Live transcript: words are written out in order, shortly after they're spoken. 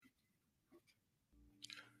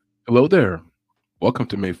Hello there. Welcome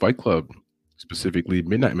to May Fight Club, specifically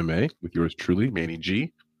Midnight MMA with yours truly, Manny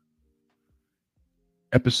G.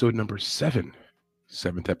 Episode number 7.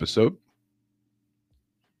 Seventh episode.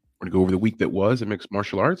 We're going to go over the week that was in mixed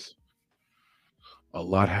martial arts. A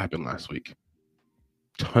lot happened last week.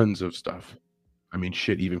 Tons of stuff. I mean,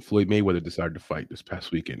 shit, even Floyd Mayweather decided to fight this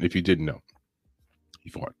past weekend. If you didn't know,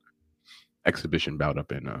 he fought. Exhibition bout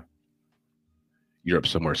up in Europe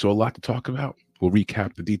somewhere. So a lot to talk about. We'll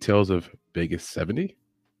recap the details of Vegas 70.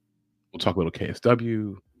 We'll talk a little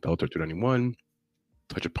KSW, Bellator 291,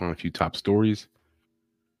 touch upon a few top stories.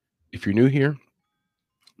 If you're new here,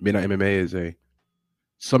 Midnight MMA is a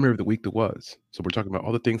summary of the week that was. So we're talking about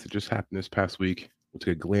all the things that just happened this past week. We'll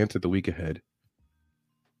take a glance at the week ahead.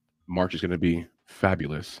 March is going to be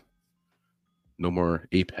fabulous. No more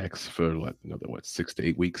Apex for another 6 to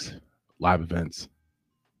 8 weeks. Live events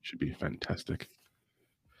should be fantastic.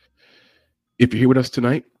 If you're here with us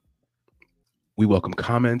tonight, we welcome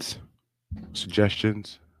comments,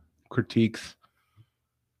 suggestions, critiques.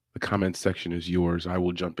 The comments section is yours. I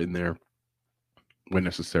will jump in there when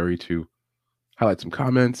necessary to highlight some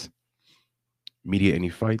comments, media any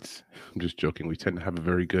fights. I'm just joking. We tend to have a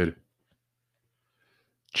very good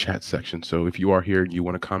chat section. So if you are here and you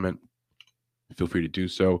want to comment, feel free to do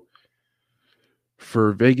so.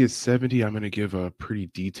 For Vegas 70, I'm going to give a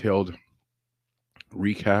pretty detailed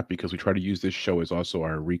recap because we try to use this show as also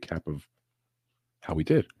our recap of how we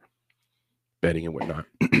did, betting and whatnot.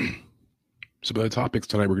 Some of the topics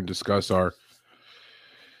tonight we're going to discuss are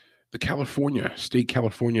the state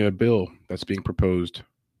California bill that's being proposed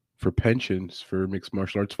for pensions for mixed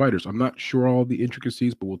martial arts fighters. I'm not sure all the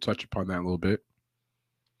intricacies, but we'll touch upon that a little bit.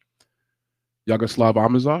 Yagoslav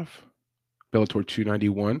Amosov, Bellator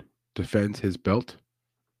 291, defends his belt.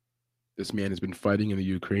 This man has been fighting in the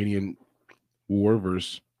Ukrainian war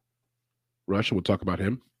versus Russia. We'll talk about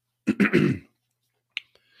him.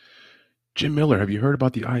 Jim Miller. Have you heard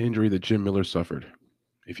about the eye injury that Jim Miller suffered?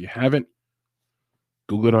 If you haven't,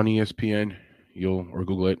 Google it on ESPN. Or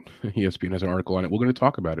Google it. ESPN has an article on it. We're going to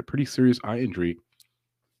talk about it. Pretty serious eye injury.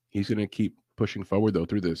 He's going to keep pushing forward, though,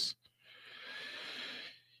 through this.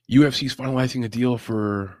 UFC's finalizing a deal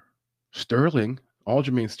for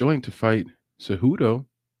Aljamain Sterling, to fight Cejudo.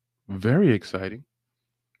 Very exciting.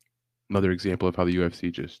 Another example of how the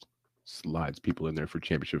UFC just slides people in there for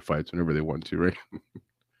championship fights whenever they want to, right? I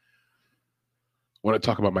want to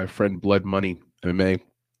talk about my friend Blood Money MMA.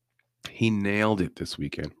 He nailed it this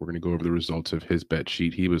weekend. We're going to go over the results of his bet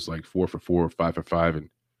sheet. He was like 4 for 4, 5 for 5, and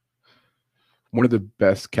one of the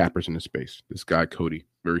best cappers in the space. This guy, Cody,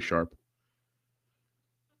 very sharp.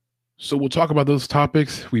 So we'll talk about those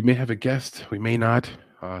topics. We may have a guest. We may not.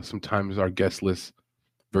 Sometimes our guest list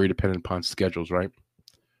very dependent upon schedules, right?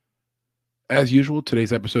 As usual,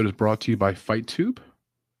 today's episode is brought to you by FightTube.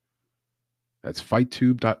 That's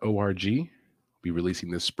fighttube.org. We'll be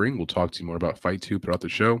releasing this spring. We'll talk to you more about FightTube throughout the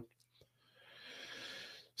show.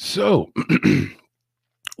 So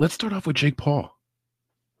let's start off with Jake Paul.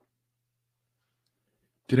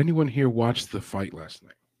 Did anyone here watch the fight last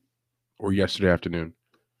night or yesterday afternoon?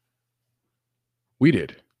 We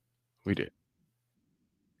did.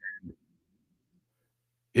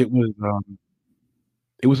 It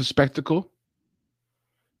was a spectacle.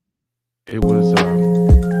 It was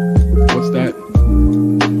what's that?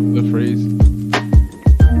 The phrase?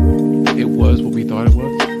 It was what we thought it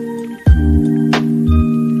was.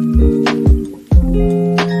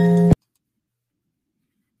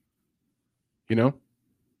 You know?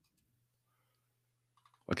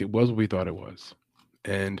 Like, it was what we thought it was.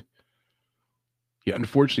 And yeah,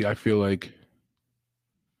 unfortunately, I feel like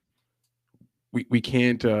we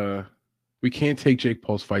can't take Jake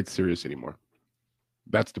Paul's fight serious anymore.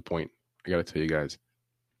 That's the point. I gotta tell you guys.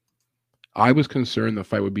 I was concerned the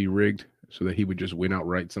fight would be rigged so that he would just win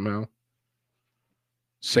outright somehow.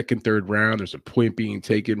 Second, third round, there's a point being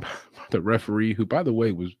taken by the referee, who, by the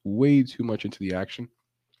way, was way too much into the action.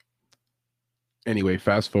 Anyway,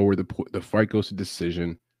 fast forward, the fight goes to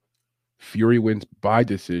decision. Fury wins by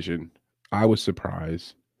decision. I was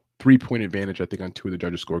surprised. 3-point advantage, I think, on 2 of the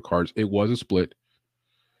judges' scorecards. It was a split.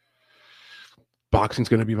 Boxing's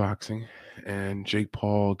going to be boxing. And Jake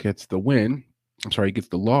Paul gets the win. I'm sorry, he gets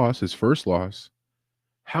the loss, his first loss.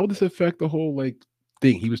 How would this affect the whole,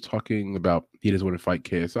 thing? He was talking about he doesn't want to fight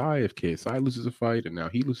KSI if KSI loses a fight, and now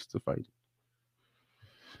he loses the fight.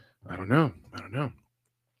 I don't know.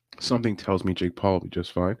 Something tells me Jake Paul will be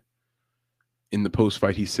just fine. In the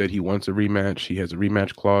post-fight, he said he wants a rematch. He has a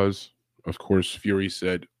rematch clause. Of course, Fury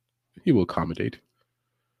said he will accommodate.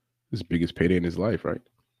 His biggest payday in his life, right?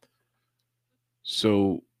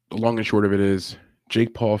 So the long and short of it is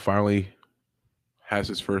Jake Paul finally has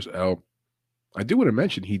his first L. I do want to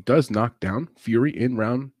mention he does knock down Fury in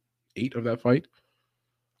round 8 of that fight.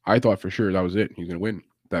 I thought for sure that was it. He's going to win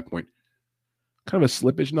at that point. Kind of a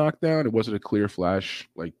slippage knockdown. It wasn't a clear flash,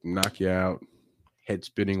 like knock you out, head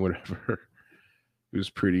spinning, whatever. It was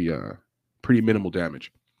pretty minimal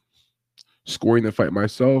damage. Scoring the fight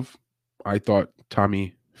myself, I thought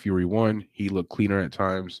Tommy Fury won. He looked cleaner at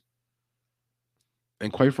times.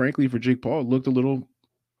 And quite frankly, for Jake Paul, it looked a little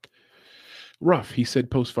rough. He said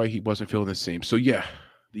post-fight he wasn't feeling the same. So yeah,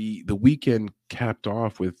 the weekend capped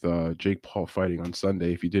off with Jake Paul fighting on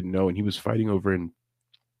Sunday, if you didn't know, and he was fighting over in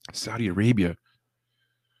Saudi Arabia.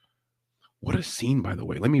 What a scene, by the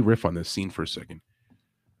way. Let me riff on this scene for a second.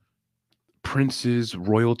 Princes,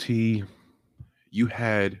 royalty. You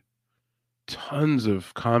had tons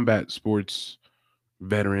of combat sports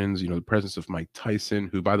veterans, the presence of Mike Tyson,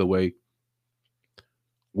 who, by the way,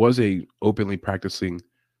 was a openly practicing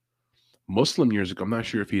Muslim years ago. I'm not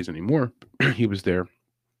sure if he is anymore. He was there.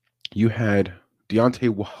 You had Deontay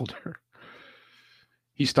Wilder.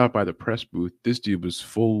 He stopped by the press booth. This dude was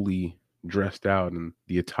fully dressed out in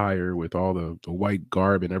the attire with all the white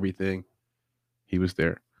garb and everything. He was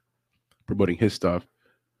there promoting his stuff.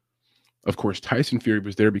 Of course, Tyson Fury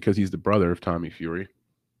was there because he's the brother of Tommy Fury.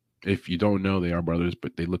 If you don't know, they are brothers,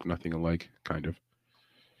 but they look nothing alike, kind of.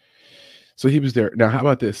 So he was there. Now, how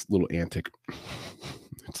about this little antic?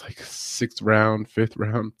 It's like 6th round, 5th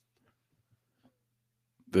round.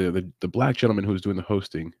 The black gentleman who was doing the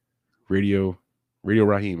hosting, Radio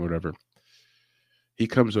Raheem, or whatever, he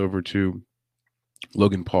comes over to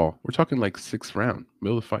Logan Paul. We're talking like 6th round,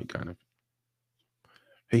 middle of the fight, kind of.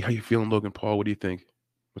 Hey, how you feeling, Logan Paul? What do you think?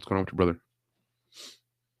 What's going on with your brother?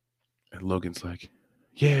 And Logan's like,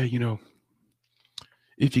 yeah,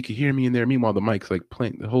 if you could hear me in there. Meanwhile, the mic's like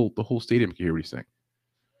playing. The whole stadium can hear what he's saying.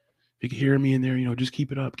 If you could hear me in there, just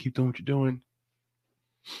keep it up. Keep doing what you're doing.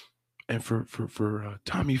 And for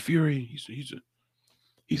Tommy Fury, he's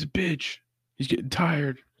a bitch. He's getting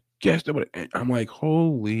tired. Guess nobody. And I'm like,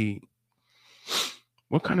 holy,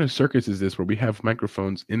 what kind of circus is this where we have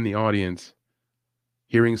microphones in the audience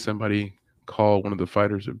hearing somebody call one of the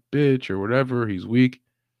fighters a bitch or whatever, he's weak.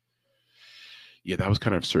 Yeah, that was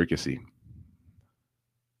kind of circusy.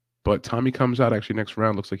 But Tommy comes out actually next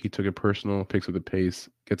round. Looks like he took it personal, picks up the pace,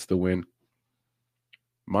 gets the win.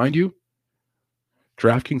 Mind you,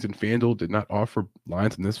 DraftKings and FanDuel did not offer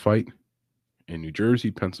lines in this fight in New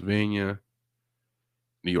Jersey, Pennsylvania,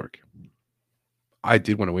 New York. I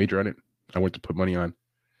did want to wager on it. I went to put money on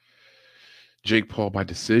Jake Paul by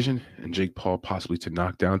decision and Jake Paul possibly to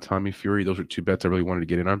knock down Tommy Fury. Those were 2 bets I really wanted to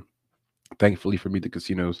get in on. Thankfully for me, the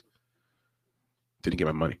casinos didn't get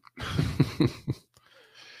my money.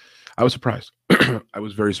 I was surprised. I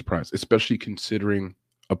was very surprised, especially considering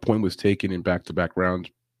a point was taken in back-to-back rounds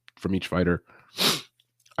from each fighter.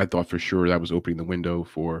 I thought for sure that was opening the window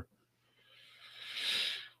for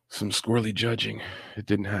some squirrely judging. It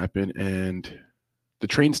didn't happen, and the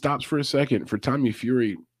train stops for a second. For Tommy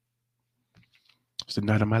Fury, it's the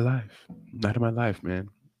night of my life. Night of my life, man.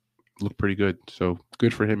 Looked pretty good. So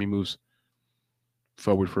good for him. He moves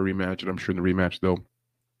forward for a rematch, and I'm sure in the rematch,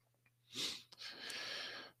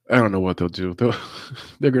 I don't know what they'll do.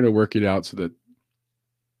 They're going to work it out so that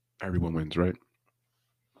everyone wins, right?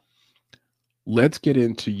 Let's get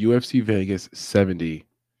into UFC Vegas 70.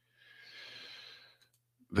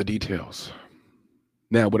 The details.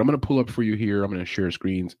 Now, what I'm going to pull up for you here, I'm going to share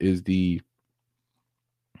screens, is the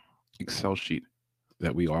Excel sheet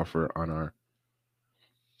that we offer on our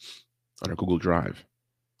Google Drive.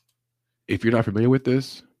 If you're not familiar with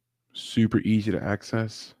this, super easy to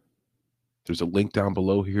access. There's a link down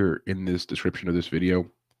below here in this description of this video.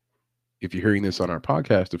 If you're hearing this on our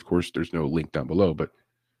podcast, of course, there's no link down below, but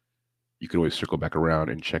you can always circle back around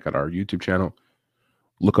and check out our YouTube channel.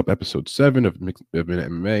 Look up episode 7 of Minute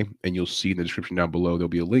MMA, and you'll see in the description down below, there'll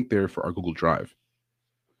be a link there for our Google Drive.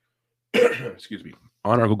 Excuse me.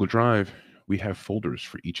 On our Google Drive, we have folders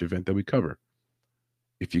for each event that we cover.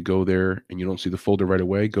 If you go there and you don't see the folder right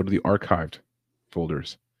away, go to the archived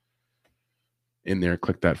folders. In there,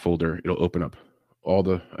 click that folder. It'll open up all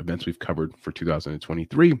the events we've covered for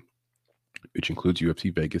 2023, which includes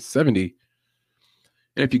UFC Vegas 70.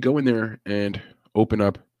 And if you go in there and open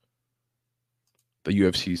up the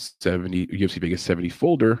UFC Vegas 70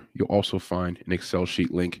 folder, you'll also find an Excel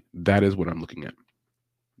sheet link. That is what I'm looking at.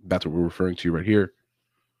 That's what we're referring to right here.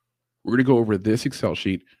 We're going to go over this Excel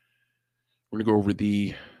sheet. We're going to go over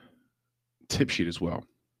the tip sheet as well.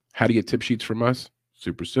 How to get tip sheets from us?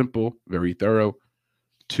 Super simple, very thorough.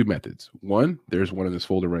 2 methods. One, there's one in this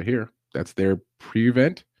folder right here. That's their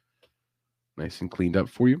pre-event. Nice and cleaned up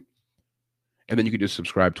for you. And then you can just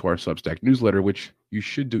subscribe to our Substack newsletter, which you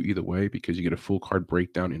should do either way because you get a full card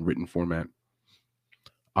breakdown in written format,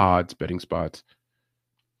 odds, betting spots,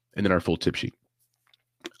 and then our full tip sheet.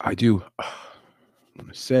 I want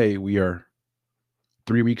to say we are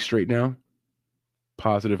 3 weeks straight now,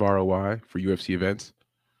 positive ROI for UFC events.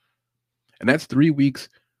 And that's 3 weeks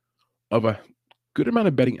of a good amount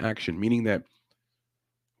of betting action, meaning that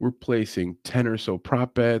we're placing 10 or so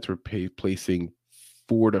prop bets. We're placing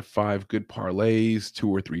 4 to 5 good parlays, 2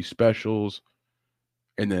 or 3 specials,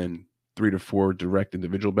 and then 3 to 4 direct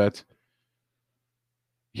individual bets.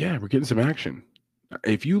 Yeah, we're getting some action.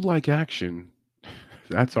 If you like action,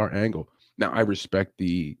 that's our angle. Now, I respect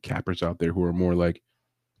the cappers out there who are more like,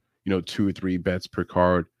 2 or 3 bets per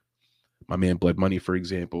card. My man Blood Money, for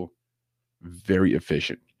example, very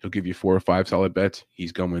efficient. He'll give you 4 or 5 solid bets.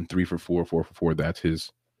 He's going 3 for 4, 4 for 4. That's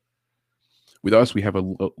his. With us, we have a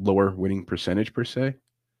lower winning percentage per se,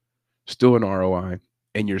 still an ROI,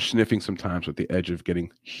 and you're sniffing sometimes with the edge of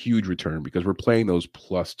getting huge return because we're playing those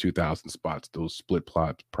plus 2,000 spots, those split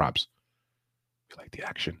plot props. You like the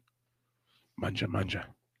action. Manja.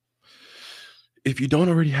 If you don't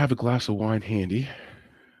already have a glass of wine handy,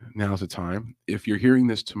 now's the time. If you're hearing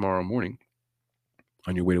this tomorrow morning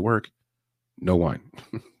on your way to work, no wine,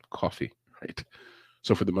 coffee, right?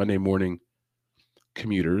 So for the Monday morning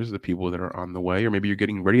commuters, the people that are on the way, or maybe you're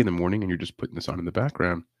getting ready in the morning and you're just putting this on in the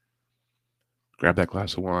background, grab that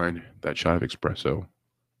glass of wine, that shot of espresso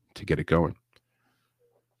to get it going.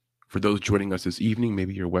 For those joining us this evening,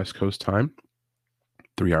 maybe your West Coast time,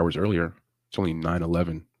 3 hours earlier, it's only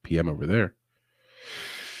 9:11 p.m. over there.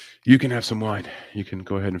 You can have some wine. You can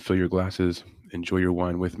go ahead and fill your glasses, enjoy your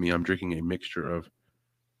wine with me. I'm drinking a mixture of,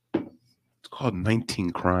 it's called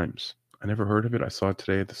 19 Crimes. I never heard of it. I saw it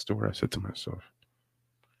today at the store. I said to myself,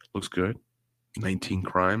 looks good. 19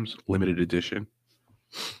 Crimes, limited edition.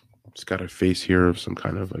 It's got a face here of some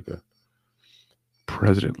kind of like a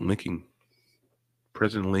President Lincoln /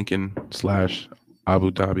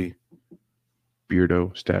 Abu Dhabi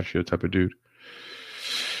beardo, stachio type of dude.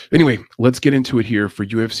 Anyway, let's get into it here for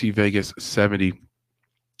UFC Vegas 70.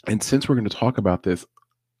 And since we're going to talk about this,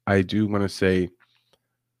 I do want to say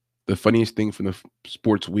the funniest thing from the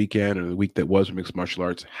sports weekend or the week that was with mixed martial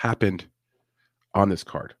arts happened on this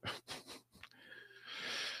card.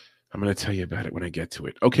 I'm going to tell you about it when I get to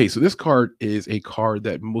it. Okay, so this card is a card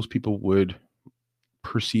that most people would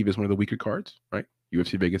perceive as one of the weaker cards, right?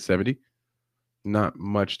 UFC Vegas 70. Not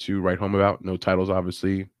much to write home about. No titles,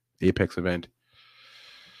 obviously. Apex event.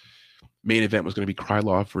 Main event was going to be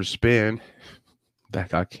Krylov versus Spann. That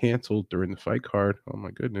got canceled during the fight card. Oh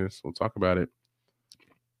my goodness. We'll talk about it.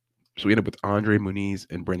 So we ended up with Andre Muniz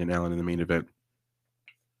and Brendan Allen in the main event.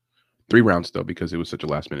 3 rounds though, because it was such a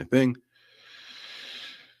last minute thing.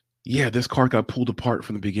 Yeah, this card got pulled apart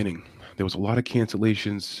from the beginning. There was a lot of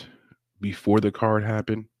cancellations before the card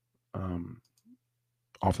happened.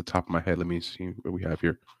 Off the top of my head, let me see what we have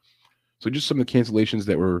here. So just some of the cancellations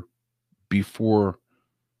that were before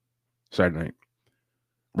Saturday night.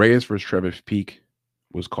 Reyes versus Trevor Peek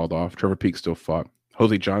was called off. Trevor Peek still fought.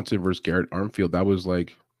 Jose Johnson versus Garrett Armfield. That was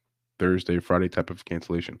like Thursday, Friday type of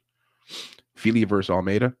cancellation. Fili versus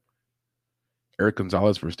Almeida. Eric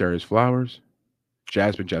Gonzalez versus Darius Flowers.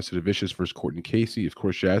 Jasmine Jasudavicius versus Courtney Casey. Of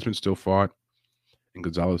course, Jasmine still fought, and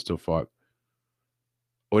Gonzalez still fought.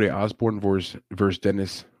 Ode Osborne versus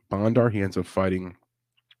Dennis Bondar. He ends up fighting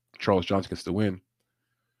Charles Johnson, gets the win.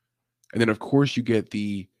 And then, of course, you get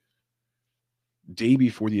the day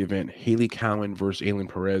before the event, Haley Cowan versus Aylin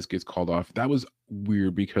Perez gets called off. That was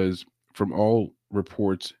weird because from all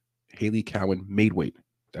reports, Haley Cowan made weight.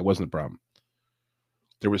 That wasn't the problem.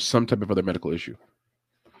 There was some type of other medical issue.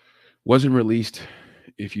 Wasn't released.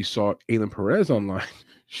 If you saw Aylin Perez online,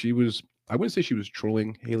 I wouldn't say she was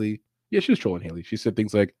trolling Haley. Yeah, she was trolling Haley. She said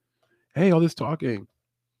things like, hey, all this talking.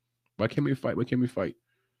 Why can't we fight? Why can't we fight?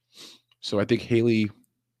 So I think Haley,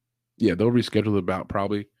 yeah, they'll reschedule the bout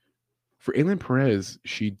probably. For Aylin Perez,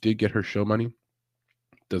 she did get her show money.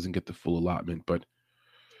 Doesn't get the full allotment, but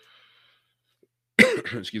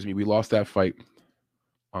excuse me, we lost that fight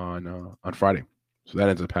on Friday. So that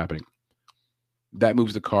ends up happening. That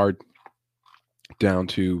moves the card down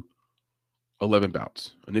to 11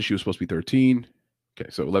 bouts. Initially, it was supposed to be 13. Okay,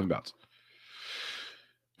 so 11 bouts.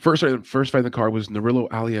 First fight in the card was Nurilo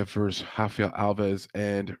Aliev versus Rafael Alves,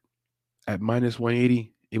 and at minus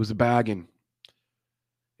 180, it was a bargain.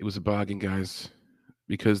 It was a bargain, guys,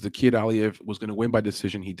 because the kid Aliev was going to win by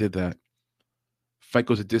decision. He did that. Fight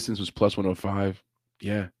goes a distance was plus 105.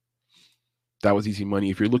 Yeah, that was easy money.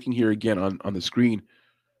 If you're looking here again on the screen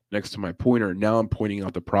next to my pointer, now I'm pointing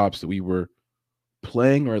out the props that we were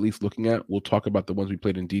playing or at least looking at. We'll talk about the ones we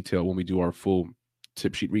played in detail when we do our full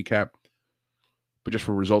tip sheet recap. But just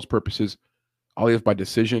for results purposes, Aliev by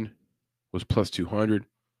decision was plus 200.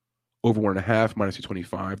 Over 1.5, minus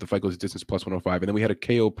 225. The fight goes distance plus 105. And then we had a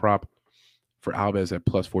KO prop for Alves at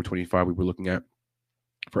plus 425 we were looking at.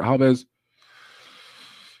 For Alves,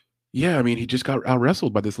 yeah, I mean, he just got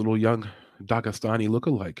out-wrestled by this little young Dagestani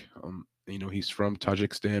lookalike. He's from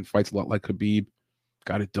Tajikistan, fights a lot like Khabib,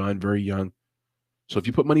 got it done, very young. So if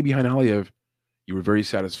you put money behind Aliev, you were very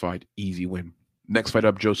satisfied. Easy win. Next fight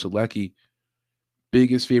up, Joe Solecki.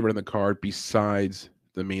 Biggest favorite on the card besides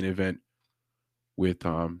the main event with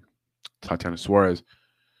Tatiana Suarez.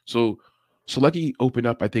 So Solecki opened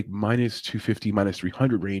up, I think, minus 250, minus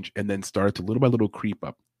 300 range, and then started to little by little creep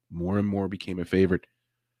up. More and more became a favorite.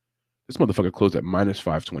 This motherfucker closed at minus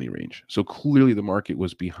 520 range. So clearly the market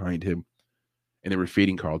was behind him, and they were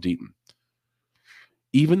fading Carl Deaton.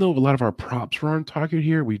 Even though a lot of our props were on target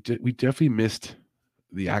here, we definitely missed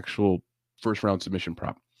the actual first round submission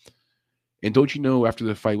prop. And don't you know, after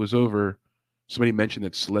the fight was over, somebody mentioned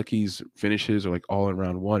that Solecki's finishes are like all in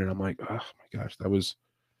round one. And I'm like, oh my gosh,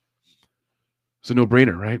 it's a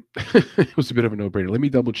no-brainer, right? It was a bit of a no-brainer. Let me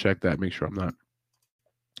double check that, make sure I'm not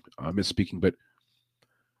misspeaking. But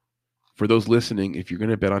for those listening, if you're going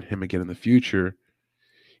to bet on him again in the future,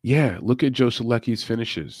 yeah, look at Joe Solecki's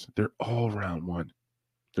finishes. They're all round one.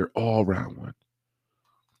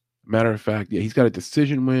 Matter of fact, yeah, he's got a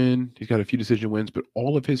decision win. He's got a few decision wins, but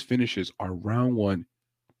all of his finishes are round one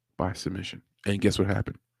by submission. And guess what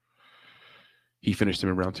happened? He finished him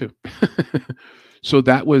in round two. So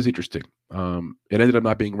that was interesting. It ended up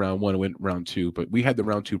not being round one. It went round two, but we had the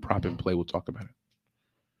round two prop in play. We'll talk about it.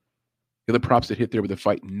 The other props that hit there with the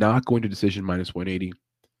fight not going to decision, minus 180.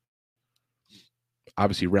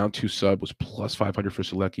 Obviously, round two sub was plus 500 for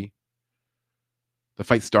Solecki. The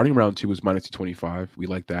fight starting round two was minus 225. We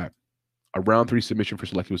like that. A round three submission for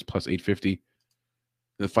Solecki was plus 850. And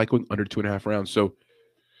the fight going under 2.5 rounds. So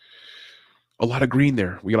a lot of green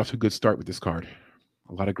there. We got off to a good start with this card.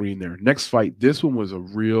 A lot of green there. Next fight, this one was a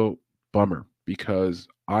real bummer because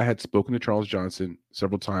I had spoken to Charles Johnson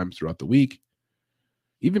several times throughout the week,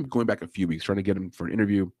 even going back a few weeks, trying to get him for an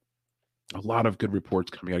interview. A lot of good reports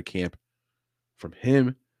coming out of camp from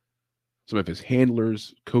him, some of his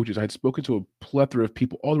handlers, coaches. I had spoken to a plethora of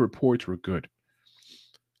people. All the reports were good.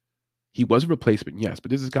 He was a replacement, yes,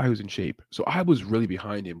 but this is a guy who's in shape. So I was really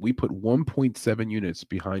behind him. We put 1.7 units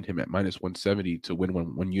behind him at minus 170 to win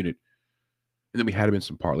one unit. And then we had him in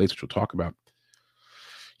some parlays, which we'll talk about.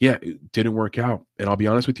 Yeah, it didn't work out. And I'll be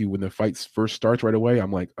honest with you, when the fight first starts right away,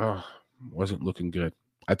 I'm like, oh, wasn't looking good.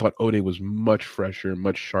 I thought Ode was much fresher,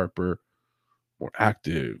 much sharper, more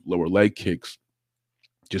active, lower leg kicks,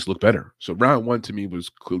 just looked better. So round one to me was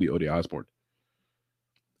clearly Ode Osborne.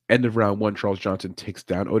 End of round one, Charles Johnson takes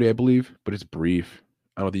down Ode, I believe, but it's brief.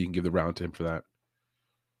 I don't think you can give the round to him for that.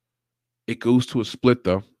 It goes to a split,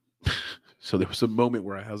 though. So there was a moment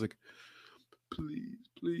where I was like,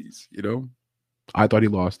 please, I thought he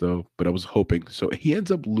lost, though, but I was hoping. So he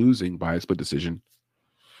ends up losing by a split decision.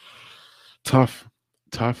 Tough.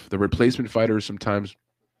 The replacement fighters, sometimes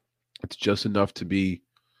it's just enough to be,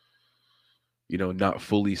 not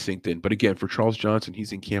fully synced in. But again, for Charles Johnson,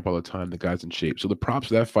 he's in camp all the time. The guy's in shape. So the props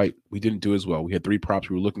for that fight, we didn't do as well. We had 3 props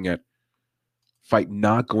we were looking at. Fight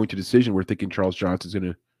not going to decision. We're thinking Charles Johnson's going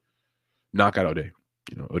to knock out Ode.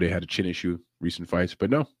 Ode had a chin issue, recent fights, but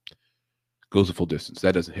no. Goes the full distance.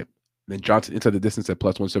 That doesn't hit. And then Johnson inside the distance at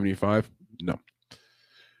plus 175. No.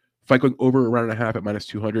 Fight going over a round and a half at minus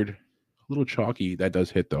 200. A little chalky. That does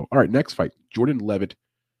hit, though. All right, next fight. Jordan Levitt,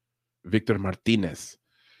 Victor Martinez.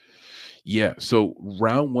 Yeah, so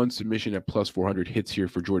round one submission at plus 400 hits here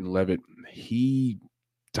for Jordan Levitt. He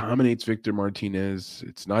dominates Victor Martinez.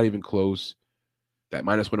 It's not even close. That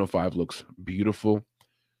minus 105 looks beautiful.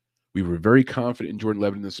 We were very confident in Jordan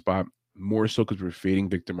Levitt in this spot, more so because we were fading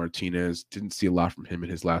Victor Martinez. Didn't see a lot from him in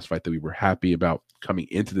his last fight that we were happy about coming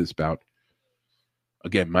into this bout.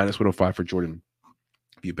 Again, minus 105 for Jordan.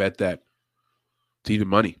 If you bet that, it's even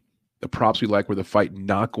money. The props we like were the fight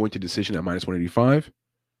not going to decision at minus 185.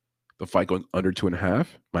 The fight going under 2.5,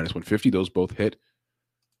 minus 150. Those both hit.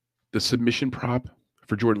 The submission prop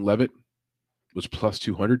for Jordan Levitt was plus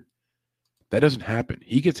 200. That doesn't happen.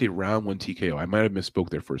 He gets a round one TKO. I might have misspoke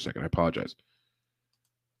there for a second. I apologize.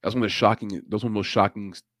 That's one of the most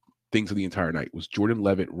shocking things of the entire night was Jordan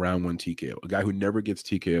Levitt round one TKO. A guy who never gets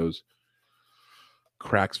TKOs,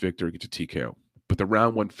 cracks Victor, gets a TKO. But the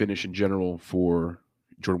round one finish in general for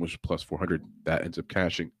Jordan was plus 400. That ends up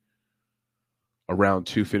cashing. A round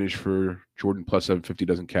two finish for Jordan plus 750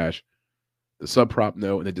 doesn't cash. The sub prop,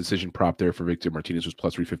 no, and the decision prop there for Victor Martinez was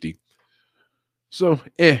plus 350. So,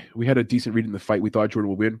 we had a decent read in the fight. We thought Jordan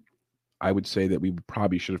would win. I would say that we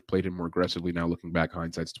probably should have played him more aggressively. Now looking back,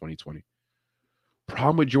 hindsight's 2020.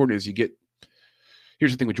 Problem with Jordan is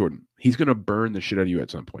here's the thing with Jordan. He's gonna burn the shit out of you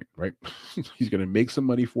at some point, right? He's gonna make some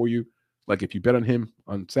money for you. Like if you bet on him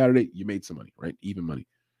on Saturday, you made some money, right? Even money.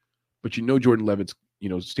 But Jordan Levitt's,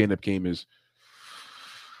 stand-up game is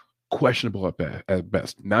questionable at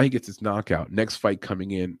best. Now he gets his knockout. Next fight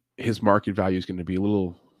coming in, his market value is going to be a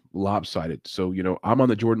little lopsided. So, I'm on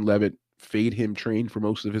the Jordan Levitt fade him train for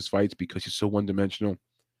most of his fights because he's so one-dimensional.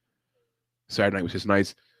 Saturday night was his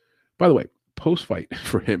nights. By the way, post-fight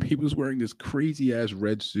for him, he was wearing this crazy-ass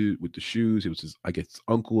red suit with the shoes. It was his, I guess,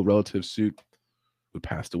 uncle, relative suit who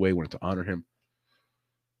passed away, wanted to honor him.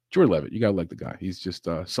 Jordan Levitt, you gotta like the guy. He's just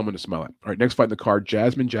someone to smile at. All right, next fight in the card: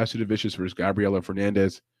 Jasmine Jasudavicius versus Gabriela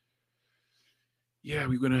Fernandez. Yeah,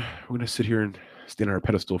 we're gonna sit here and stand on our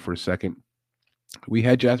pedestal for a second. We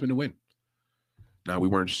had Jasmine to win. Now we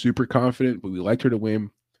weren't super confident, but we liked her to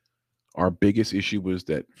win. Our biggest issue was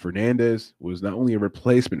that Fernandez was not only a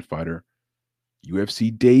replacement fighter,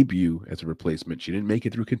 UFC debut as a replacement. She didn't make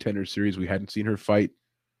it through Contender Series. We hadn't seen her fight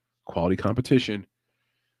quality competition.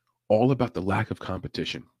 All about the lack of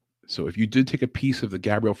competition. So if you did take a piece of the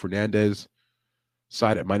Gabriel Fernandez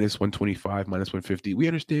side at minus 125, minus 150, we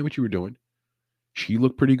understand what you were doing. She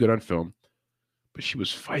looked pretty good on film, but she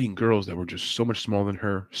was fighting girls that were just so much smaller than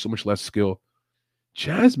her, so much less skill.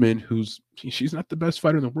 Jasmine, she's not the best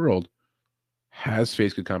fighter in the world, has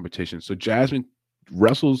faced good competition. So Jasmine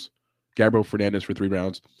wrestles Gabriel Fernandez for 3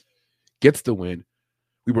 rounds, gets the win.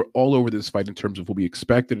 We were all over this fight in terms of what we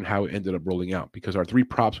expected and how it ended up rolling out because our 3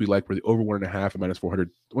 props we liked were the over 1.5 and minus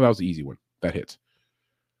 400. Well, that was the easy one. That hits.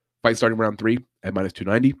 Fight starting round 3 at minus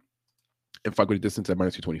 290 and fight with a distance at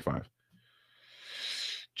minus 225.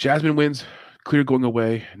 Jasmine wins, clear going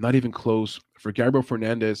away, not even close. For Gabriel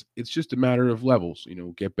Fernandez, it's just a matter of levels.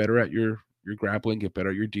 Get better at your grappling, get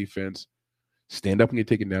better at your defense, stand up when you're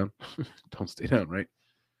taken down. Don't stay down, right?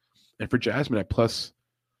 And for Jasmine at plus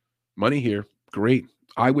money here, great.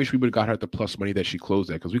 I wish we would have got her at the plus money that she closed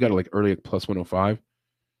at because we got her like early at plus 105.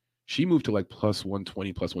 She moved to like plus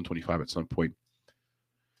 120, plus 125 at some point.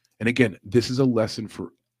 And again, this is a lesson for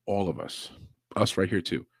all of us right here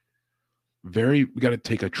too. We got to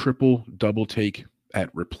take a triple, double take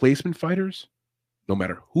at replacement fighters, no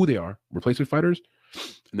matter who they are, replacement fighters.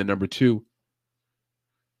 And then number 2,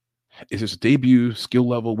 is this a debut skill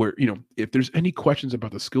level where, if there's any questions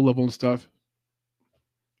about the skill level and stuff,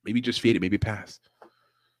 maybe just fade it, maybe pass.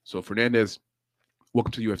 So Fernandez,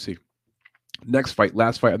 welcome to the UFC. Next fight,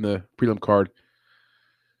 last fight on the prelim card.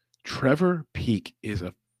 Trevor Peek is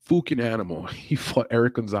a fucking animal. He fought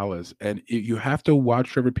Eric Gonzalez. And you have to watch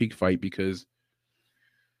Trevor Peek fight because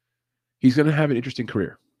he's going to have an interesting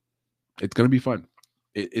career. It's going to be fun.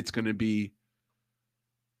 It's going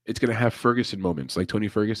to have Ferguson moments like Tony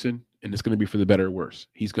Ferguson, and it's going to be for the better or worse.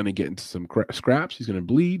 He's going to get into some scraps. He's going to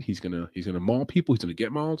bleed. He's going to maul people. He's going to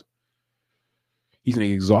get mauled. He's going to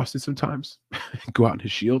get exhausted sometimes. Go out in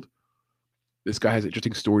his shield. This guy has an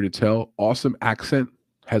interesting story to tell. Awesome accent.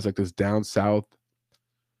 Has like this down south,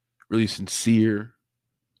 really sincere,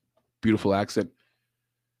 beautiful accent.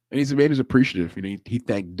 And he's a man who's appreciative. He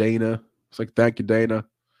thanked Dana. It's like, thank you, Dana.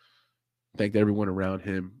 Thanked everyone around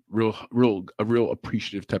him. A real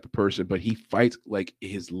appreciative type of person. But he fights like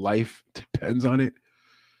his life depends on it.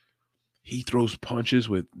 He throws punches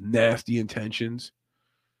with nasty intentions.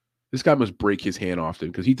 This guy must break his hand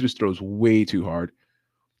often because he just throws way too hard.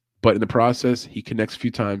 But in the process, he connects a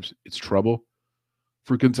few times. It's trouble.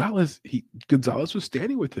 For Gonzalez, Gonzalez was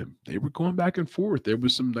standing with him. They were going back and forth. There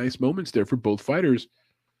was some nice moments there for both fighters.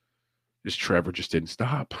 Trevor just didn't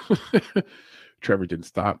stop. Trevor didn't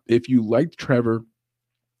stop. If you liked Trevor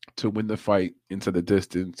to win the fight inside the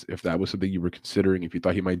distance, if that was something you were considering, if you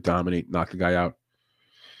thought he might dominate, knock the guy out,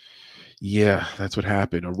 yeah, that's what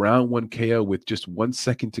happened. A round 1 KO with just 1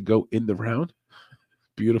 second to go in the round.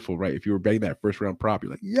 Beautiful, right? If you were betting that first round prop,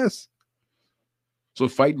 you're like, yes. So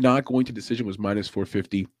fight not going to decision was minus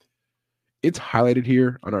 450. It's highlighted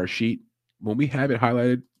here on our sheet. When we have it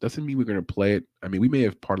highlighted, doesn't mean we're going to play it. I mean, we may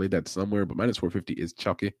have parlayed that somewhere, but minus 450 is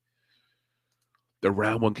chucky. The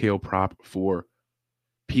round 1 KO prop for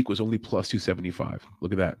Peek was only plus 275.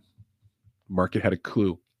 Look at that. Market had a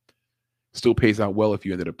clue. Still pays out well if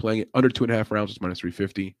you ended up playing it. Under 2.5 rounds, it's minus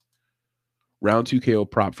 350. Round 2 KO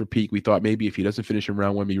prop for Peek. We thought maybe if he doesn't finish in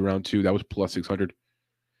round 1, maybe round 2, that was plus 600.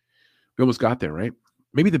 We almost got there, right?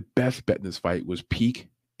 Maybe the best bet in this fight was Peek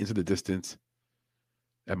into the distance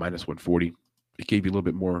at minus 140. It gave you a little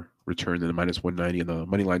bit more return than the minus 190 on the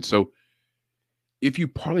money line. So if you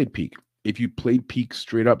parlayed Peek, if you played Peek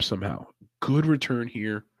straight up somehow, good return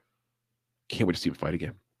here. Can't wait to see him fight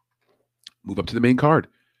again. Move up to the main card.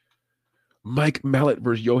 Mike Malott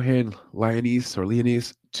versus Johan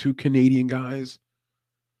Leonis, two Canadian guys.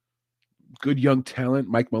 Good young talent.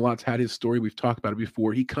 Mike Malott's had his story. We've talked about it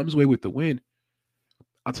before. He comes away with the win.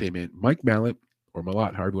 I'll tell you, man, Mike Malott, or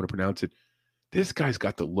Malott, however you want to pronounce it, this guy's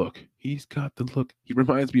got the look. He's got the look. He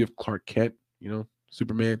reminds me of Clark Kent,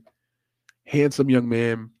 Superman. Handsome young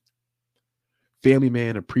man, family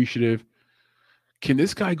man, appreciative. Can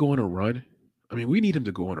this guy go on a run? I mean, we need him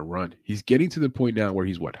to go on a run. He's getting to the point now where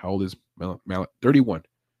he's what? How old is Malott? 31.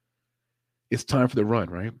 It's time for the run,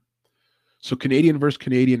 right? So Canadian versus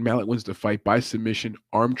Canadian, Malott wins the fight by submission,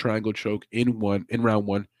 arm triangle choke in round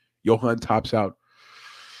one. Johan tops out.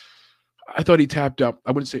 I thought he tapped out.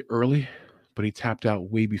 I wouldn't say early, but he tapped out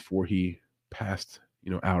way before he passed,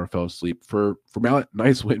 out or fell asleep. For Malott,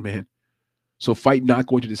 nice win, man. So fight not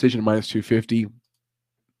going to decision, minus 250.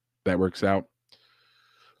 That works out.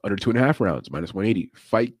 Under 2.5 rounds, minus 180.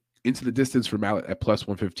 Fight into the distance for Malott at plus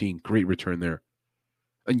 115. Great return there.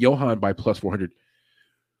 And Johan by plus 400.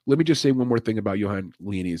 Let me just say one more thing about Johan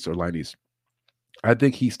Leonis. I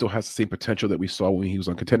think he still has the same potential that we saw when he was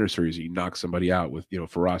on Contender Series. He knocked somebody out with,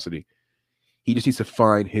 ferocity. He just needs to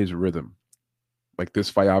find his rhythm. Like this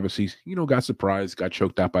fight, obviously, got surprised, got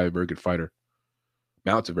choked out by a very good fighter.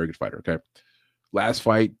 Mallott's a very good fighter, okay? Last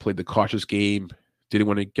fight, played the cautious game, didn't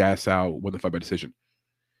want to gas out, won the fight by decision.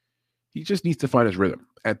 He just needs to find his rhythm.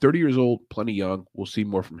 At 30 years old, plenty young. We'll see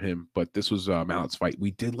more from him, but this was Mallott's fight.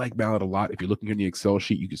 We did like Malott a lot. If you're looking in the Excel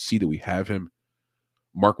sheet, you can see that we have him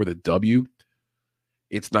marked with a W.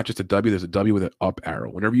 It's not just a W. There's a W with an up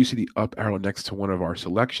arrow. Whenever you see the up arrow next to one of our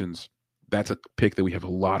selections, that's a pick that we have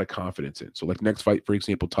a lot of confidence in. So like next fight, for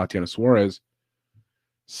example, Tatiana Suarez,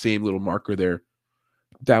 same little marker there.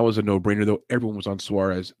 That was a no-brainer, though. Everyone was on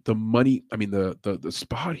Suarez. The money, the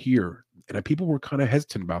spot here, and people were kind of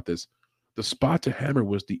hesitant about this. The spot to hammer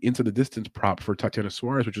was the into the distance prop for Tatiana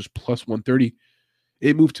Suarez, which was plus 130.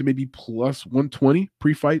 It moved to maybe plus 120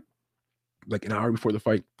 pre-fight, like an hour before the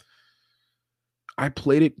fight. I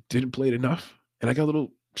played it, didn't play it enough, and I got a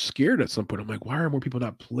little scared at some point. I'm like, why are more people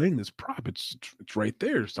not playing this prop? It's right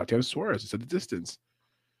there. It's Tatiana Suarez. It's at the distance.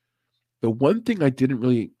 The one thing I didn't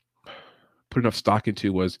really put enough stock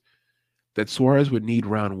into was that Suarez would need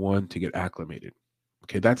round one to get acclimated.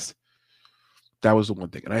 Okay, that was the one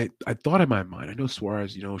thing. And I thought in my mind, I know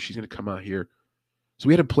Suarez, she's going to come out here. So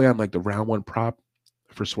we had to play on like the round one prop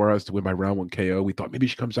for Suarez to win by round one KO. We thought maybe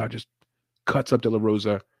she comes out, just cuts up De La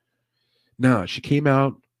Rosa. Nah, she came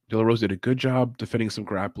out. De La Rosa did a good job defending some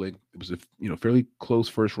grappling. It was a fairly close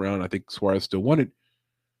first round. I think Suarez still won it.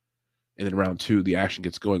 And then round two, the action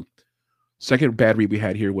gets going. Second bad read we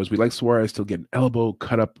had here was we like Suarez to get an elbow,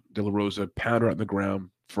 cut up De La Rosa, pound her out on the ground,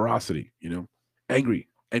 ferocity, angry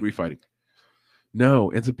fighting. No,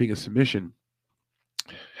 ends up being a submission.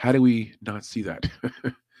 How do we not see that?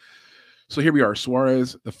 So here we are.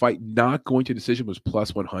 Suarez, the fight not going to decision was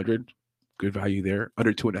plus 100. Good value there.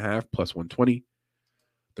 Under 2.5, plus 120.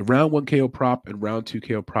 The round one KO prop and round two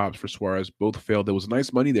KO props for Suarez both failed. There was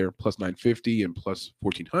nice money there, plus 950 and plus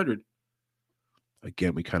 1,400.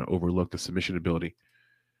 Again, we kind of overlooked the submission ability.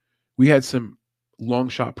 We had some long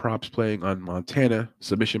shot props playing on Montana,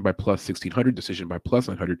 submission by plus 1,600, decision by plus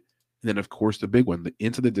 900. And then, of course, the big one, the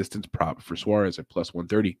into the distance prop for Suarez at plus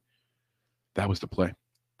 130. That was the play.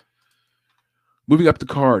 Moving up the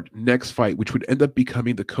card, next fight, which would end up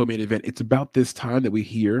becoming the co-main event. It's about this time that we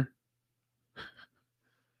hear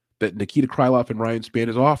that Nikita Krylov and Ryan Spann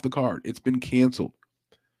is off the card. It's been canceled.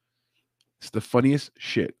 It's the funniest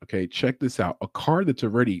shit. Okay, check this out. A card that's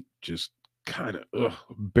already just kind of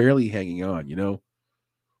barely hanging on,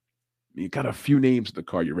 You got a few names in the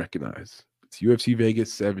card you recognize. It's UFC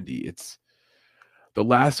Vegas 70. It's the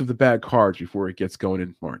last of the bad cards before it gets going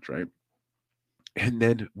in March, right? And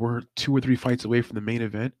then we're 2 or 3 fights away from the main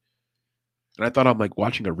event. And I thought I'm like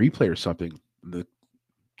watching a replay or something. And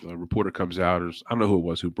the reporter comes out, or I don't know who it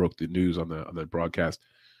was who broke the news on the broadcast.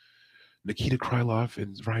 Nikita Krylov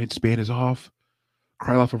and Ryan Spann is off.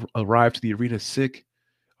 Krylov arrived to the arena sick.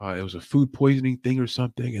 It was a food poisoning thing or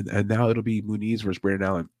something. And now it'll be Muniz versus Brandon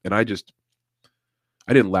Allen. And I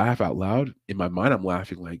didn't laugh out loud. In my mind, I'm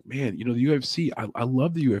laughing like, man, the UFC, I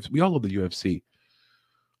love the UFC. We all love the UFC.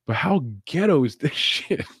 But how ghetto is this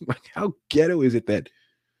shit? Like, how ghetto is it that,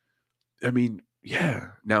 yeah.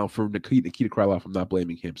 Now, for Nikita Krylov, I'm not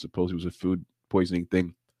blaming him. Suppose it was a food poisoning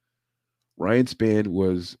thing. Ryan Spann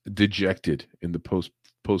was dejected in the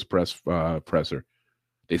post-press presser.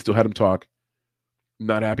 They still had him talk.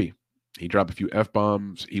 Not happy. He dropped a few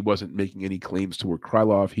F-bombs. He wasn't making any claims toward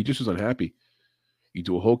Krylov. He just was unhappy. You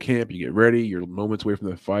do a whole camp, you get ready, you're moments away from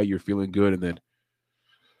the fight, you're feeling good, and then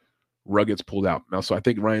Rug gets pulled out. Now, so I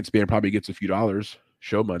think Ryan Spann probably gets a few dollars,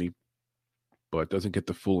 show money, but doesn't get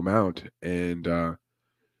the full amount. And so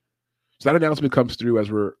that announcement comes through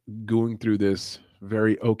as we're going through this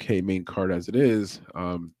very okay main card as it is.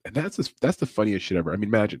 And that's the funniest shit ever. I mean,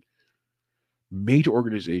 imagine major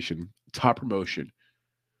organization, top promotion.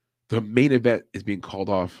 The main event is being called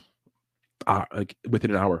off like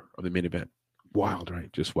within an hour of the main event. Wild,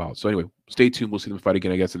 right? Just wild. So anyway, stay tuned. We'll see them fight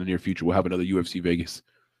again, I guess, in the near future. We'll have another UFC Vegas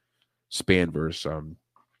Spann versus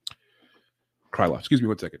Krylov. Excuse me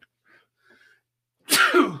one second.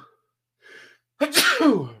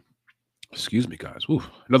 Excuse me, guys. Ooh,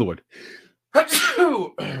 another one.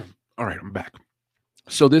 All right, I'm back.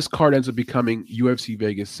 So this card ends up becoming UFC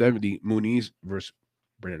Vegas 70, Muniz versus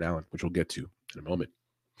Brendan Allen, which we'll get to in a moment.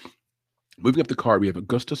 Moving up the card, we have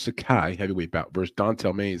Augusto Sakai, heavyweight bout, versus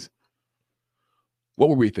Don'Tale Mayes. What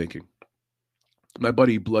were we thinking? My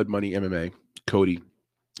buddy Blood Money MMA, Cody,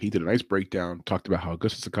 he did a nice breakdown, talked about how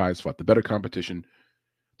Augusto Sakai has fought the better competition.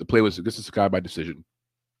 The play was Augusto Sakai by decision.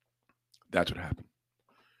 That's what happened.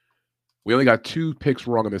 We only got 2 picks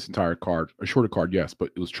wrong on this entire card. A shorter card, yes, but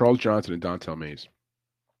it was Charles Johnson and Don'Tale Mayes.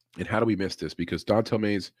 And how do we miss this? Because Don'Tale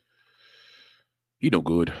Mayes, he no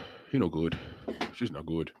good. He no good. She's not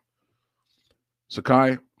good.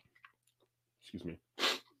 Sakai, excuse me,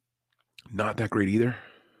 not that great either,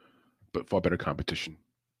 but fought better competition.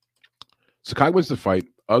 Sakai wins the fight.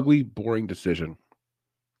 Ugly, boring decision.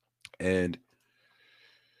 And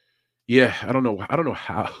yeah, I don't know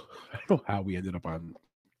how we ended up on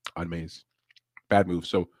Mayes. Bad move.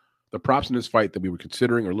 So the props in this fight that we were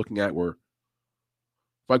considering or looking at were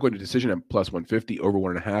fight going to decision at plus 150, over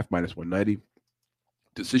 1.5, minus 190.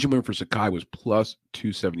 Decision win for Sakai was plus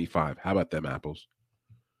 275. How about them apples?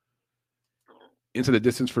 Into the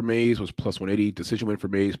distance for Mayes was plus 180. Decision win for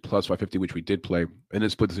Mayes plus 550, which we did play. And then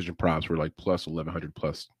split decision props were like plus 1100,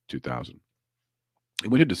 plus 2000. It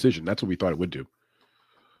went to decision. That's what we thought it would do.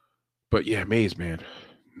 But yeah, Mayes, man,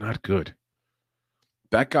 not good.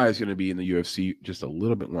 That guy is going to be in the UFC just a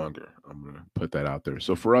little bit longer. I'm going to put that out there.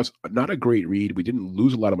 So for us, not a great read. We didn't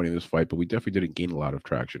lose a lot of money in this fight, but we definitely didn't gain a lot of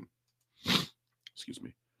traction. Excuse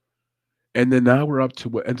me. And then now we're up to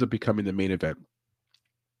what ends up becoming the main event.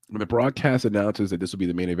 When the broadcast announces that this will be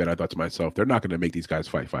the main event, I thought to myself, they're not going to make these guys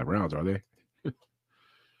fight 5 rounds, are they?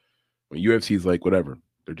 When UFC is like, whatever.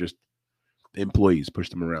 They're just employees. Push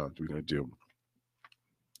them around. What are we going to do?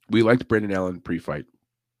 We liked Brendan Allen pre-fight.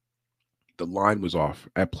 The line was off.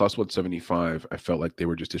 At plus 175, I felt like they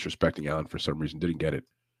were just disrespecting Allen for some reason. Didn't get it.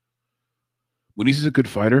 Muniz is a good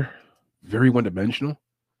fighter. Very one-dimensional.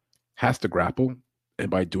 Has to grapple. And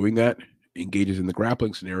by doing that, engages in the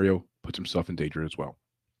grappling scenario, puts himself in danger as well.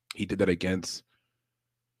 He did that against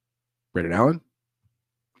Brendan Allen.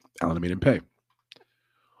 Allen made him pay.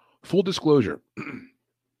 Full disclosure,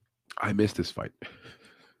 I missed this fight.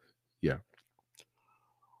 Yeah.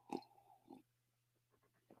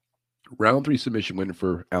 Round 3 submission win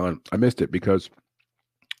for Allen. I missed it because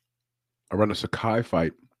around a Sakai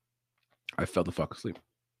fight, I fell the fuck asleep.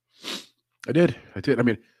 I did. I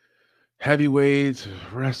mean, heavyweights,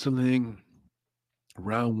 wrestling,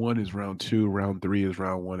 round 1 is round 2, round 3 is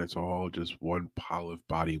round 1. It's all just one pile of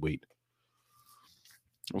body weight.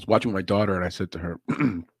 I was watching my daughter and I said to her,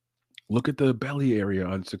 look at the belly area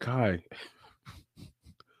on Sakai.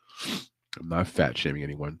 I'm not fat shaming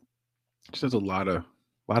anyone. Just has a lot of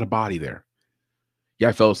body there. Yeah,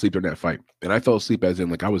 I fell asleep during that fight. And I fell asleep as in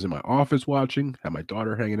like I was in my office watching, had my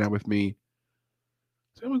daughter hanging out with me.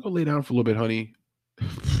 So I'm gonna go lay down for a little bit, honey.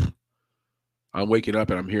 I'm waking up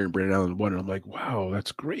and I'm hearing Brendan Allen won. And I'm like, wow,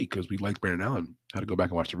 that's great because we liked Brendan Allen. Had to go back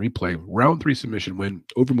and watch the replay. Round 3 submission win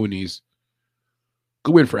over Muniz.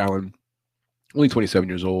 Good win for Allen. Only 27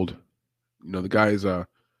 years old. You know, the guy is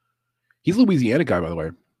he's a Louisiana guy, by the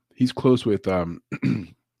way. He's close with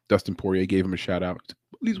Dustin Poirier, gave him a shout out.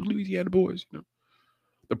 These Louisiana boys, you know.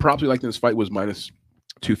 The props we liked in this fight was minus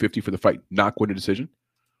 250 for the fight, not going to decision.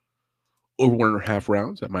 Over 1.5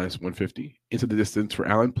 rounds at minus 150. Into the distance for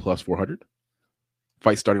Allen, plus 400.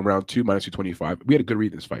 Fight starting round 2, minus 225. We had a good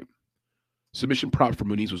read in this fight. Submission prop for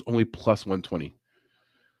Muniz was only plus 120. It was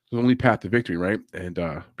the only path to victory, right? And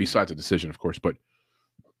besides a decision, of course. And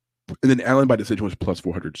then Allen by decision was plus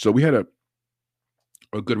 400. So we had a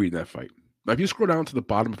good read in that fight. Now, if you scroll down to the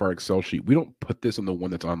bottom of our Excel sheet, we don't put this on the one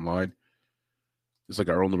that's online. It's like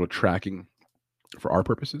our own little tracking for our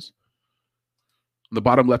purposes. On the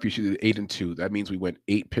bottom left, you see the 8 and 2. That means we went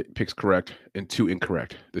 8 picks correct and 2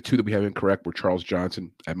 incorrect. The 2 that we have incorrect were Charles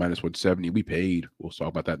Johnson at minus 170. We paid. We'll talk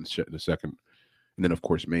about that in a second. And then, of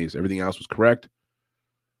course, Mayes. Everything else was correct.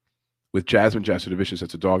 With Jasmine Jasudavicius,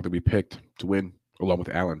 that's a dog that we picked to win along with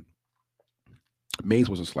Allen. Mays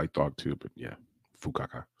was a slight dog too, but yeah,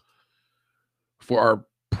 Fukaka. For our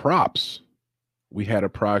props, we had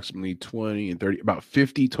approximately 20 and 30, about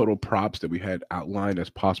 50 total props that we had outlined as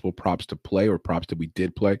possible props to play or props that we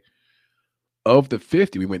did play. Of the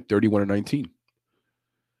 50, we went 31 and 19.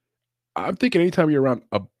 I'm thinking anytime you're around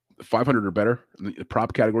a 500 or better in the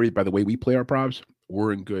prop category, by the way we play our props,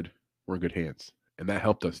 we're in good hands. And that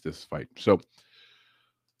helped us this fight. So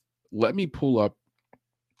let me pull up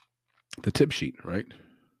the tip sheet, right?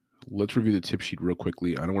 Let's review the tip sheet real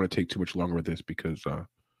quickly. I don't want to take too much longer with this because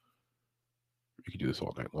we can do this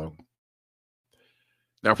all night long.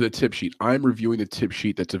 Now for the tip sheet, I'm reviewing the tip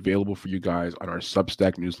sheet that's available for you guys on our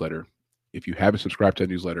Substack newsletter. If you haven't subscribed to that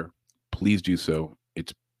newsletter, please do so.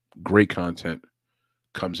 It's great content.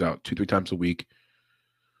 Comes out 2-3 times a week.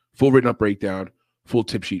 Full written up breakdown, full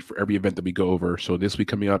tip sheet for every event that we go over. So this week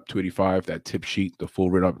coming up, 285, that tip sheet, the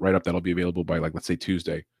full write up that'll be available by let's say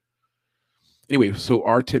Tuesday. Anyway, so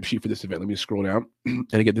our tip sheet for this event, let me scroll down.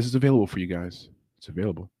 And again, this is available for you guys. It's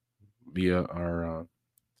available via our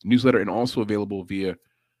newsletter and also available via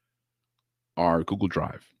our Google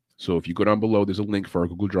Drive. So if you go down below, there's a link for our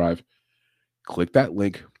Google Drive. Click that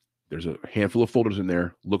link. There's a handful of folders in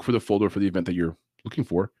there. Look for the folder for the event that you're looking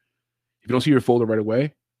for. If you don't see your folder right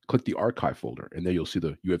away, click the archive folder, and there you'll see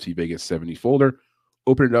the UFC Vegas 70 folder.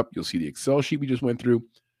 Open it up. You'll see the Excel sheet we just went through.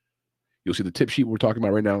 You'll see the tip sheet we're talking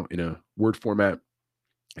about right now in a Word format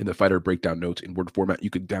and the fighter breakdown notes in Word format.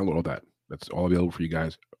 You can download all that. That's all available for you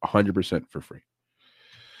guys 100% for free.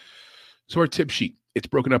 So our tip sheet, it's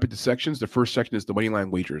broken up into sections. The first section is the money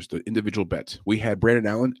line wagers, the individual bets. We had Brandon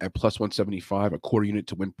Allen at plus 175, a quarter unit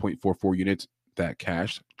to win 0.44 units. That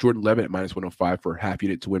cashed. Jordan Levitt at minus 105 for a half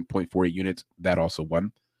unit to win 0.48 units. That also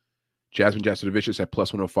won. Jasmine Jasudavicius at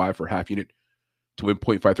plus 105 for a half unit to win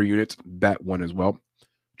 0.53 units. That won as well.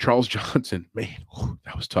 Charles Johnson, man,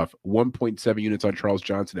 that was tough. 1.7 units on Charles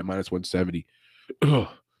Johnson at minus 170.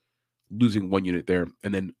 Losing 1 unit there.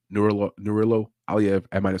 And then Nurilo Aliyev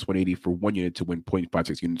at minus 180 for 1 unit to win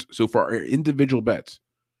 0.56 units. So for our individual bets,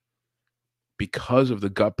 because of the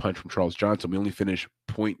gut punch from Charles Johnson, we only finished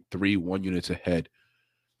 0.31 units ahead.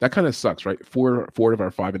 That kind of sucks, right? Four of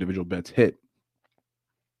our 5 individual bets hit.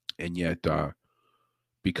 And yet,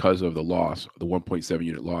 because of the loss, the 1.7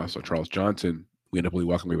 unit loss on Charles Johnson, we end up only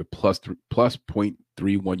walking away with plus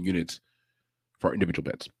 0.31 units for our individual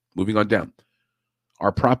bets. Moving on down.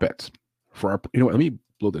 Our prop bets. For our, let me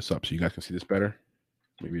blow this up so you guys can see this better.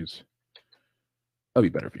 Maybe that'll be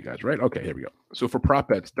better for you guys, right? Okay, here we go. So for prop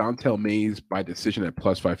bets, Dontel Mays by decision at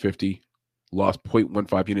plus 550, lost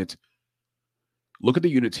 0.15 units. Look at the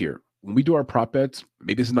units here. When we do our prop bets,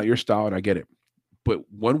 maybe this is not your style, and I get it. But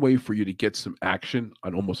one way for you to get some action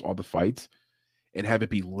on almost all the fights and have it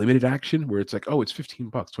be limited action where it's like, oh, it's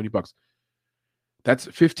 $15, $20. That's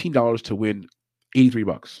 $15 to win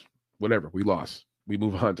 $83. Whatever, we lost. We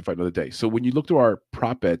move on to fight another day. So when you look to our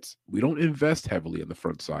prop bets, we don't invest heavily on the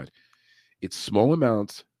front side. It's small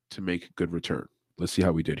amounts to make good return. Let's see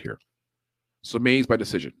how we did here. So Mays by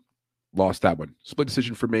decision. Lost that one. Split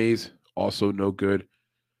decision for Mays. Also no good.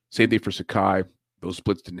 Same thing for Sakai. Those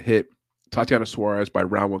splits didn't hit. Tatiana Suarez by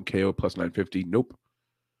round 1 KO plus 950. Nope.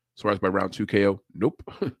 Suarez by round 2 KO. Nope.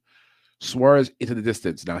 Suarez into the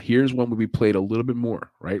distance. Now here's one where we played a little bit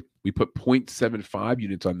more, right? We put 0.75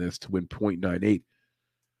 units on this to win 0.98.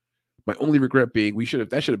 My only regret being that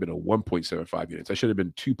should have been a 1.75 units. That should have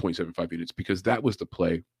been 2.75 units because that was the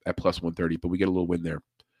play at plus 130, but we get a little win there.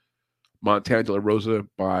 Montana De La Rosa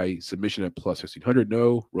by submission at plus 1,500.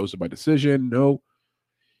 No. Rosa by decision. No.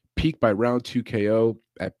 Peak by round 2 KO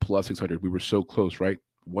at plus 600. We were so close, right?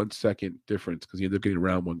 1 second difference because he ended up getting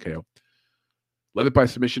round 1 KO. Levitt by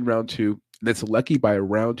submission round 2. And then Selecki by a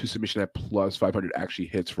round 2 submission at plus 500 actually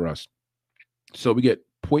hits for us. So we get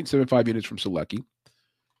 0.75 units from Selecki.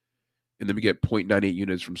 And then we get 0.98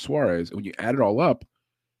 units from Suarez. And when you add it all up,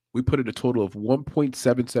 we put in a total of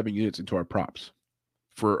 1.77 units into our props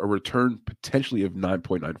for a return potentially of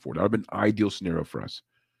 9.94. That would have been an ideal scenario for us.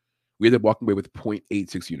 We ended up walking away with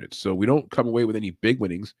 0.86 units. So we don't come away with any big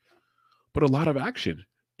winnings, but a lot of action.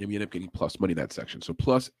 And we end up getting plus money in that section. So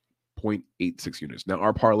plus 0.86 units. Now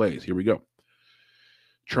our parlays, here we go.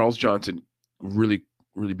 Charles Johnson really,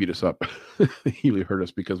 really beat us up. He really hurt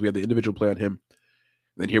us because we had the individual play on him.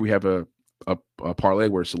 And then here we have a parlay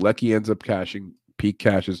where Selecki ends up cashing, Peak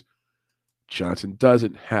cashes. Johnson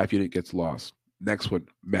doesn't. Half unit gets lost. Next one,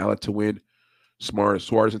 Mallet to win.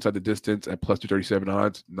 Suarez inside the distance at plus 237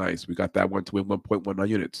 odds. Nice. We got that one to win 1.19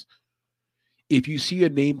 units. If you see a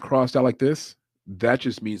name crossed out like this, that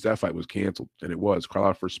just means that fight was canceled. And it was.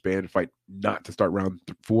 Carlisle first Spann fight not to start round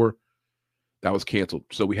 4. That was canceled.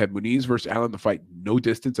 So we had Muniz versus Allen, the fight no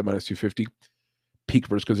distance at minus 250. Peak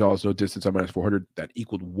versus Gonzalez, no distance on minus 400. That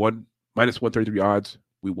equaled minus 133 odds.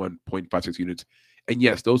 We won 0.56 units. And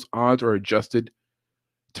yes, those odds are adjusted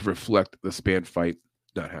to reflect the Spann fight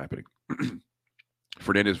not happening.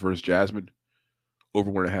 Fernandez versus Jasmine,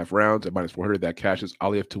 over 1.5 rounds at minus 400. That cashes.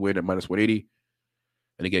 Aliev to win at minus 180.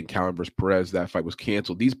 And again, Callan versus Perez, that fight was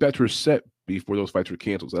canceled. These bets were set before those fights were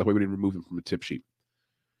canceled. So that's why we didn't remove them from the tip sheet.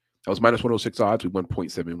 That was minus 106 odds. We won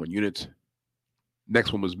 0.71 units.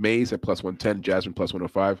 Next one was Mays at plus 110, Jasmine plus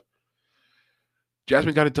 105.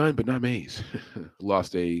 Jasmine got it done, but not Mays.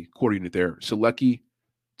 Lost a quarter unit there. Selecki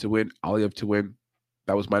to win, Aliev to win.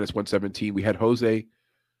 That was minus 117. We had Jose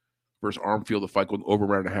versus Armfield, the fight going over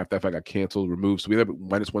round and a half. That fight got canceled, removed. So we have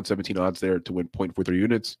minus 117 odds there to win 0.43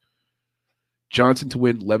 units. Johnson to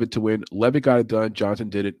win, Levitt to win. Levitt got it done. Johnson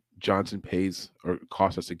did it. Johnson pays or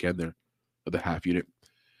cost us again there for the half unit.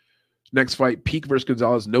 Next fight, Peak versus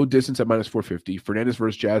Gonzalez, no distance at minus 450. Fernandez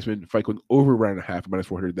versus Jasmine, fight going over round and a half at minus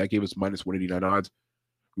 400. That gave us minus 189 odds.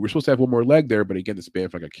 We were supposed to have one more leg there, but again, the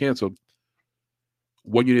Spann fight got canceled.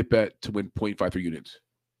 1 unit bet to win 0.53 units.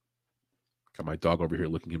 Got my dog over here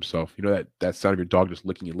licking himself. You know that sound of your dog just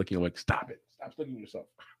licking and licking. I'm like, stop it. Stop licking yourself.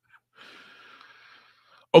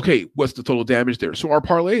 Okay, what's the total damage there? So our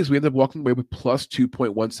parlays, we ended up walking away with plus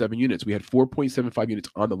 2.17 units. We had 4.75 units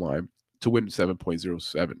on the line to win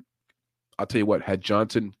 7.07. I'll tell you what, had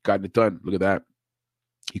Johnson gotten it done, look at that.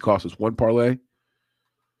 He cost us one parlay.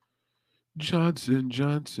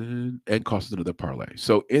 Johnson, and cost us another parlay.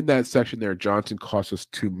 So in that section there, Johnson cost us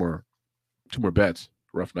two more bets.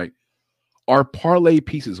 Rough night. Our parlay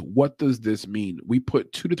pieces, what does this mean? We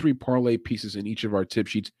put 2 to 3 parlay pieces in each of our tip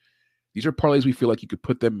sheets. These are parlays we feel like you could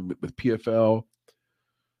put them with PFL,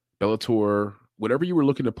 Bellator, whatever you were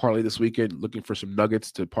looking to parlay this weekend, looking for some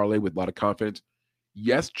nuggets to parlay with a lot of confidence.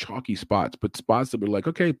 Yes, chalky spots, but spots that were like,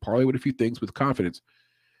 okay, parlay with a few things with confidence.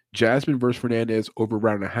 Jasmine versus Fernandez over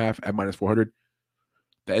round and a half at minus 400.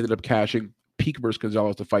 That ended up cashing. Peak versus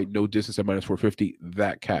Gonzalez to fight no distance at minus 450.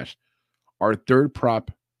 That cashed. Our third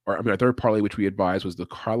parlay, which we advised, was the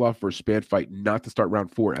Karloff versus Spann fight not to start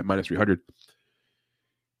round 4 at minus 300.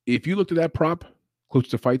 If you looked at that prop close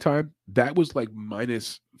to fight time, that was like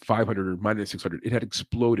minus 500 or minus 600. It had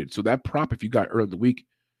exploded. So that prop, if you got early in the week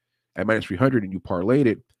at minus 300 and you parlayed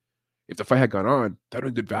it, if the fight had gone on, that would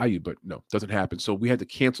have been good value, but no, it doesn't happen. So we had to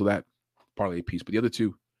cancel that parlay piece. But the other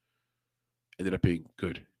two ended up being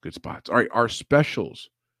good spots. All right, our specials.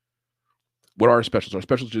 What are our specials? Our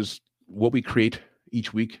specials is what we create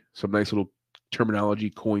each week. Some nice little terminology,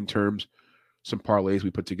 coin terms, some parlays we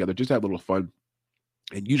put together. Just have a little fun.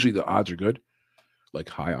 And usually the odds are good, like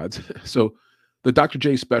high odds. So the Dr.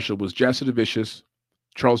 J special was Jasper Vicious,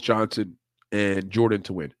 Charles Johnson, and Jordan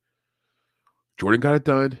to win. Jordan got it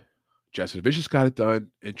done. Jasper Vicious got it done.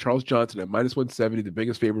 And Charles Johnson at minus 170, the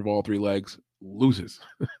biggest favorite of all 3 legs, loses.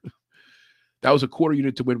 That was a quarter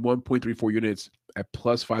unit to win 1.34 units at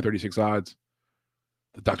plus 536 odds.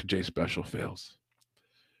 The Dr. J special fails.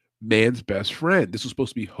 Man's best friend. This was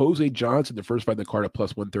supposed to be Jose Johnson, the first fight in the card at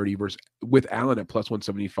plus 130 with Allen at plus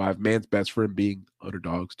 175. Man's best friend being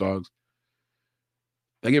underdogs, dogs.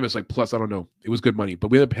 They gave us like plus, I don't know. It was good money.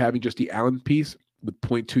 But we ended up having just the Allen piece with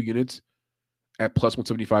 0.2 units at plus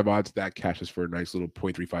 175 odds. That cashes for a nice little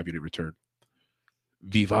 0.35 unit return.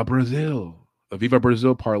 Viva Brazil. A Viva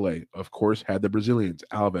Brazil parlay, of course, had the Brazilians,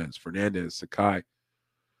 Alves, Fernandez, Sakai,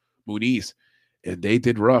 Muniz. And they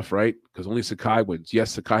did rough, right? Because only Sakai wins.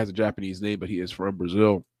 Yes, Sakai has a Japanese name, but he is from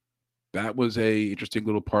Brazil. That was a interesting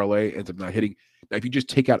little parlay. Ends up not hitting. Now, if you just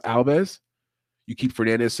take out Alves, you keep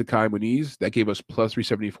Fernandez, Sakai, Muniz. That gave us plus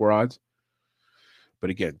 374 odds. But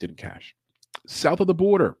again, didn't cash. South of the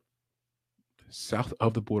border. South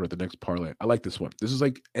of the border, the next parlay. I like this one. This is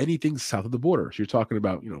like anything south of the border. So you're talking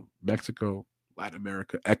about, Mexico, Latin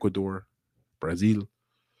America, Ecuador, Brazil.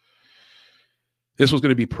 This was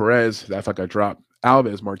going to be Perez. That fight got dropped.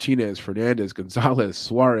 Alves, Martinez, Fernandez, Gonzalez,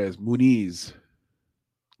 Suarez, Muniz,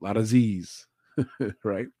 a lot of Z's,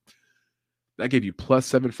 right? That gave you plus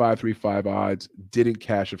 7,535 odds. Didn't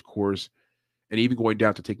cash, of course. And even going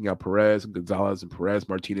down to taking out Perez and Gonzalez and Perez,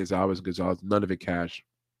 Martinez, Alves, and Gonzalez, none of it cashed.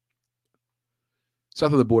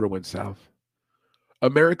 South of the border went south.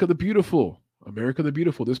 America the Beautiful. America the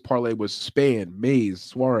Beautiful. This parlay was Spann, Mays,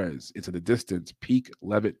 Suarez. Into the distance. Peak,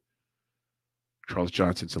 Levitt, Charles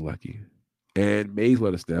Johnson, Selecki. And Mays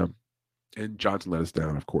let us down. And Johnson let us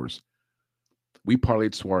down, of course. We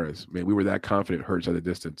parlayed Suarez. Man, we were that confident Hurts at the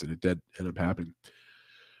distance, and it did end up happening.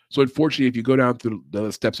 So unfortunately, if you go down through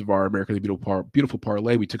the steps of our America the Beautiful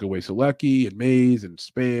parlay, we took away Selecki and Mays and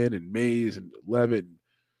Spann and Mays and Levitt and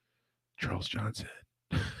Charles Johnson.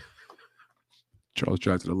 Charles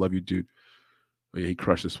Johnson, I love you, dude. Oh, yeah, he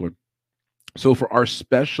crushed this one. So for our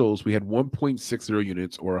specials, we had 1.60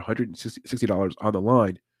 units or $160 on the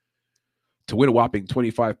line. To win a whopping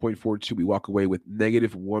 25.42, we walk away with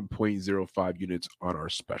negative 1.05 units on our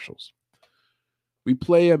specials. We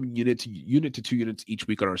play them unit to 2 units each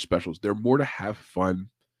week on our specials. They're more to have fun.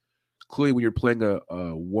 Clearly, when you're playing a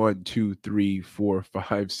 1, 2, 3, 4,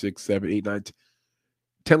 5, 6, 7, 8, 9,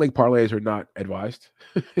 10 leg parlays are not advised.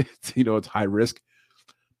 It's high risk,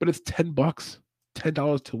 but it's $10.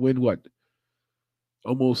 $10 to win what?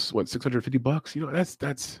 Almost what, $650?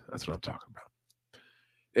 That's what I'm talking about.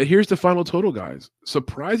 And here's the final total, guys.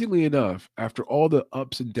 Surprisingly enough, after all the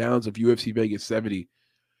ups and downs of UFC Vegas 70,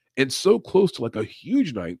 and so close to like a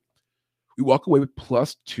huge night, we walk away with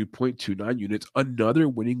plus 2.29 units, another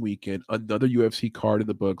winning weekend, another UFC card in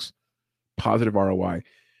the books, positive ROI.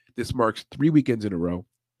 This marks 3 weekends in a row,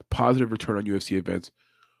 positive return on UFC events.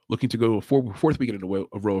 Looking to go fourth weekend in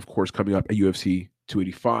a row, of course, coming up at UFC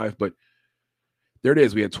 285. But there it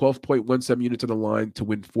is. We had 12.17 units on the line to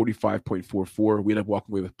win 45.44. We ended up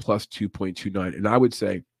walking away with plus 2.29. And I would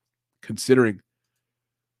say, considering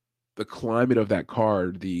the climate of that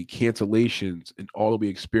card, the cancellations, and all that we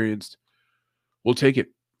experienced, we'll take it.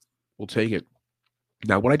 We'll take it.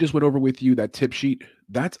 Now, what I just went over with you, that tip sheet,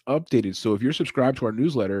 that's updated. So if you're subscribed to our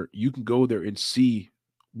newsletter, you can go there and see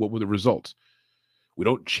what were the results. We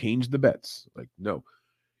don't change the bets. Like, no.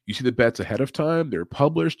 You see the bets ahead of time. They're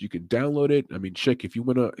published. You can download it. I mean, check if you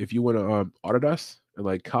wanna audit us and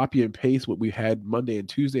like copy and paste what we had Monday and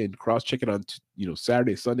Tuesday and cross check it on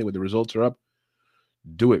Saturday, Sunday when the results are up.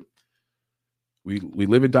 Do it. We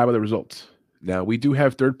live and die by the results. Now we do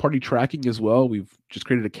have third party tracking as well. We've just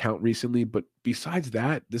created an account recently, but besides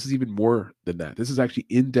that, this is even more than that. This is actually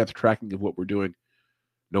in depth tracking of what we're doing.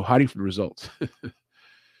 No hiding from the results.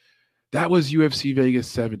 That was UFC Vegas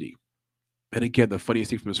 70. And again, the funniest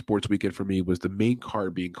thing from the sports weekend for me was the main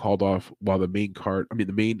card being called off while the main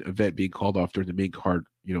event being called off during the main card,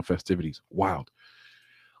 festivities. Wild.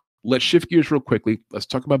 Let's shift gears real quickly. Let's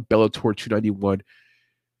talk about Bellator 291.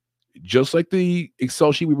 Just like the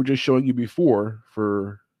Excel sheet we were just showing you before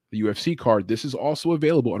for the UFC card, this is also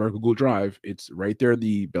available on our Google Drive. It's right there in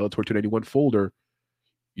the Bellator 291 folder.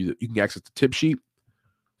 You can access the tip sheet,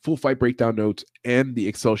 full fight breakdown notes, and the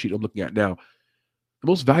Excel sheet I'm looking at now. The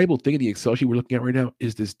most valuable thing in the Excel sheet we're looking at right now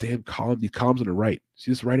is this damn column, these columns on the right. See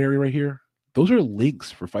this right area right here? Those are links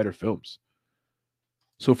for fighter films.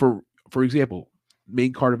 So for example,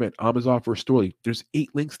 main card event, Amazov versus Storley, there's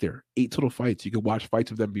 8 links there, 8 total fights. You can watch fights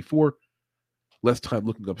of them before, less time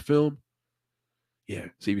looking up film. Yeah,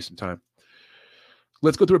 save you some time.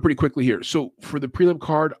 Let's go through it pretty quickly here. So for the prelim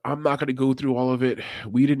card, I'm not going to go through all of it.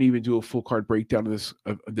 We didn't even do a full card breakdown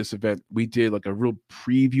of this event. We did like a real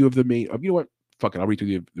preview of the main. You know what? Fuck it, I'll read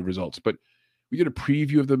through the results. But we did a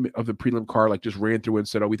preview of the prelim card, like just ran through and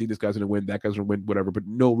said, "Oh, we think this guy's going to win, that guy's going to win, whatever." But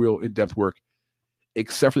no real in-depth work,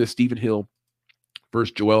 except for the Stephen Hill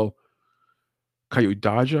versus Joel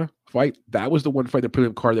Kayudaja fight. That was the one fight in the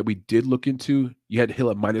prelim card that we did look into. You had Hill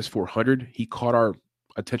at minus 400. He caught our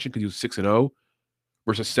attention because he was 6-0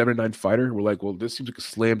 versus 7-9 fighter. We're like, well, this seems like a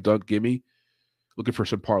slam dunk gimme. Looking for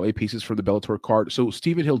some parlay pieces from the Bellator card. So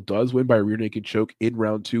Stephen Hill does win by a rear naked choke in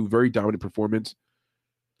round 2. Very dominant performance.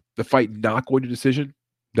 The fight not going to decision,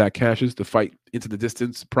 that cashes. The fight into the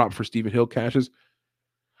distance, prop for Stephen Hill cashes.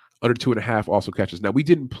 Under 2.5 also catches. Now, we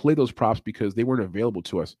didn't play those props because they weren't available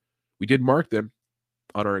to us. We did mark them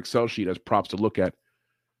on our Excel sheet as props to look at.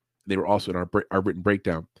 They were also in our written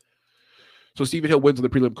breakdown. So Stephen Hill wins on the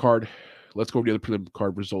prelim card. Let's go over the other prelim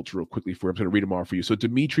card results real quickly for you. I'm going to read them off for you. So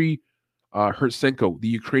Dmitry Hertsenko, the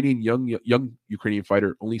Ukrainian young Ukrainian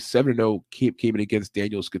fighter, only 7-0 came in against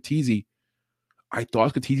Daniel Skatizi. I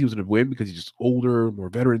thought Skatizi was going to win because he's just older, more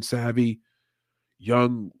veteran savvy,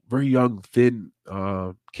 young, very young, thin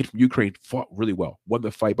kid from Ukraine. Fought really well. Won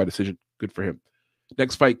the fight by decision. Good for him.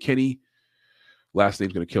 Next fight, Kenny. Last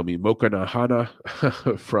name's going to kill me. Moka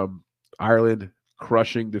Nahana from Ireland.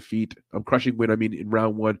 Crushing win, in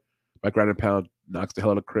round 1 by ground and pound. Knocks the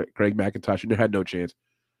hell out of Craig McIntosh. And they had no chance.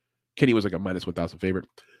 Kenny was like a minus 1,000 favorite.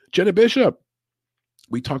 Jenna Bishop.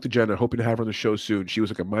 We talked to Jenna, hoping to have her on the show soon. She was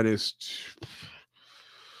like a minus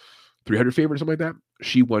 300 favorite or something like that.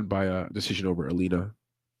 She won by a decision over Alina.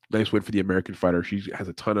 Nice win for the American fighter. She has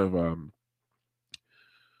a ton of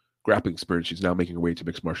grappling experience. She's now making her way to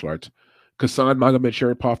mixed martial arts. Kasan Magomed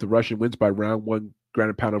Sharipov, the Russian, wins by round 1 ground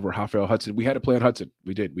and pound over Rafael Hudson. We had to play on Hudson.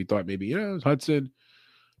 We did. We thought maybe, it's Hudson,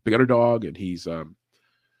 big underdog, and he's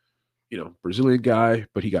Brazilian guy,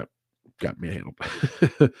 but he got manhandled.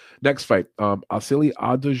 Next fight, Asili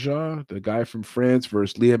Adja, the guy from France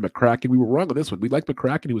versus Liam McCracken. We were wrong on this one. We liked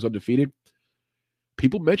McCracken. He was undefeated.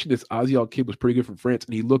 People mentioned this Ozzy Al-Kid was pretty good from France,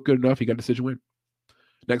 and he looked good enough. He got a decision win.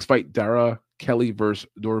 Next fight, Dara Kelly versus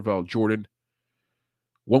Norval Jordan.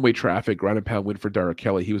 One-way traffic, ground and pound win for Dara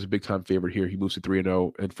Kelly. He was a big-time favorite here. He moves to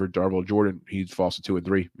 3-0. And for Darvel Jordan, he falls to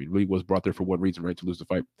 2-3. I mean, really was brought there for one reason, right? To lose the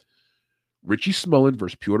fight. Richie Smullen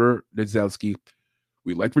versus Pyotr Nedzelsky.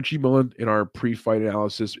 We liked Richie Mullen in our pre-fight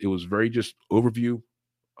analysis. It was very just overview.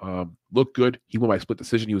 Looked good. He won by split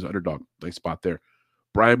decision. He was an underdog. Nice spot there.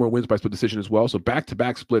 Brian Moore wins by split decision as well. So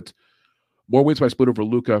back-to-back splits. Moore wins by split over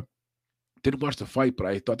Luca. Didn't watch the fight, but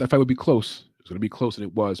I thought that fight would be close. It was going to be close, and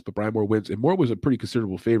it was. But Brian Moore wins. And Moore was a pretty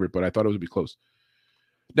considerable favorite, but I thought it would be close.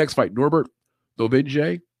 Next fight, Norbert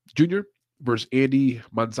Lovinge Jr. versus Andy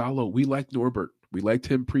Manzalo. We liked Norbert. We liked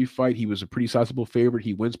him pre-fight. He was a pretty sizable favorite.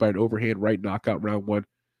 He wins by an overhand right knockout round 1.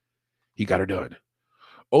 He got her done.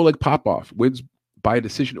 Oleg Popov wins by a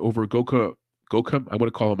decision over Gokum. I want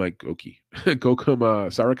to call him like Goki. Gokum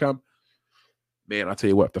Sarakam. Man, I'll tell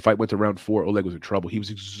you what, the fight went to round 4. Oleg was in trouble. He was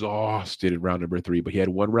exhausted in round number 3, but he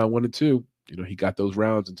had round 1 and 2. You know, he got those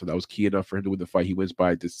rounds, and so that was key enough for him to win the fight. He wins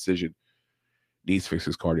by decision. Needs to fix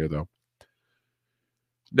his cardio, though.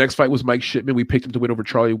 Next fight was Mike Shipman. We picked him to win over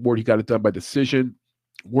Charlie Ward. He got it done by decision.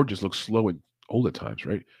 Ward just looks slow and old at times,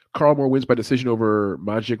 right? Carl Moore wins by decision over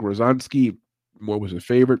Maciej Rozansky. Moore was a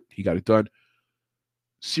favorite. He got it done.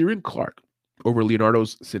 Ciaran Clark over Leonardo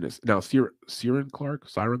Sinis. Now, Ciaran Clark.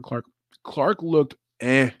 Clark looked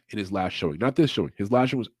in his last showing. Not this showing. His last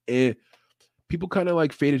showing was People kind of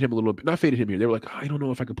like faded him a little bit. Not faded him here. They were like, I don't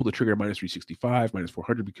know if I can pull the trigger at minus 365, minus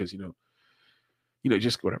 400 because,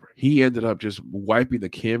 just whatever. He ended up just wiping the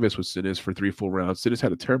canvas with Sinis for 3 full rounds. Sinis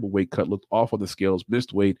had a terrible weight cut, looked off on the scales,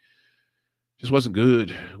 missed weight. Just wasn't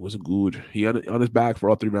good. Wasn't good. He on his back for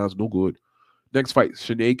all 3 rounds. No good. Next fight,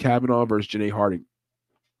 Sinead Kavanaugh versus Janae Harding.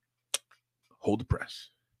 Hold the press.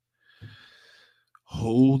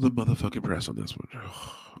 Hold the motherfucking press on this one.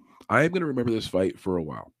 I am going to remember this fight for a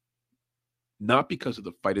while. Not because of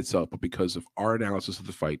the fight itself, but because of our analysis of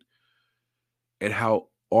the fight and how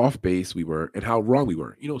off base we were and how wrong we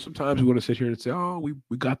were. Sometimes we want to sit here and say, oh,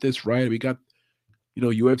 we got this right. We got,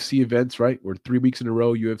 UFC events, right? We're 3 weeks in a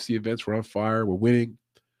row, UFC events. We're on fire. We're winning.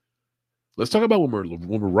 Let's talk about when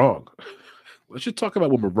we're wrong. Let's just talk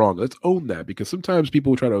about when we're wrong. Let's own that because sometimes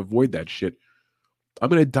people try to avoid that shit. I'm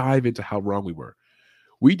going to dive into how wrong we were.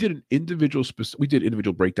 We did individual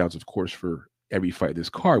breakdowns, of course, for every fight in this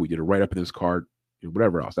card. We did a write-up in this card,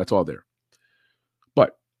 whatever else. That's all there.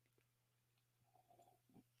 But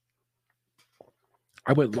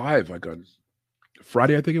I went live like on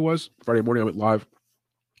Friday, I think it was. Friday morning, I went live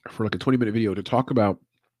for like a 20-minute video to talk about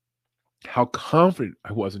how confident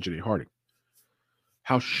I was in Janae Harding.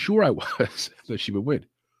 How sure I was that she would win.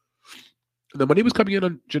 And the money was coming in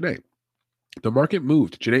on Janae. The market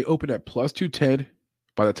moved. Janae opened at plus 210.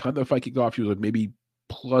 By the time the fight kicked off, she was like maybe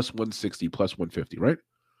plus 160, plus 150, right?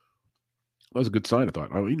 That was a good sign, I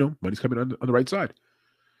thought. Money's coming on the right side.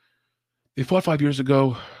 They fought 5 years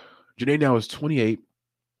ago. Janae now is 28.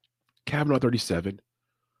 Kavanaugh 37.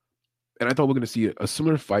 And I thought we were going to see a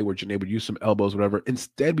similar fight where Janae would use some elbows, whatever.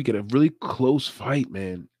 Instead, we get a really close fight,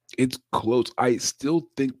 man. It's close. I still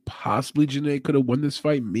think possibly Janae could have won this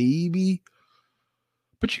fight, maybe.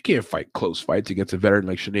 But you can't fight close fights against a veteran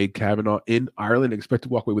like Sinead Kavanaugh in Ireland and expect to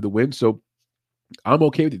walk away with a win. So I'm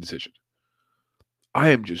okay with the decision. I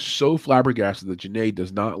am just so flabbergasted that Janae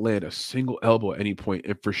does not land a single elbow at any point.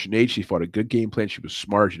 And for Sinead, she fought a good game plan. She was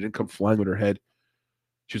smart. She didn't come flying with her head.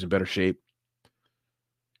 She was in better shape.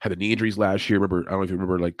 Had the knee injuries last year. I don't know if you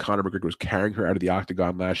remember, like Conor McGregor was carrying her out of the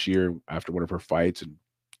octagon last year after one of her fights and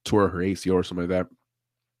tore her ACL or something like that.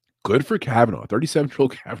 Good for Kavanaugh.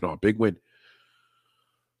 37-year-old Kavanaugh. Big win.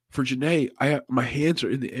 For Janae, my hands are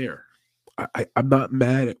in the air. I'm not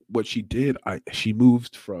mad at what she did. She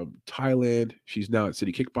moved from Thailand. She's now at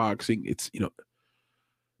City Kickboxing. It's,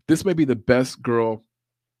 this may be the best girl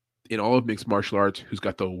in all of mixed martial arts who's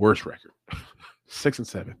got the worst record.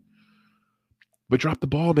 6-7. But drop the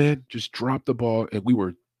ball, man. Just drop the ball. And we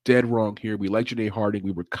were dead wrong here. We liked Janae Harding.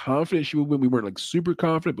 We were confident she would win. We weren't like super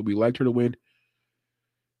confident, but we liked her to win.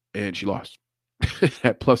 And she lost.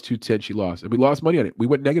 At plus 210, she lost. And we lost money on it. We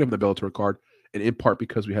went negative in the Bellator card, and in part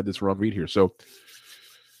because we had this wrong read here. So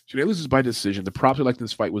Janae loses by decision. The props we liked in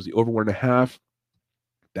this fight was the over 1.5.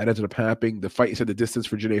 That ended up happening. The fight said the distance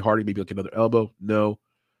for Janae Harding, maybe like another elbow. No.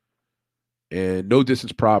 And no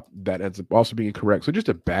distance prop. That ends up also being incorrect. So just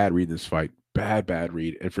a bad read in this fight. Bad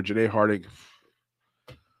read. And for Janae Harding,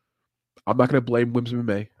 I'm not going to blame Women's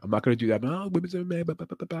MMA. I'm not going to do that. No, Women's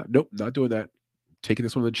MMA. Nope, not doing that. Taking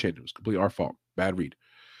this one on the chin. It was completely our fault. Bad read.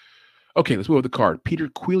 Okay, let's move on the card. Peter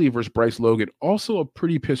Queally versus Bryce Logan. Also a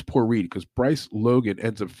pretty piss poor read because Bryce Logan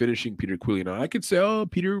ends up finishing Peter Queally. Now, I could say, oh,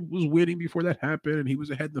 Peter was winning before that happened and he was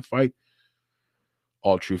ahead in the fight.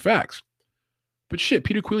 All true facts. But shit,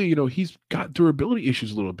 Peter Queally, he's got durability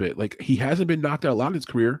issues a little bit. Like, he hasn't been knocked out a lot in his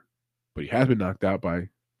career, but he has been knocked out by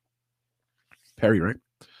Perry, right?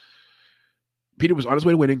 Peter was on his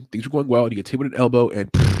way to winning. Things were going well, and he gets hit with an elbow, and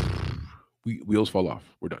wheels fall off.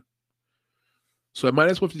 We're done. So at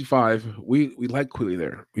minus 155, we liked Queally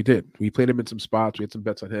there. We did. We played him in some spots. We had some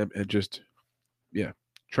bets on him, and just,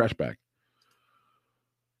 trash bag.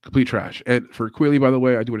 Complete trash. And for Queally, by the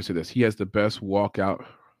way, I do want to say this. He has the best walkout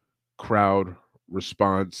crowd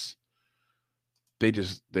response. They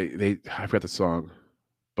I forgot the song,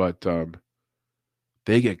 but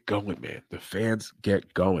they get going, man. The fans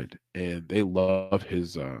get going, and they love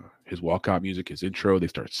his walkout music, his intro. They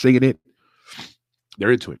start singing it.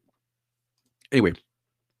 They're into it. Anyway,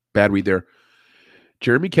 bad read there.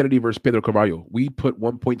 Jeremy Kennedy versus Pedro Carvalho. We put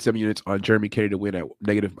 1.7 units on Jeremy Kennedy to win at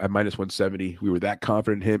minus 170. We were that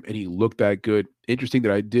confident in him, and he looked that good. Interesting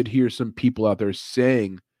that I did hear some people out there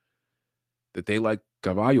saying that they like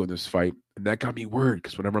Carvalho in this fight, and that got me worried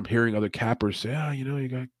because whenever I'm hearing other cappers say, you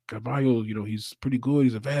got Carvalho, he's pretty good.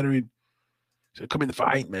 He's a veteran. He's come in the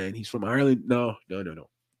fight, man. He's from Ireland. No.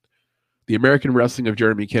 The American wrestling of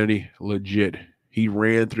Jeremy Kennedy, legit. He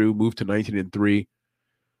ran through, moved to 19-3.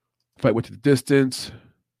 Fight went to the distance.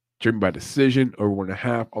 Jeremy by decision, over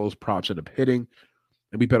 1.5. All those props end up hitting.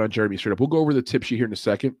 And we bet on Jeremy straight up. We'll go over the tip sheet here in a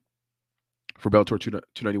second for Bellator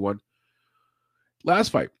 291. Last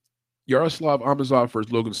fight. Yaroslav Amosov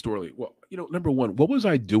versus Logan Storley. Well, number one, what was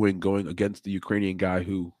I doing going against the Ukrainian guy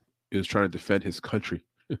who is trying to defend his country?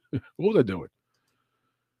 What was I doing?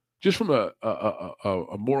 Just from a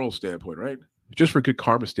moral standpoint, right? Just for a good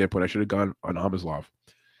karma standpoint, I should have gone on Amosov.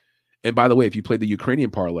 And by the way, if you played the Ukrainian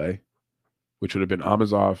parlay, which would have been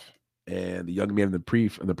Amosov and the young man in the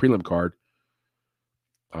prelim card,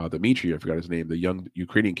 Dmitry, I forgot his name, the young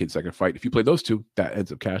Ukrainian kid second fight. If you play those two, that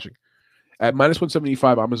ends up cashing. At minus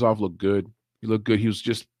 175, Amosov looked good. He looked good. He was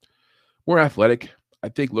just more athletic. I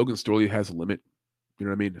think Logan Storley has a limit. You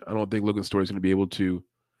know what I mean? I don't think Logan Storley's going to be able to.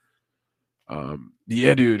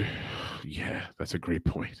 Yeah, dude. Yeah, that's a great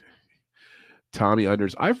point. Tommy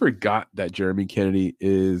Unders. I forgot that Jeremy Kennedy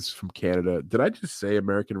is from Canada. Did I just say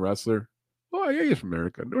American wrestler? Oh, yeah, he's from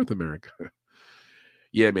America, North America.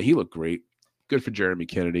 Yeah, man, he looked great. Good for Jeremy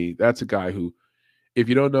Kennedy. That's a guy who, if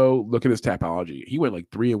you don't know, look at his Tapology. He went like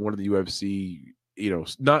 3-1 in the UFC.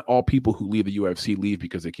 Not all people who leave the UFC leave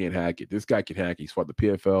because they can't hack it. This guy can hack it. He's fought the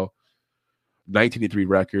PFL, 19-3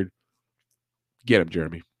 record. Get him,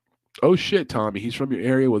 Jeremy. Oh, shit, Tommy. He's from your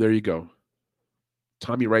area? Well, there you go.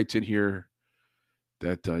 Tommy writes in here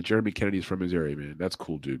that Jeremy Kennedy's from his area, man. That's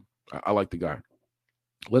cool, dude. I like the guy.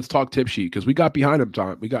 Let's talk tip sheet because we got behind him,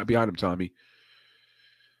 Tommy. We had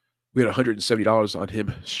 $170 on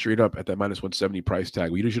him straight up at that minus 170 price tag.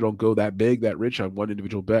 We usually don't go that big, that rich on one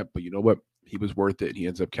individual bet, but you know what? He was worth it, and he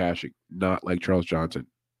ends up cashing, not like Charles Johnson.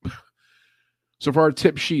 So for our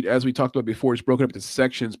tip sheet, as we talked about before, it's broken up into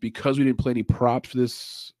sections. Because we didn't play any props for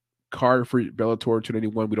this card for Bellator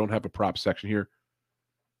 291, we don't have a prop section here.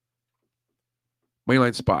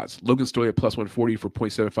 Moneyline spots. Logan Storley at plus 140 for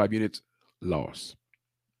 0.75 units. Loss.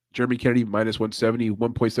 Jeremy Kennedy minus 170,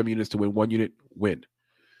 1.7 units to win 1 unit. Win.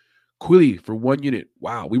 Queally for 1 unit.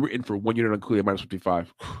 Wow, we were in for 1 unit on Queally at minus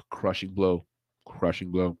 55. Crushing blow.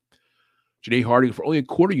 Janae Harding for only a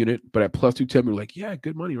quarter unit, but at plus 210, we were like, yeah,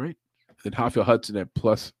 good money, right? And then Rafael Hudson at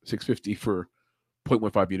plus 650 for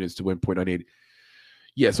 0.15 units to win 0.98.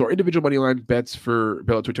 Yeah, so our individual money line bets for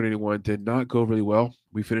Bellator 291 did not go really well.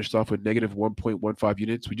 We finished off with negative 1.15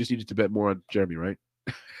 units. We just needed to bet more on Jeremy, right?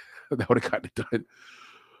 That would have gotten it done.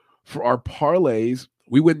 For our parlays,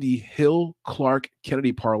 we win the Hill Clark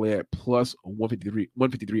Kennedy parlay at plus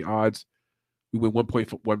 153 odds. We win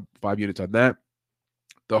 1.15 units on that.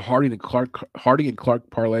 The Harding and Clark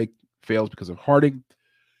parlay fails because of Harding.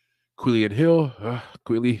 Queally and Hill.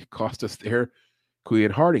 Queally cost us there. Queally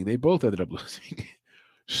and Harding, they both ended up losing.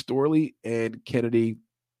 Storley and Kennedy,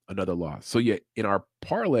 another loss. So yeah, in our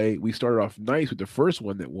parlay, we started off nice with the first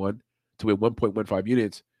one that won to win 1.15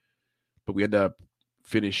 units, but we end up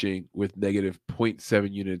finishing with negative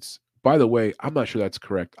 0.7 units. By the way, I'm not sure that's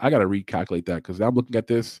correct. I got to recalculate that because I'm looking at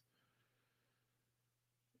this.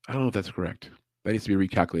 I don't know if that's correct. That needs to be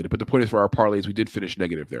recalculated. But the point is, for our parlays, we did finish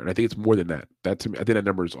negative there, and I think it's more than that. I think that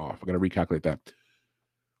number is off. I'm going to recalculate that.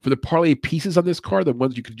 For the parlay pieces on this card, the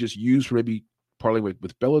ones you could just use for maybe parlay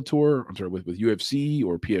with Bellator, with UFC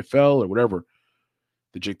or PFL or whatever,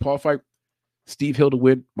 the Jake Paul fight, Steve Hill to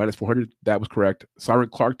win, minus 400. That was correct. Siren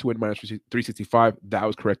Clark to win, minus 365. That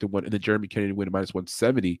was correct and one. And then Jeremy Kennedy to win, minus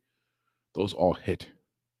 170. Those all hit.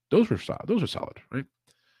 Those were solid. Those are solid, right?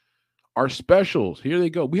 Our specials, here they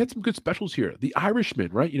go. We had some good specials here. The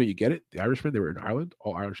Irishman, right? You get it. The Irishman, they were in Ireland,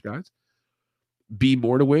 all Irish guys. B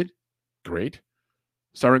Moore to win, great.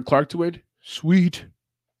 Siren Clark to win, sweet.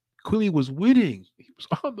 Quilly was winning. He was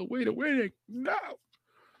on the way to winning. No.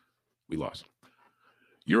 We lost.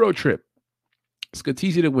 Euro Trip,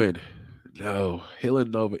 Scatizzi to win. No. Hill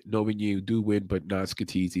and Novigny do win, but not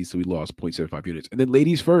Scatizzi, so we lost 0.75 units. And then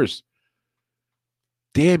ladies first.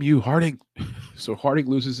 Damn you, Harding. So Harding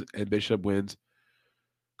loses and Bishop wins.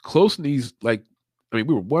 Close in these, we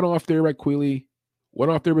were one off there at Quilly, one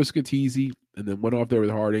off there with Scatizzi, and then one off there with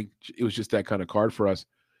Harding. It was just that kind of card for us.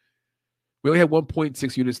 We only had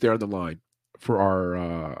 1.6 units there on the line for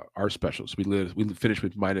our specials. We finished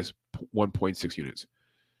with minus 1.6 units.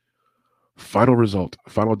 Final result,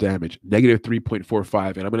 final damage, negative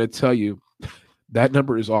 3.45. And I'm going to tell you that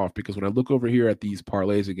number is off because when I look over here at these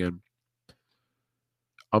parlays again,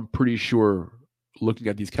 I'm pretty sure looking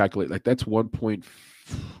at these calculators, that's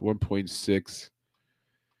 1.6.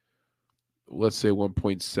 Let's say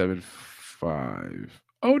 1.75.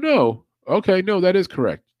 Oh, no. Okay, no, that is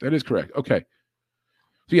correct. That is correct. Okay.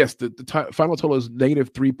 So, yes, the final total is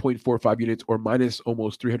negative 3.45 units or minus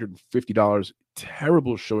almost $350.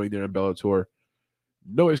 Terrible showing there in Bellator.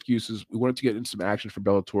 No excuses. We wanted to get in some action for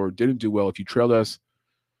Bellator. Didn't do well. If you trailed us,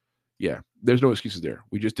 yeah, there's no excuses there.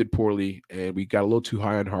 We just did poorly, and we got a little too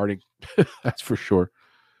high on Harding. That's for sure.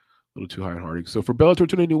 A little too high on Harding. So, for Bellator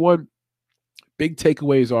 291, big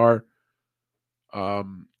takeaways are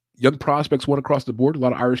young prospects won across the board. A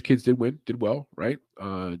lot of Irish kids did well, right?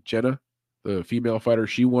 Jenna, the female fighter,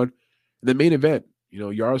 she won. And the main event,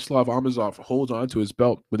 Yaroslav Amosov holds on to his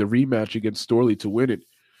belt with a rematch against Storley to win it.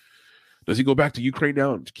 Does he go back to Ukraine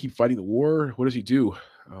now and keep fighting the war? What does he do?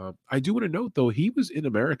 I do want to note, though, he was in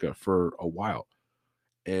America for a while.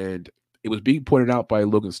 And it was being pointed out by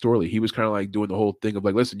Logan Storley. He was kind of like doing the whole thing of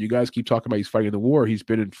listen, you guys keep talking about he's fighting the war. He's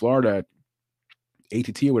been in Florida at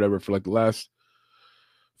ATT or whatever for the last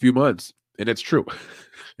few months. And it's true.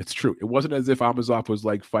 It's true. It wasn't as if Amosov was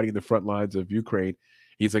fighting the front lines of Ukraine.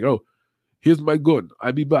 He's like, oh, here's my gun.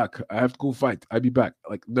 I'll be back. I have to go fight. I'll be back.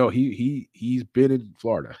 No, he's been in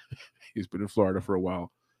Florida. He's been in Florida for a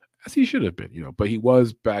while, as he should have been, but he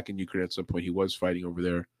was back in Ukraine at some point. He was fighting over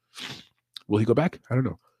there. Will he go back? I don't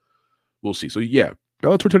know. We'll see. So, yeah,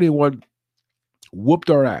 Bellator 291 whooped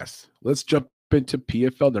our ass. Let's jump into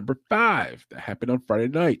PFL number 5. That happened on Friday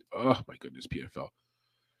night. Oh, my goodness, PFL.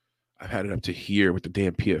 I've had it up to here with the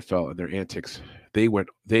damn PFL and their antics. They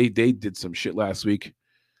did some shit last week.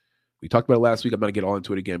 We talked about it last week. I'm not going to get all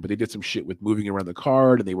into it again, but they did some shit with moving around the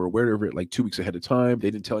card, and they were aware of it 2 weeks ahead of time. They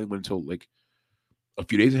didn't tell anyone until a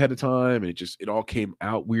few days ahead of time, and it all came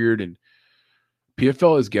out weird. And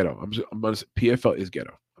PFL is ghetto. PFL is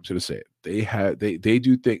ghetto. I'm just going to say it. They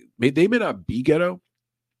do think they may not be ghetto,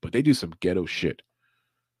 but they do some ghetto shit.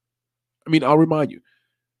 I mean, I'll remind you,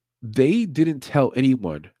 they didn't tell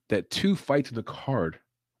anyone that 2 fights in the card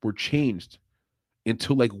were changed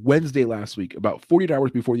until Wednesday last week, about 48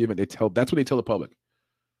 hours before the event. That's when they tell the public.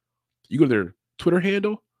 You go to their Twitter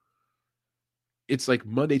handle, it's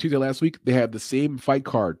Monday, Tuesday last week, they have the same fight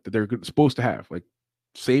card that they're supposed to have.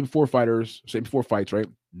 Same 4 fighters, same 4 fights, right?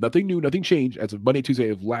 Nothing new, nothing changed as of Monday, Tuesday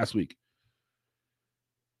of last week.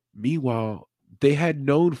 Meanwhile, they had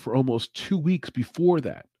known for almost 2 weeks before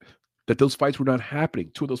that those fights were not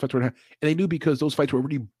happening. 2 of those fights were not happening. And they knew because those fights were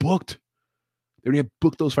already booked. They already had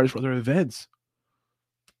booked those fighters for other events.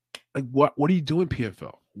 What are you doing,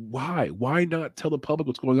 PFL? Why? Why not tell the public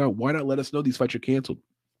what's going on? Why not let us know these fights are canceled?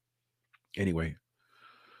 Anyway,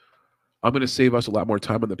 I'm going to save us a lot more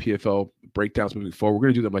time on the PFL breakdowns moving forward. We're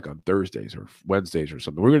going to do them on Thursdays or Wednesdays or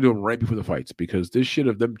something. We're going to do them right before the fights because this shit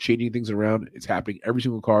of them changing things around, it's happening every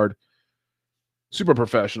single card. Super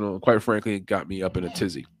professional. Quite frankly, it got me up in a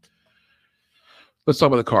tizzy. Let's talk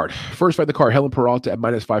about the card. First fight, the card. Helen Peralta at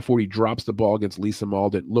minus 540 drops the ball against Lisa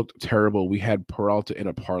Malden. Looked terrible. We had Peralta in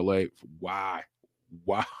a parlay. Why?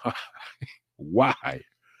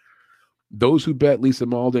 Those who bet Lisa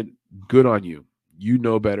Malden, good on you. You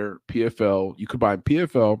know better. PFL. You combine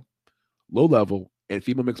PFL, low level, and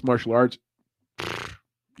female mixed martial arts.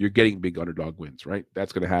 You're getting big underdog wins, right?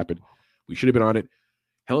 That's going to happen. We should have been on it.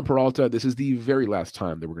 Helen Peralta, this is the very last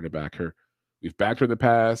time that we're going to back her. We've backed her in the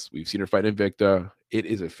past. We've seen her fight Invicta. It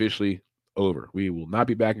is officially over. We will not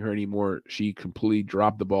be backing her anymore. She completely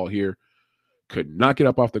dropped the ball here. Could not get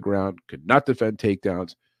up off the ground. Could not defend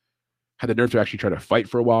takedowns. Had the nerve to actually try to fight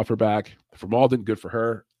for a while for back. For Malden, good for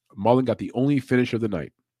her. Malden got the only finish of the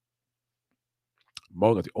night.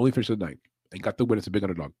 Malden got the only finish of the night and got the win as a big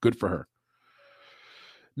underdog. Good for her.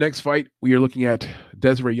 Next fight, we are looking at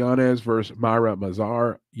Desiree Yanez versus Mayra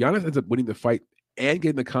Mazar. Yanez ends up winning the fight and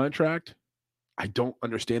getting the contract. I don't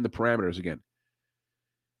understand the parameters again.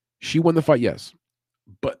 She won the fight, yes.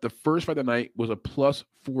 But the first fight of the night was a plus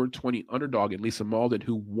 420 underdog in Lisa Malden,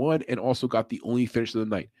 who won and also got the only finish of the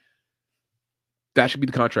night. That should be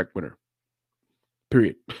the contract winner.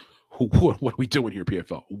 Period. What are we doing here,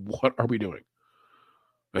 PFL? What are we doing?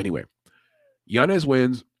 Anyway, Yanez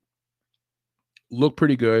wins. Looked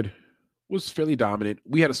pretty good. Was fairly dominant.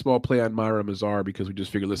 We had a small play on Mayra Mazar because we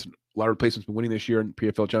just figured, listen, a lot of replacements been winning this year in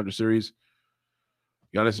PFL Challenger Series.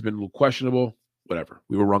 Yanez has been a little questionable. Whatever.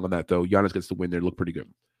 We were wrong on that, though. Yanez gets the win there. Looked pretty good.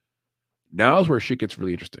 Now is where shit gets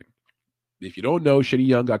really interesting. If you don't know, Shani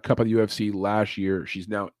Young got cut by the UFC last year. She's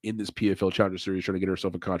now in this PFL Challenger Series trying to get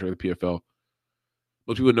herself a contract with the PFL.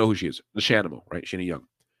 Most people know who she is. The Shanimal, right? Shani Young.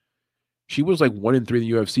 She was like 1-3 in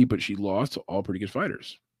the UFC, but she lost to all pretty good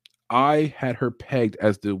fighters. I had her pegged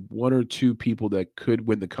as the one or two people that could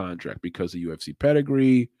win the contract because of UFC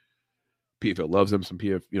pedigree. PFL loves them. Some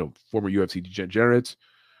former UFC degenerates.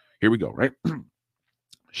 Here we go, right?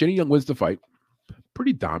 Shani Young wins the fight.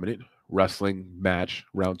 Pretty dominant wrestling match,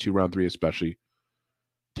 round 2, round 3 especially.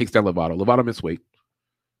 Takes down Lovato. Lovato missed weight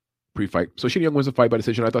pre-fight. So Shani Young wins the fight by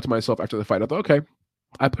decision. I thought to myself after the fight, I thought, okay,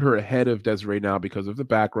 I put her ahead of Desiree now because of the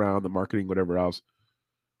background, the marketing, whatever else.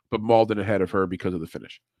 But Malden ahead of her because of the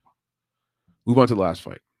finish. Move on to the last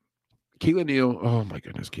fight. Caitlin Neal. Oh my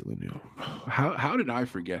goodness, Caitlin Neal. How did I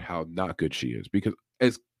forget how not good she is? Because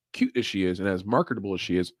as cute as she is and as marketable as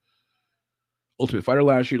she is, Ultimate Fighter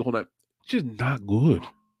last year, the whole night, she's not good.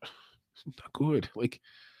 Not good. Like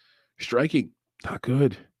striking, not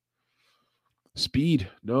good. Speed,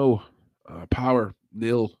 no. Power,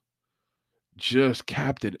 nil. Just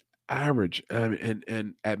captain, average.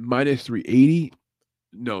 And at minus 380,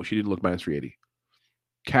 no, she didn't look minus 380.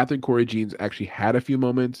 Catherine Corey Jeans actually had a few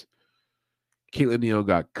moments. Caitlin Neal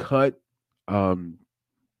got cut.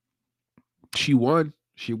 She won.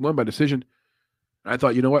 She won by decision. I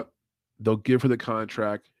thought, you know what? They'll give her the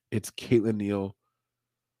contract. It's Caitlin Neal.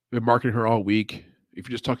 Been marketing her all week. If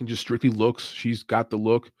you're just talking just strictly looks, she's got the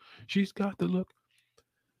look. She's got the look.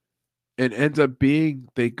 And ends up being,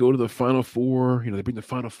 they go to the final four. They bring the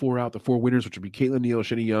final four out, the 4 winners, which would be Caitlin Neal,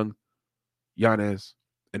 Shani Young, Yanez,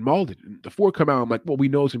 and Malden. And the 4 come out. I'm like, well, we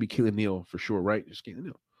know it's going to be Caitlin Neal for sure, right? It's Caitlin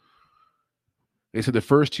Neal. They said the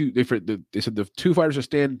first two, they said the 2 fighters to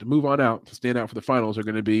stand out for the finals are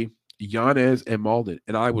going to be Yanez and Malden.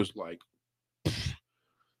 And I was like,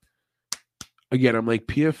 again, I'm like,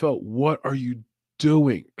 PFL, what are you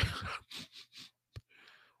doing?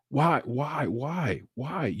 Why?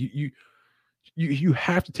 You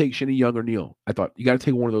have to take Shani Young or Neal. I thought you got to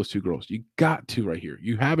take one of those 2 girls. You got to right here.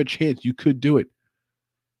 You have a chance. You could do it.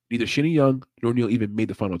 Neither Shani Young nor Neal even made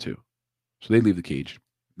the final 2. So they leave the cage.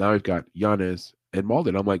 Now we've got Yanez and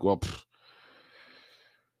Malden. I'm like, well, they're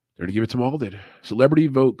going to give it to Malden. Celebrity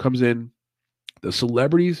vote comes in. The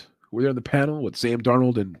celebrities who were there on the panel with Sam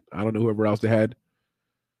Darnold and I don't know whoever else they had,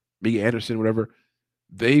 Megan Anderson, whatever,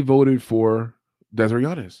 they voted for Desiree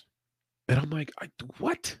Yanez. And I'm like,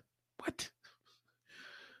 what?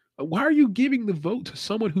 Why are you giving the vote to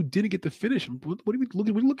someone who didn't get the finish? What are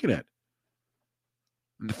we looking at?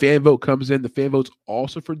 And the fan vote comes in. The fan vote's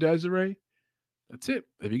also for Desiree. That's it.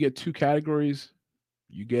 If you get 2 categories,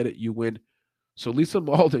 you get it. You win. So Lisa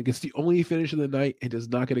Malden gets the only finish of the night and does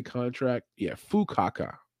not get a contract. Yeah,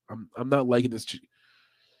 Fukaka. I'm not liking this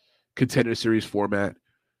Contender Series format.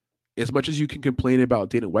 As much as you can complain about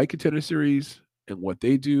Dana White Contender Series and what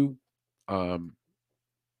they do,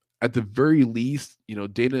 at the very least,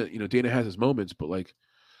 Dana has his moments, but like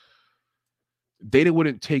Dana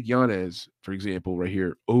wouldn't take Yanez, for example, right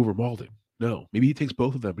here over Malden. No, maybe he takes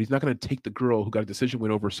both of them, but he's not going to take the girl who got a decision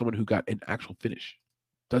win over someone who got an actual finish.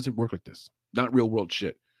 Doesn't work like this. Not real world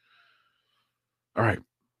shit. All right.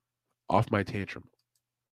 Off my tantrum.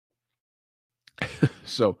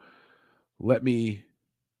 So let me.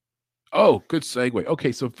 Oh, good segue.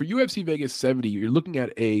 Okay, so for UFC Vegas 70, you're looking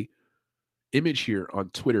at a image here on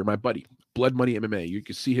Twitter. My buddy, Blood Money MMA. You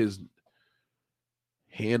can see his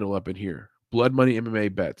handle up in here. Blood Money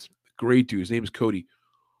MMA bets. Great dude. His name is Cody.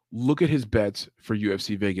 Look at his bets for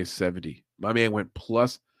UFC Vegas 70. My man went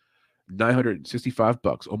plus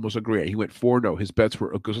 $965, almost a grand. He went 4-0. His bets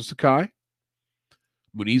were Augusto Sakai,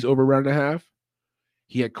 Muniz over round and a half.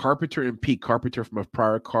 He had Carpenter and Peak. Carpenter from a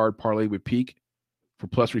prior card parlay with Peak for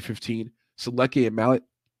plus 315. Seleke and Mallet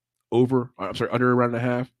under a round and a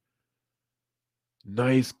half.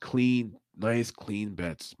 Nice, clean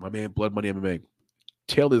bets. My man, Blood Money MMA.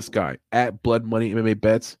 Tail this guy at Blood Money MMA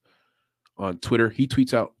bets on Twitter. He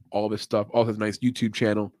tweets out all this stuff. Also has a nice YouTube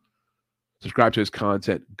channel. Subscribe to his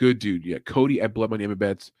content. Good dude. Yeah, Cody at Blood Money MMA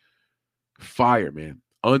Bets. Fire, man.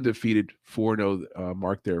 Undefeated 4-0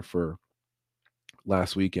 mark there for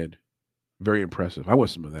last weekend. Very impressive. I want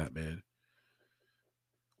some of that, man.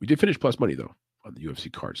 We did finish plus money though on the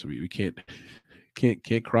UFC card, so we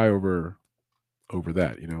can't cry over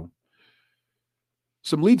that, you know.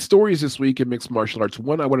 Some lead stories this week in mixed martial arts.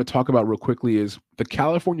 One I want to talk about real quickly is the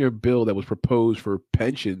California bill that was proposed for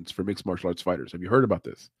pensions for mixed martial arts fighters. Have you heard about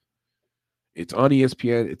this? It's on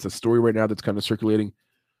ESPN. It's a story right now that's kind of circulating.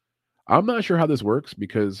 I'm not sure how this works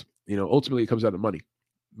because, you know, ultimately it comes down to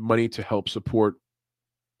money to help support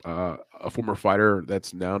a former fighter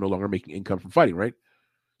that's now no longer making income from fighting, right?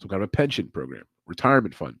 Some kind of a pension program,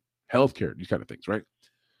 retirement fund, healthcare, these kind of things, right?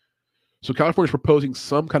 So California is proposing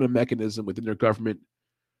some kind of mechanism within their government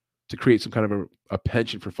to create some kind of a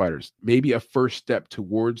pension for fighters. Maybe a first step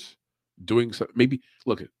towards doing so. Maybe,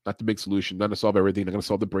 look, not the big solution, not to solve everything, not going to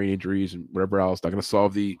solve the brain injuries and whatever else, not going to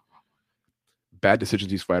solve the bad decisions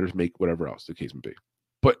these fighters make, whatever else the case may be.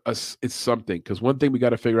 But it's something, because one thing we got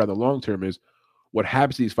to figure out in the long term is what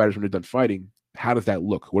happens to these fighters when they're done fighting. How does that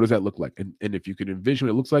look? What does that look like? And if you can envision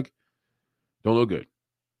what it looks like, don't look good.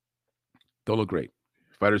 Don't look great.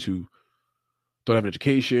 Fighters who don't have an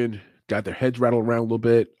education, got their heads rattled around a little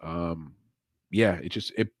bit. Yeah,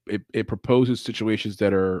 it proposes situations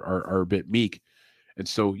that are a bit meek. And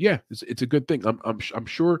so, yeah, it's a good thing. I'm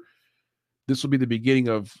sure this will be the beginning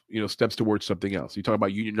of, you know, steps towards something else. You talk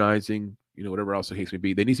about unionizing, you know, whatever else the case may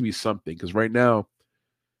be. There needs to be something, because right now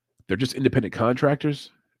they're just independent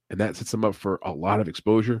contractors, and that sets them up for a lot of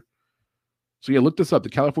exposure. So yeah, look this up. The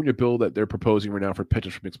California bill that they're proposing right now for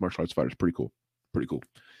pensions for mixed martial arts fighters, pretty cool. Pretty cool.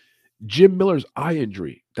 Jim Miller's eye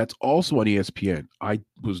injury, that's also on ESPN. I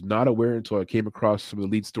was not aware until I came across some of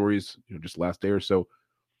the lead stories, you know, just last day or so.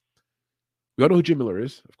 We all know who Jim Miller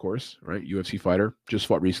is, of course, right? UFC fighter, just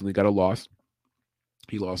fought recently, got a loss.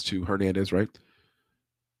 He lost to Hernandez, right?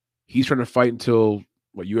 He's trying to fight until,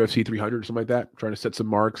 UFC 300 or something like that, trying to set some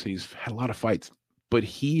marks. He's had a lot of fights, but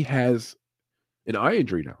he has an eye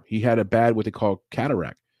injury now. He had a bad, what they call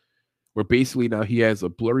cataract, where basically now he has a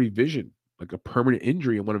blurry vision, like a permanent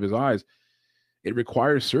injury in one of his eyes. It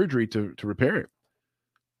requires surgery to repair it.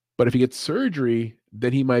 But if he gets surgery,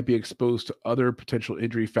 then he might be exposed to other potential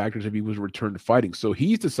injury factors if he was returned to fighting. So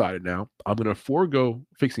he's decided now, I'm going to forego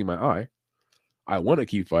fixing my eye. I want to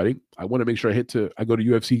keep fighting. I want to make sure I go to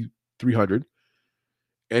UFC 300.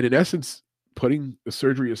 And in essence, putting the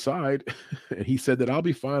surgery aside, and he said that I'll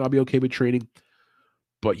be fine. I'll be okay with training.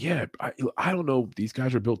 But yeah, I don't know. These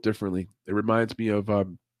guys are built differently. It reminds me of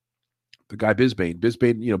the guy Bisbane.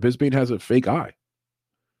 Bisbane has a fake eye.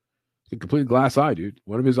 A completely glass eye, dude.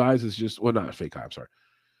 One of his eyes is just, well, not a fake eye, I'm sorry.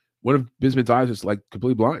 One of Bisbane's eyes is like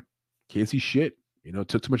completely blind. Can't see shit. You know,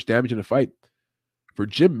 took too much damage in the fight. For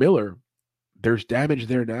Jim Miller, there's damage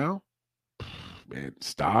there now. Man,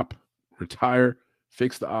 stop, retire,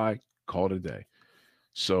 fix the eye, call it a day.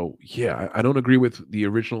 So, yeah, I don't agree with the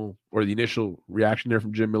original or the initial reaction there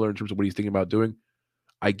from Jim Miller in terms of what he's thinking about doing.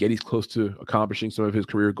 I get he's close to accomplishing some of his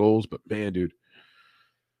career goals, but man, dude,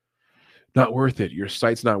 not worth it. Your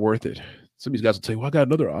sight's not worth it. Some of these guys will tell you, well, I got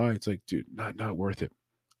another eye. It's like, dude, not worth it.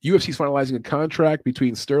 UFC's finalizing a contract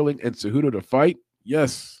between Sterling and Cejudo to fight.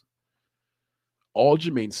 Yes.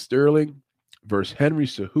 Aljamain Sterling versus Henry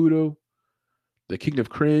Cejudo, the king of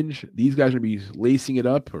cringe. These guys are going to be lacing it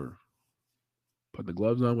up or putting the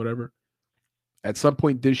gloves on, whatever. At some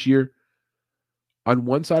point this year, on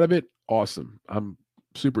one side of it, awesome. I'm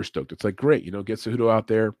super stoked. It's like, great, get Cejudo out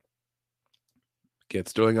there, get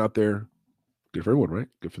Sterling out there. Good for everyone, right?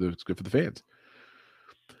 It's good for the fans.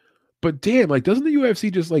 But damn, doesn't the UFC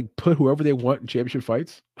just put whoever they want in championship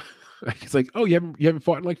fights? It's like, oh, you haven't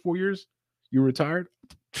fought in 4 years? You retired?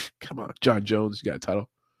 Come on, John Jones, you got a title.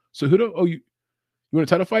 Cejudo, oh, you want a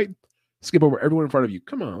title fight? Skip over everyone in front of you.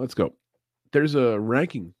 Come on, let's go. There's a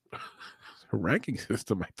ranking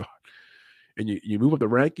system, I thought. And you move up the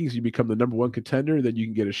rankings, you become the number one contender, then you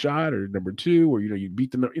can get a shot, or number two, or you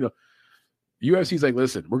beat the UFC's like,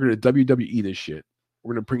 listen, we're going to WWE this shit.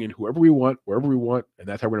 We're going to bring in whoever we want, wherever we want, and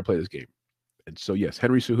that's how we're going to play this game. And so, yes,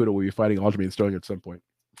 Henry Cejudo will be fighting Aljamain Sterling at some point.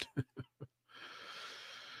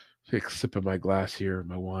 Take a sip of my glass here,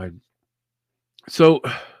 my wine. So,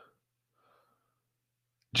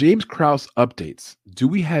 James Krause updates. Do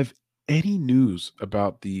we have any news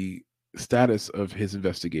about the status of his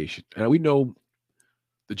investigation? And we know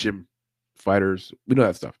the gym fighters. We know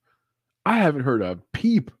that stuff. I haven't heard a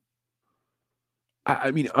peep.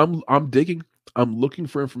 I mean, I'm digging. I'm looking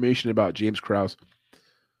for information about James Krause.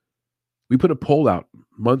 We put a poll out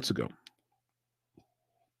months ago.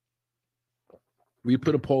 we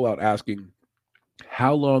put a poll out asking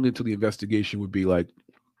how long until the investigation would be like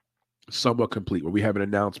somewhat complete, where we have an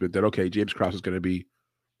announcement that, okay, James Krause is going to be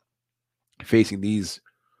facing these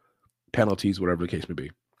penalties, whatever the case may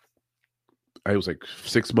be. It was like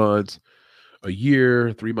 6 months, a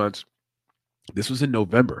year, 3 months. This was in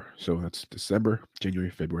November. So that's December,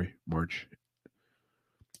 January, February, March.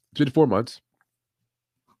 It's been 4 months.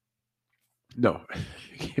 No,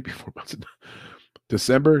 it can't be 4 months.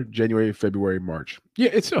 December, January, February, March. Yeah,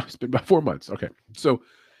 it's been about 4 months. Okay. So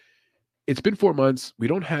it's been 4 months. We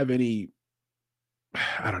don't have any,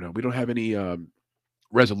 I don't know, we don't have any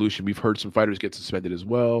resolution. We've heard some fighters get suspended as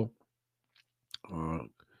well.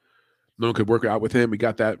 No one could work out with him. We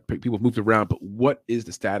got that. People moved around. But what is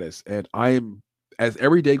the status? And I am, as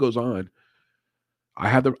every day goes on, I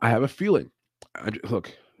have a feeling.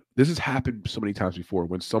 Look, this has happened so many times before.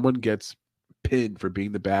 When someone gets pinned for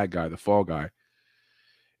being the bad guy, the fall guy,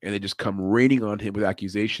 and they just come raining on him with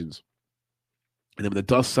accusations. And then when the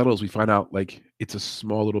dust settles, we find out like it's a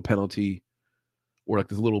small little penalty, or like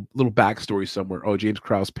there's a little backstory somewhere. Oh, James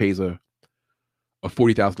Krause pays a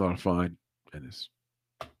 $40,000 fine and is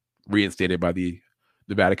reinstated by the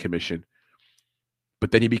Nevada Commission.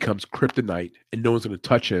 But then he becomes kryptonite, and no one's going to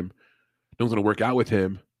touch him. No one's going to work out with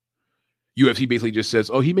him. UFC basically just says,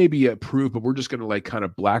 "Oh, he may be approved, but we're just going to like kind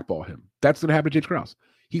of blackball him." That's going to happen to James Krause.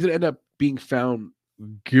 He's going to end up being found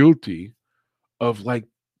guilty of like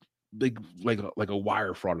a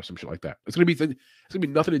wire fraud or some shit like that. It's gonna be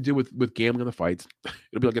nothing to do with gambling on the fights.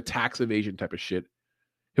 It'll be like a tax evasion type of shit.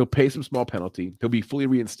 He'll pay some small penalty. He'll be fully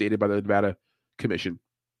reinstated by the Nevada Commission,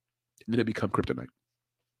 and then he'll become kryptonite.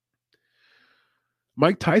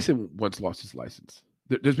 Mike Tyson once lost his license.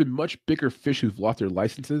 There's been much bigger fish who've lost their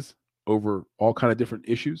licenses over all kind of different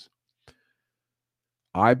issues.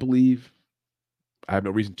 I believe, I have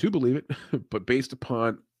no reason to believe it, but based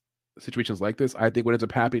upon situations like this, I think what ends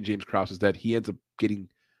up happening to James Krause is that he ends up getting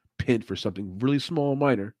pinned for something really small,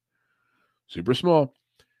 minor, super small.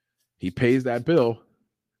 He pays that bill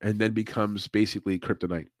and then becomes basically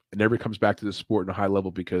kryptonite and never comes back to the sport in a high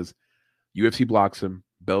level because UFC blocks him,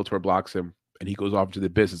 Bellator blocks him, and he goes off into the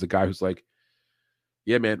business. A guy who's like,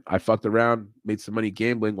 yeah, man, I fucked around, made some money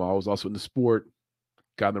gambling while I was also in the sport,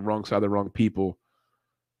 got on the wrong side of the wrong people,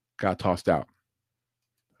 got tossed out.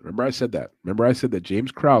 Remember I said that. Remember I said that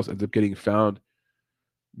James Krause ends up getting found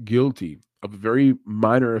guilty of a very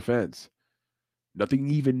minor offense, nothing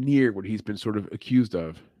even near what he's been sort of accused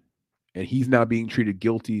of, and he's now being treated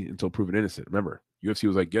guilty until proven innocent. Remember, UFC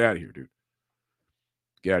was like, "Get out of here, dude.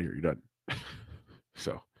 Get out of here. You're done."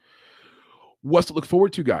 So, what's to look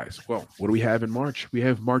forward to, guys? Well, what do we have in March? We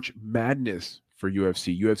have March Madness for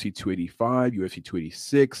UFC, UFC 285, UFC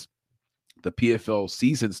 286. The PFL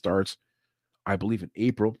season starts, I believe, in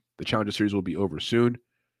April. The Challenger Series will be over soon.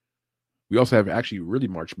 We also have actually really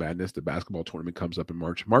March Madness. The basketball tournament comes up in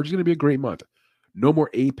March. March is going to be a great month. No more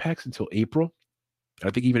Apex until April. I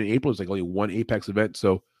think even in April, it's like only one Apex event.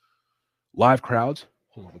 So live crowds.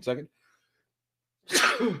 Hold on 1 second.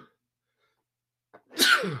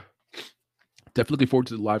 Definitely looking forward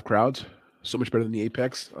to the live crowds. So much better than the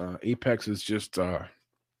Apex. Apex is just a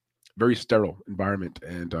very sterile environment.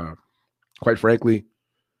 And quite frankly,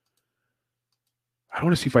 I don't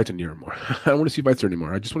want to see fights in here anymore. I don't want to see fights there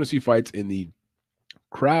anymore. I just want to see fights in the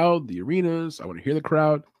crowd, the arenas. I want to hear the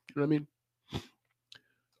crowd. You know what I mean?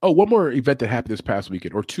 Oh, one more event that happened this past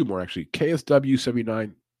weekend, or two more actually. KSW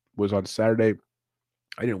 79 was on Saturday.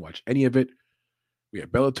 I didn't watch any of it. We had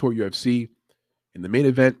Bellator UFC. In the main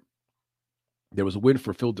event, there was a win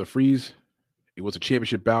for Phil DeFries. It was a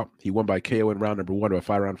championship bout. He won by KO in round number 1 of a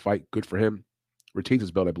 5-round fight. Good for him. Retains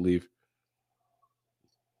his belt, I believe.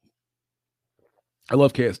 I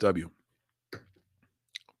love KSW.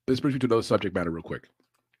 This brings me to another subject matter real quick.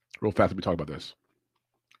 Real fast, let me talk about this.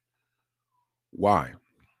 Why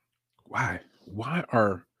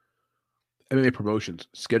are MMA promotions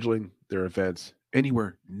scheduling their events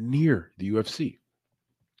anywhere near the UFC?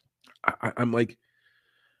 I'm like,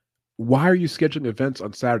 why are you scheduling events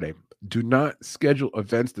on Saturday? Do not schedule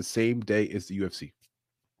events the same day as the UFC.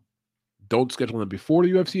 Don't schedule them before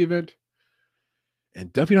the UFC event,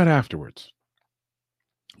 and definitely not afterwards.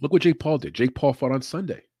 Look what Jake Paul did. Jake Paul fought on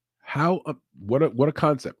Sunday. What a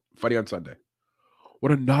concept, fighting on Sunday.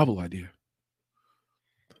 What a novel idea.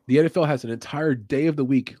 The NFL has an entire day of the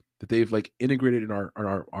week that they've like integrated in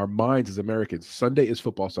our minds as Americans. Sunday is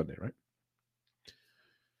football Sunday, right?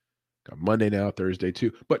 Got Monday now, Thursday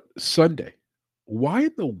too, but Sunday. Why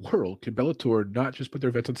in the world can Bellator not just put their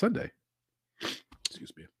events on Sunday?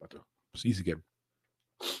 Excuse me, about to sneeze again.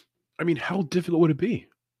 I mean, how difficult would it be?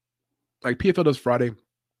 Like PFL does Friday,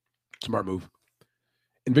 smart move.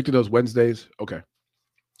 Invicta does Wednesdays, okay.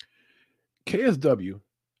 KSW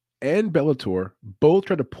and Bellator both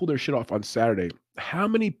tried to pull their shit off on Saturday. How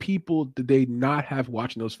many people did they not have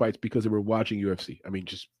watching those fights because they were watching UFC? I mean,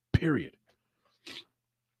 just period.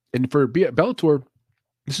 And for Bellator,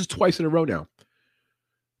 this is twice in a row now.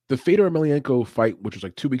 The Fedor Emelianenko fight, which was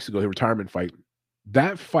like 2 weeks ago, the retirement fight,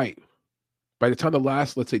 that fight, by the time the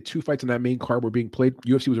last, let's say, 2 fights on that main card were being played,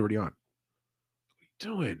 UFC was already on.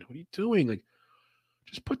 What are you doing? Like,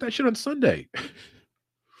 just put that shit on Sunday.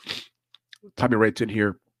 Tommy writes in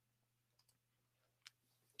here,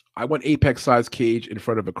 I want Apex size cage in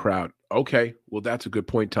front of a crowd. Okay, well, that's a good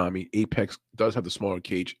point, Tommy. Apex does have the smaller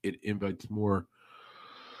cage. It invites more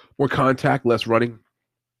contact, less running.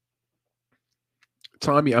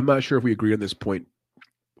 Tommy, I'm not sure if we agree on this point.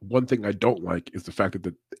 One thing I don't like is the fact that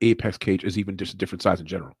the Apex cage is even just a different size in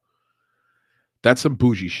general. That's some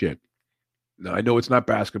bougie shit. Now, I know it's not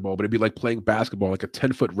basketball, but it'd be like playing basketball, like a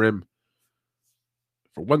 10-foot rim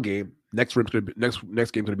for one game. Next game's gonna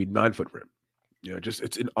be 9-foot rim. You know, just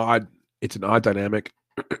it's an odd dynamic.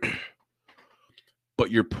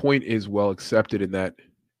 But your point is well accepted in that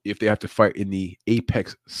if they have to fight in the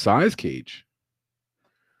Apex size cage,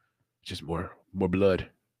 just more blood.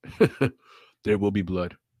 There will be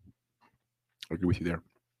blood. I agree with you there.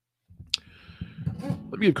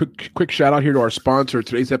 Let me give a quick shout out here to our sponsor.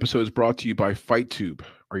 Today's episode is brought to you by FightTube.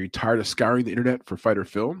 Are you tired of scouring the internet for fight or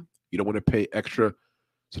film? You don't want to pay extra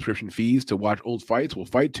subscription fees to watch old fights? Well,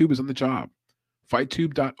 FightTube is on the job.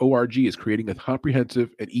 FightTube.org is creating a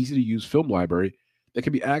comprehensive and easy-to-use film library that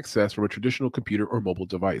can be accessed from a traditional computer or mobile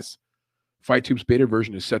device. FightTube's beta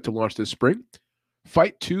version is set to launch this spring.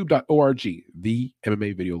 FightTube.org, the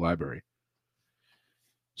MMA video library.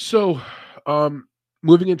 So,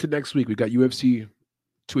 moving into next week, we've got UFC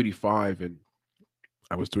 285, and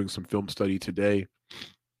I was doing some film study today.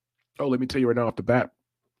 Oh, let me tell you right now off the bat,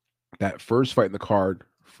 that first fight in the card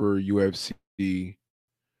for UFC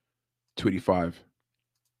 285,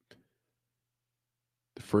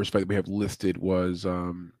 the first fight that we have listed was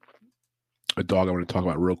a dog I want to talk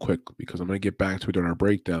about real quick because I'm going to get back to it during our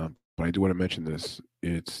breakdown, but I do want to mention this.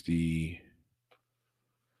 It's the...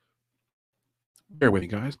 Bear with me,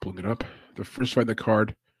 guys. Pulling it up. The first fight in the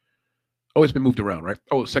card. Oh, it's been moved around, right?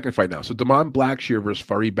 Oh, second fight now. So Damon Blackshear versus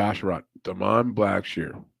Farid Basharat. Damon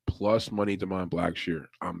Blackshear. Plus money, Damon Blackshear.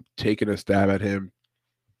 I'm taking a stab at him.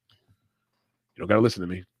 You don't got to listen to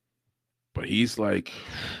me. But he's like,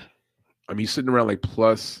 I mean, he's sitting around like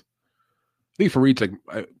plus. I think Farid's like,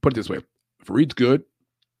 I put it this way. Farid's good,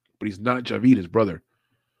 but he's not Javid, his brother.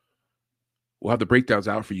 We'll have the breakdowns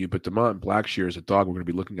out for you, but Damon Blackshear is a dog we're going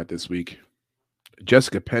to be looking at this week.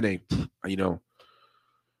 Jessica Penne, you know,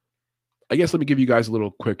 I guess let me give you guys a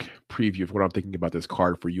little quick preview of what I'm thinking about this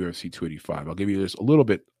card for UFC 285. I'll give you just a little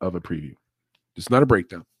bit of a preview. It's not a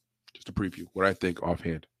breakdown, just a preview, what I think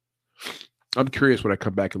offhand. I'm curious when I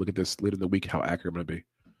come back and look at this later in the week how accurate I'm going to be.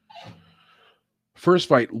 First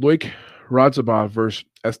fight, Loik Radzhabov versus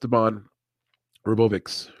Esteban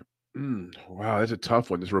Robovics. Wow, that's a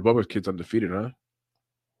tough one. This Robovics kid's undefeated, huh?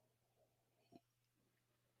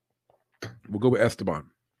 We'll go with Esteban.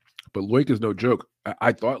 But Loik is no joke.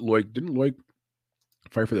 I thought didn't Loik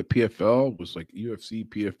fight for the PFL? Was like UFC,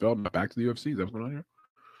 PFL, not back to the UFC? Is that what's going on here?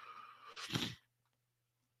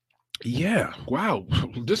 Yeah. Wow.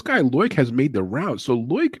 This guy, Loik, has made the round. So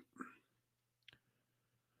Loik,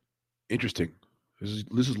 interesting. This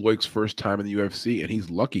is Loik's first time in the UFC, and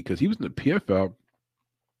he's lucky because he was in the PFL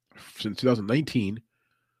since 2019.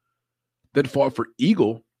 Then fought for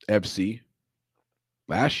Eagle FC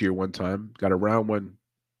last year one time, got a round one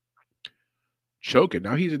choke, and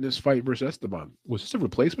now he's in this fight versus Esteban. Was this a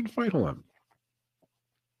replacement fight? Hold on.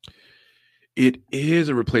 It is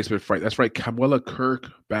a replacement fight. That's right. Kamwela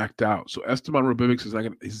Kirk backed out. So Esteban Robovics is not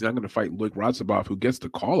going to fight Loik Radzhabov, who gets the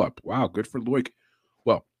call up. Wow, good for Loik.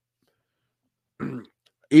 Well,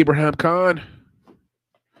 Abraham Khan,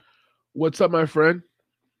 what's up, my friend?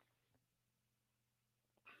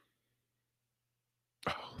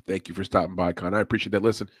 Oh, thank you for stopping by, Khan. I appreciate that.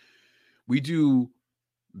 Listen, we do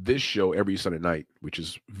this show every Sunday night, which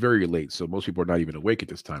is very late. So most people are not even awake at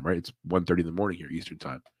this time, right? It's 1:30 in the morning here, Eastern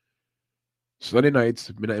time. Sunday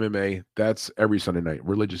nights, Midnight MMA, that's every Sunday night.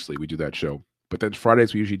 Religiously, we do that show. But then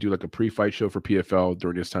Fridays, we usually do like a pre-fight show for PFL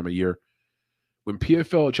during this time of year. When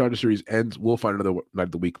PFL Challenger Series ends, we'll find another night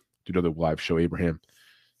of the week, do another live show, Abraham.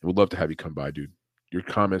 And we'd love to have you come by, dude. Your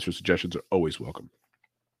comments or suggestions are always welcome.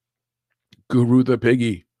 Guru the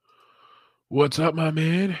Piggy. What's up, my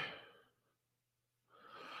man?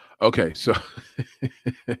 Okay, so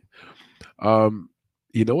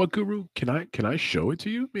you know what, Guru? Can I show it to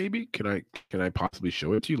you? Maybe can I possibly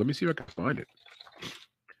show it to you? Let me see if I can find it.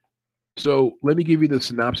 So let me give you the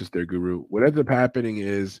synopsis there, Guru. What ends up happening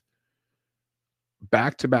is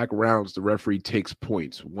back-to-back rounds, the referee takes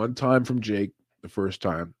points. One time from Jake, the first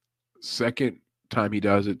time. Second time he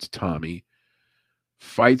does it to Tommy.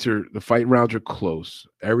 The fight rounds are close.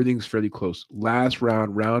 Everything's fairly close. Last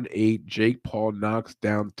round, round 8, Jake Paul knocks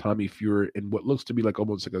down Tommy Fury in what looks to be like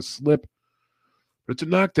almost like a slip, but it's a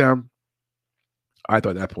knockdown. I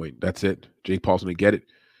thought at that point, that's it. Jake Paul's going to get it.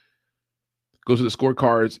 Goes to the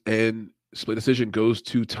scorecards, and split decision goes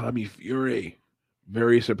to Tommy Fury.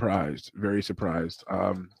 Very surprised. Very surprised.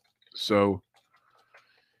 So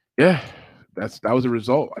yeah, that was the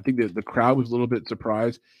result. I think that the crowd was a little bit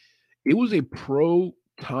surprised. It was a pro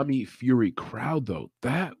Tommy Fury crowd, though.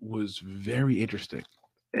 That was very interesting.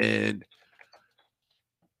 And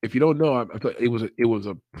if you don't know, it was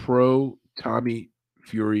a pro Tommy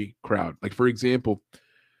Fury crowd. Like for example,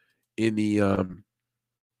 in the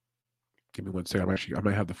give me one second. I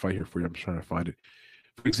might have the fight here for you. I'm just trying to find it.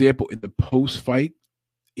 For example, in the post fight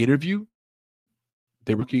interview,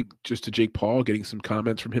 they were looking just to Jake Paul, getting some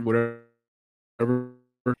comments from him, whatever.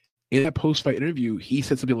 In that post fight interview, he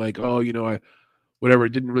said something like, "Oh, I whatever,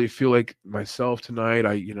 it didn't really feel like myself tonight.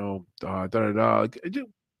 Da da da."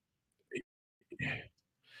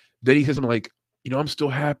 Then he says something like, "I'm still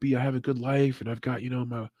happy. I have a good life, and I've got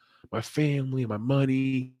my family, my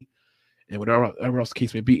money, and whatever else the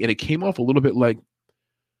case may be." And it came off a little bit like,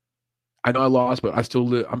 "I know I lost, but I'm still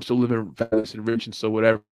living fast and rich, and so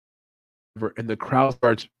whatever." And the crowd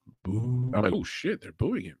starts booing. I'm like, "Oh shit, they're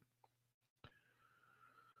booing him."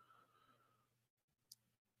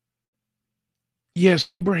 Yes,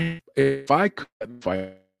 if I could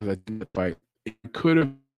fight, I didn't fight. It could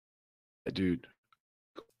have, dude,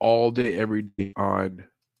 all day, every day on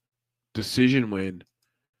decision win,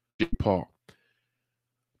 Jake Paul.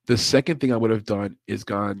 The second thing I would have done is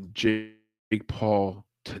gone Jake Paul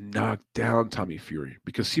to knock down Tommy Fury.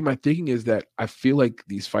 Because see, my thinking is that I feel like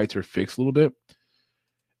these fights are fixed a little bit.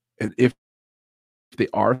 And if they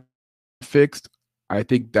are fixed, I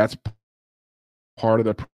think that's part of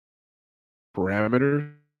the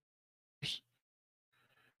parameters.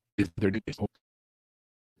 Is they're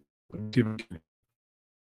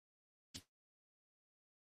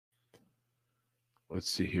let's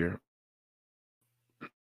see here.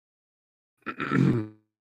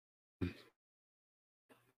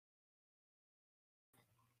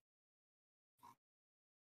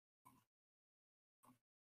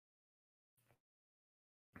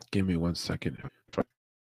 Give me 1 second.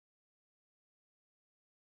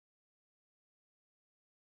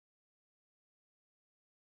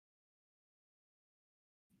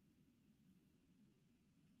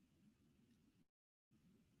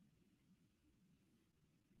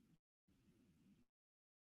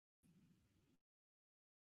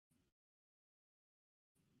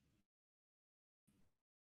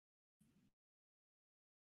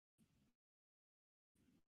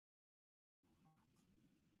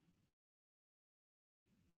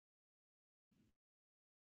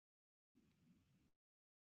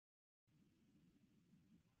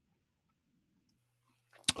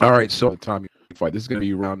 All right, so Tommy fight. This is going to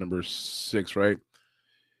be round number 6, right?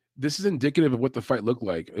 This is indicative of what the fight looked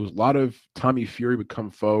like. It was a lot of Tommy Fury would come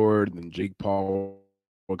forward, and then Jake Paul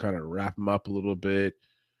would kind of wrap him up a little bit.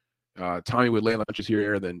 Tommy would land punches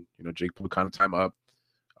here, and then Jake Paul would kind of time up.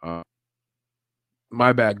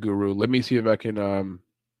 My bad, Guru. Let me see if I can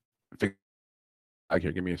fix.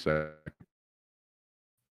 Here, give me a sec.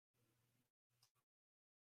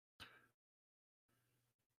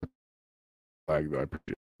 I appreciate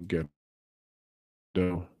it. Good.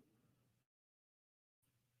 No.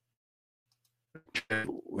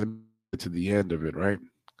 Let me get to the end of it, right?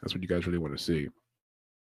 That's what you guys really want to see.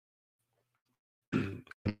 I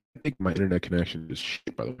think my internet connection is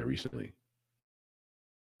shit, by the way, recently.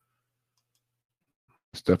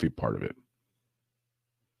 It's definitely part of it.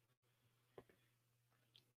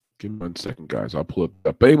 Give me 1 second, guys. I'll pull it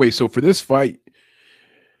up. But anyway, so for this fight,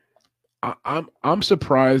 I'm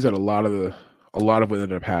surprised at a lot of what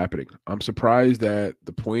ended up happening. I'm surprised that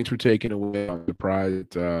the points were taken away. I'm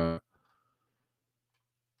surprised. I'm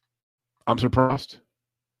surprised.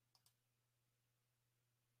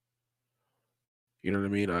 You know what I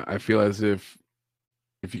mean? I feel as if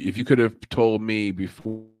you could have told me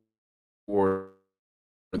before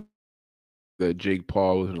that Jake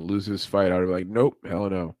Paul was going to lose this fight, I would be like, nope, hell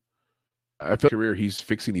no. I feel career he's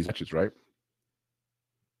fixing these matches, right?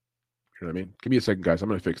 You know what I mean? Give me a second, guys. I'm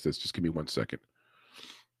going to fix this. Just give me 1 second.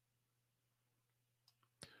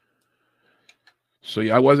 So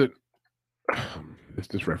yeah, I wasn't.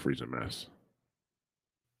 This referee's a mess.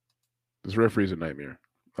 This referee's a nightmare.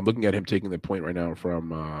 I'm looking at him taking the point right now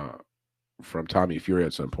from from Tommy Fury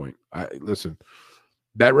at some point. Listen,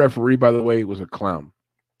 that referee, by the way, was a clown.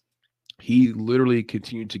 He literally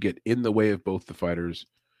continued to get in the way of both the fighters,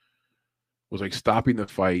 was like stopping the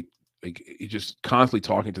fight. Like he just constantly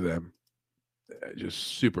talking to them. Just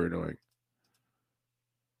super annoying.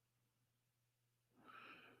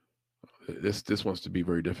 This wants to be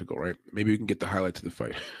very difficult, right? Maybe we can get the highlights of the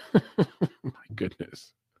fight. My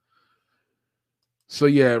goodness. So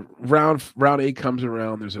yeah, round 8 comes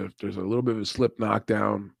around. There's a little bit of a slip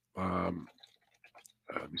knockdown. Let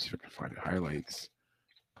me see if I can find the highlights.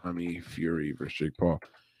 Tommy Fury versus Jake Paul.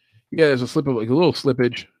 Yeah, there's a little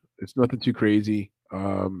slippage. It's nothing too crazy.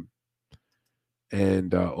 And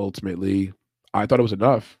ultimately, I thought it was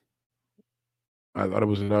enough. I thought it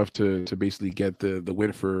was enough to basically get the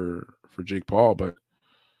win for Jake Paul, but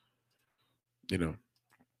you know,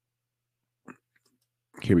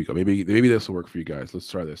 here we go. Maybe this will work for you guys. Let's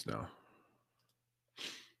try this now.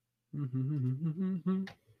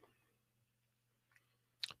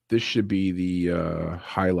 This should be the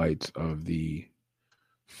highlights of the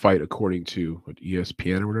fight according to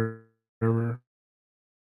ESPN or whatever.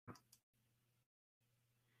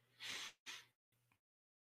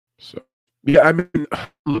 So yeah, I mean,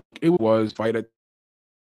 look, it was fight at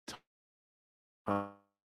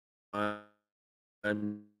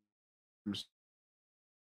times.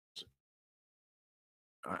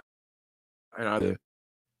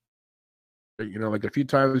 Like a few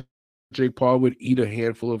times, Jake Paul would eat a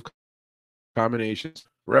handful of combinations.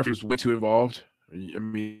 Referees way too involved. I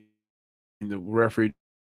mean, the referee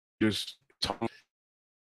just talking.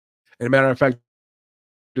 And a matter of fact,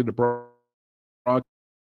 in the broadcast,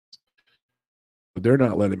 they're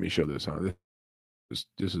not letting me show this, huh? This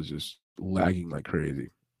is just lagging like crazy.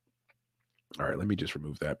 All right, let me just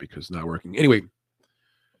remove that because it's not working. Anyway,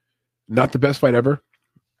 not the best fight ever.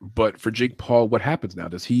 But for Jake Paul, what happens now?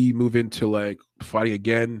 Does he move into like fighting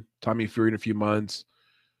again, Tommy Fury in a few months?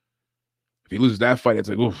 If he loses that fight, it's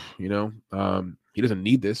like, oof, he doesn't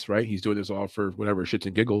need this, right? He's doing this all for whatever shits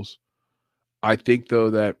and giggles. I think though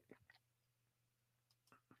that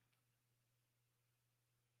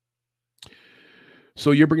so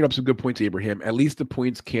you're bringing up some good points, Abraham. At least the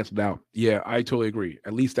points canceled out. Yeah, I totally agree.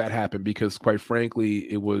 At least that happened because, quite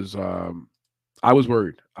frankly, it was. I was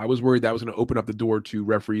worried. I was worried that was going to open up the door to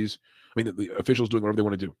referees. I mean, the officials doing whatever they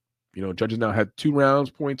want to do. Judges now had 2 rounds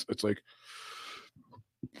points. It's like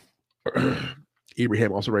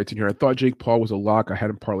Abraham also writes in here. I thought Jake Paul was a lock. I had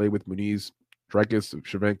him parlay with Muniz, Dricus,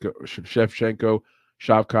 Shevchenko,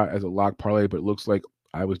 Shavkat as a lock parlay, but it looks like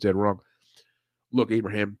I was dead wrong. Look,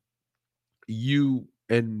 Abraham, you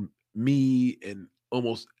and me and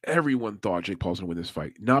almost everyone thought Jake Paul's going to win this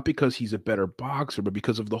fight. Not because he's a better boxer, but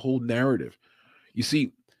because of the whole narrative. You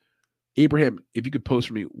see, Abraham, if you could post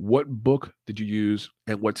for me, what book did you use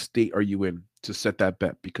and what state are you in to set that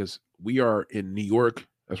bet? Because we are in New York.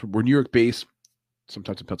 We're New York based,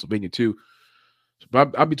 sometimes in Pennsylvania too.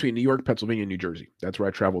 So I'm between New York, Pennsylvania, and New Jersey. That's where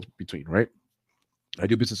I travel between, right? I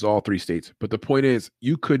do business in all 3 states. But the point is,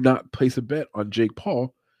 you could not place a bet on Jake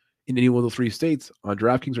Paul in any one of the 3 states on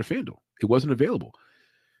DraftKings or FanDuel. It wasn't available.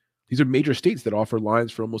 These are major states that offer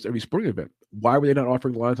lines for almost every sporting event. Why were they not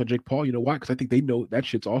offering lines on Jake Paul? You know why? Because I think they know that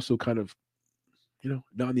shit's also kind of,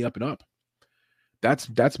 not in the up and up.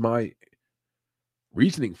 That's my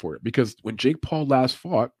reasoning for it. Because when Jake Paul last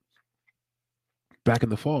fought back in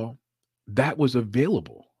the fall, that was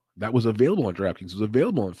available. That was available on DraftKings. It was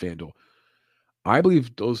available on FanDuel. I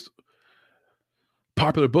believe those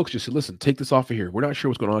popular books just said, listen, take this off of here. We're not sure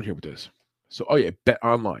what's going on here with this. So, bet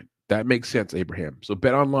online. That makes sense, Abraham. So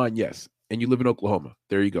bet online, yes. And you live in Oklahoma.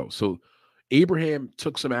 There you go. So Abraham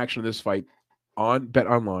took some action in this fight on Bet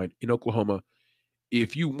Online in Oklahoma.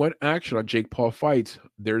 If you want action on Jake Paul fights,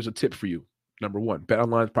 there's a tip for you. Number 1, Bet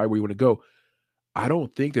Online is probably where you want to go. I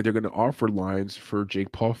don't think that they're going to offer lines for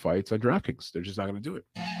Jake Paul fights on DraftKings. They're just not going to do it.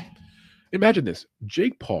 Imagine this.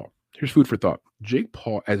 Jake Paul, here's food for thought. Jake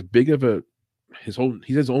Paul, as big of he has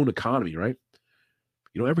his own economy, right?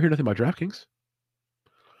 You don't ever hear nothing about DraftKings.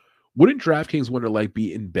 Wouldn't DraftKings want to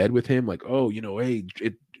be in bed with him? Like,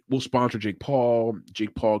 hey, we'll sponsor Jake Paul.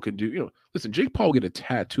 Jake Paul can do, listen, Jake Paul will get a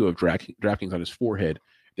tattoo of DraftKings on his forehead.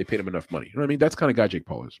 They paid him enough money. You know what I mean? That's the kind of guy Jake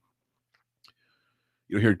Paul is.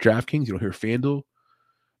 You don't hear DraftKings. You don't hear FanDuel.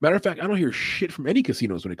 Matter of fact, I don't hear shit from any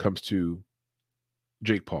casinos when it comes to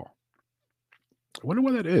Jake Paul. I wonder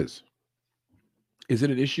why that is. Is it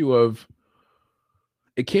an issue of,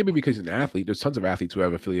 it can't be because he's an athlete. There's tons of athletes who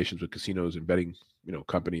have affiliations with casinos and betting,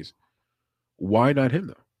 companies. Why not him,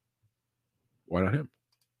 though? Why not him?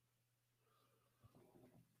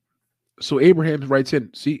 So Abraham writes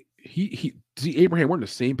in, see, he see Abraham, we're on the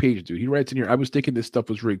same page, dude. He writes in here, I was thinking this stuff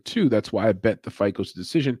was rigged too. That's why I bet the fight goes to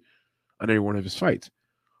decision on every one of his fights.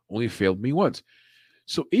 Only failed me once.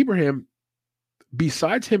 So Abraham,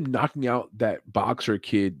 besides him knocking out that boxer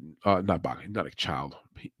kid, not boxing, not a child,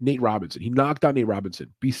 Nate Robinson. He knocked out Nate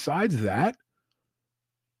Robinson. Besides that,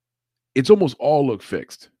 it's almost all look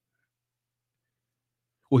fixed.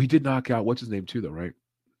 Well, he did knock out what's his name too, though, right?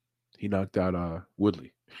 He knocked out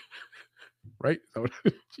Woodley, right?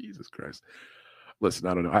 Jesus Christ! Listen,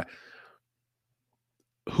 I don't know.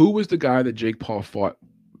 Who was the guy that Jake Paul fought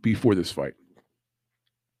before this fight?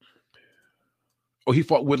 Oh, he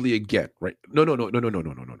fought Woodley again, right? No. What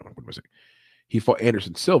am I saying? He fought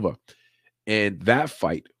Anderson Silva, and that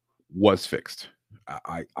fight was fixed.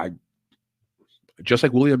 I just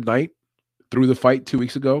like William Knight through the fight 2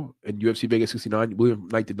 weeks ago in UFC Vegas 69. William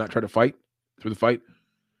Knight did not try to fight through the fight.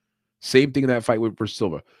 Same thing in that fight for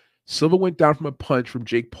Silva. Silva went down from a punch from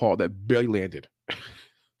Jake Paul that barely landed.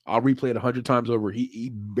 I'll replay it 100 times over. He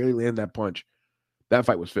barely landed that punch. That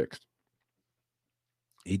fight was fixed.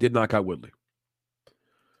 He did knock out Woodley.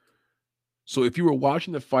 So if you were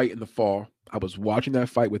watching the fight in the fall, I was watching that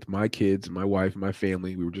fight with my kids, my wife, and my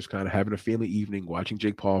family. We were just kind of having a family evening, watching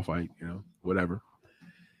Jake Paul fight, whatever.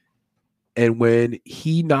 And when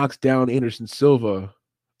he knocks down Anderson Silva,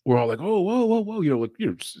 we're all like, oh, whoa.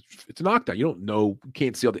 It's a knockdown. You don't know. You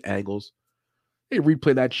can't see all the angles. They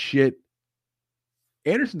replay that shit.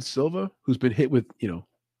 Anderson Silva, who's been hit with,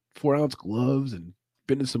 4-ounce gloves and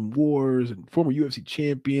been in some wars and former UFC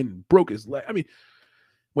champion and broke his leg. I mean,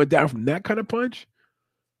 went down from that kind of punch.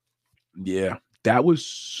 Yeah, that was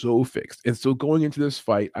so fixed. And so going into this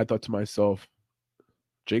fight, I thought to myself,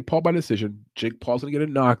 Jake Paul by decision. Jake Paul's going to get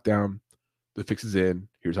a knockdown. The fix is in.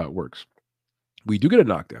 Here's how it works. We do get a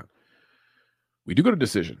knockdown. We do get a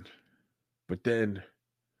decision. But then,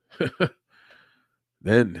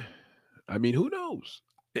 I mean, who knows?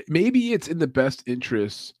 Maybe it's in the best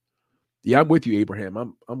interest. Yeah, I'm with you,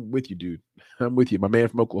 Abraham. I'm with you, dude. I'm with you. My man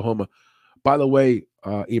from Oklahoma. By the way,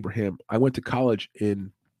 Abraham, I went to college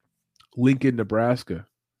in Lincoln, Nebraska,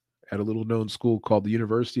 at a little known school called the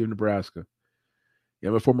University of Nebraska. Yeah,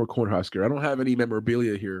 I'm a former Cornhusker. I don't have any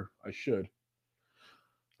memorabilia here. I should.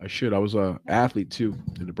 I was an athlete too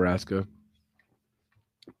in Nebraska.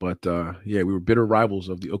 But yeah, we were bitter rivals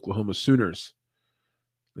of the Oklahoma Sooners.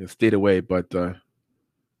 They stayed away, but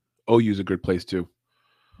OU's a good place too.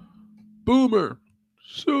 Boomer,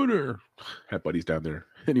 Sooner. Had buddies down there.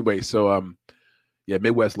 Anyway, so yeah,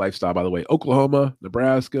 Midwest lifestyle, by the way. Oklahoma,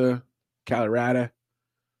 Nebraska, Colorado,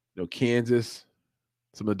 Kansas,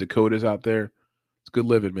 some of the Dakotas out there. It's good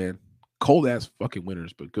living, man. Cold ass fucking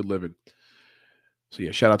winters, but good living. So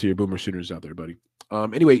yeah, shout out to your Boomer Sooners out there, buddy.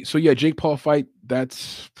 Anyway, so yeah, Jake Paul fight,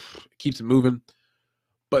 that's keeps it moving.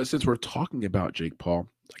 But since we're talking about Jake Paul,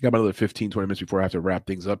 I got another 15, 20 minutes before I have to wrap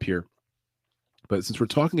things up here. But since we're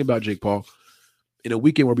talking about Jake Paul, in a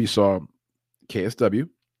weekend where we saw KSW,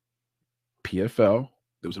 PFL,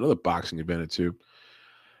 there was another boxing event or two,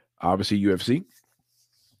 obviously UFC,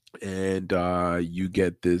 and you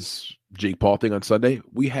get this Jake Paul thing on Sunday.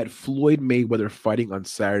 We had Floyd Mayweather fighting on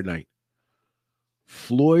Saturday night.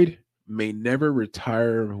 Floyd may never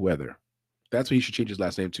retire Weather. That's what he should change his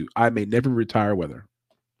last name to. I may never retire Weather.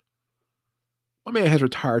 My man has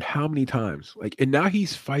retired how many times? And now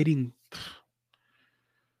he's fighting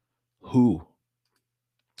who?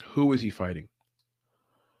 Who is he fighting?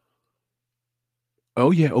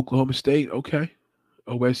 Oh, yeah, Oklahoma State. Okay.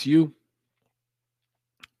 OSU.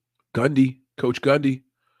 Gundy. Coach Gundy.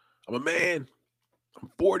 I'm a man. I'm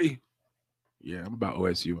 40. Yeah, I'm about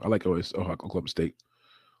OSU. I like Oklahoma State.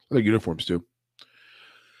 I like uniforms, too.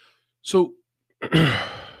 So,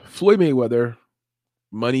 Floyd Mayweather,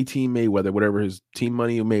 Money Team Mayweather, whatever his Team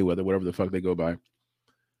Money Mayweather, whatever the fuck they go by.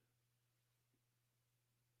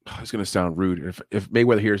 It's going to sound rude. If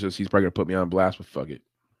Mayweather hears this, he's probably going to put me on blast, but fuck it.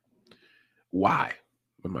 Why?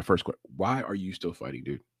 Was my first question. Why are you still fighting,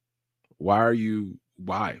 dude? Why?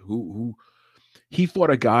 Who? He fought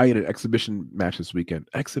a guy in an exhibition match this weekend.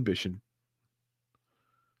 Exhibition.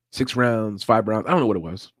 6 rounds, 5 rounds. I don't know what it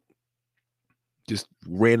was. Just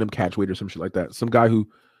random catch weight or some shit like that. Some guy who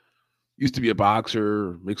used to be a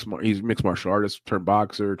boxer, he's a mixed martial artist, turned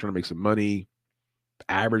boxer, trying to make some money.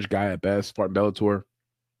 Average guy at best, fought in Bellator.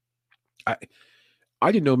 I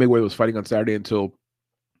didn't know Mayweather was fighting on Saturday until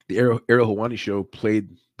the Ariel Helwani show played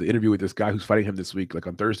the interview with this guy who's fighting him this week,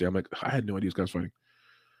 on Thursday. I'm like, I had no idea this guy was fighting.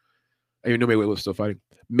 I didn't even know Mayweather was still fighting.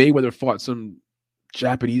 Mayweather fought some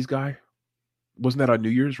Japanese guy. Wasn't that on New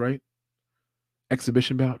Year's, right?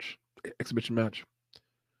 Exhibition match. I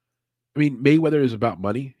mean, Mayweather is about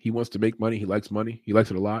money. He wants to make money. He likes money. He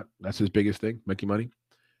likes it a lot. That's his biggest thing, making money.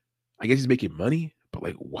 I guess he's making money, but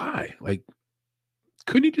like, why? Like,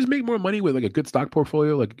 couldn't he just make more money with like a good stock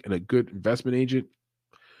portfolio, like and a good investment agent?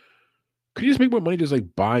 Could you just make more money just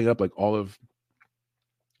like buying up like all of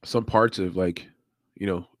some parts of like,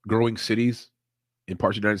 growing cities in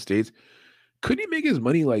parts of the United States? Couldn't he make his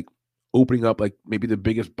money like opening up like maybe the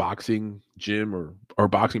biggest boxing gym or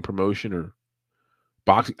boxing promotion or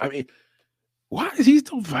boxing? I mean, why is he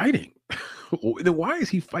still fighting? Then why is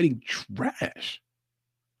he fighting trash?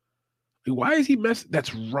 Like, why is he mess?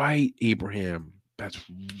 That's right, Abraham. That's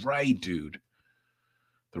right, dude.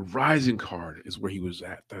 The Rising card is where he was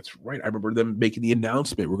at. That's right. I remember them making the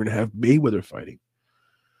announcement we're going to have Mayweather fighting.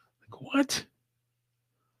 Like, what?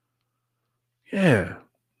 Yeah.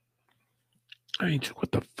 I mean,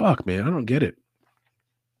 what the fuck, man? I don't get it.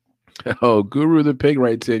 Oh, Guru the Pig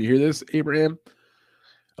writes in. You hear this, Abraham?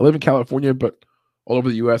 I live in California, but all over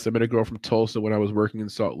the U.S. I met a girl from Tulsa when I was working in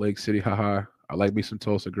Salt Lake City. Haha. I like me some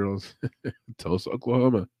Tulsa girls. Tulsa,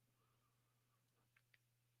 Oklahoma.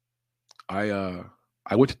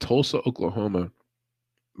 I went to Tulsa, Oklahoma,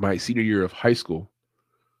 my senior year of high school.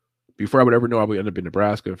 Before I would ever know I would end up in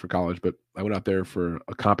Nebraska for college, but I went out there for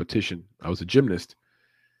a competition. I was a gymnast,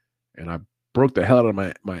 and I broke the hell out of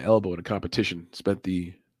my elbow in a competition. Spent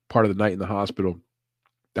the part of the night in the hospital.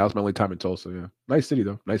 That was my only time in Tulsa. Yeah, nice city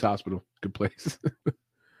though, nice hospital, good place.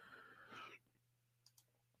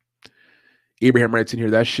 Abraham writes in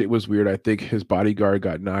here, that shit was weird. I think his bodyguard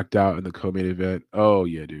got knocked out in the co-main event. Oh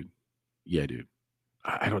yeah, dude. Yeah, dude.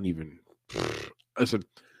 I don't even listen.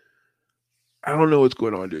 I don't know what's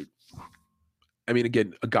going on, dude. I mean,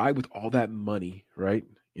 again, a guy with all that money, right?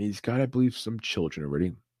 And he's got, I believe, some children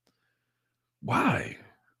already. Why?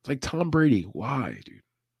 It's like Tom Brady. Why, dude?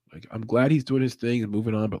 Like, I'm glad he's doing his thing and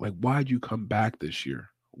moving on, but like, why'd you come back this year?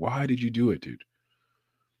 Why did you do it, dude?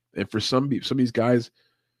 And for some of these guys,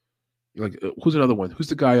 like, who's another one? Who's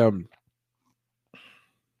the guy?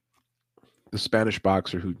 The Spanish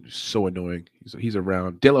boxer who's so annoying. He's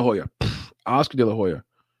around. De La Hoya, Oscar De La Hoya.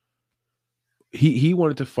 He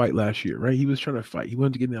wanted to fight last year, right? He was trying to fight. He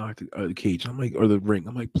wanted to get in the cage. I'm like, or the ring.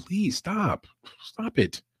 I'm like, please stop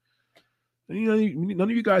it. None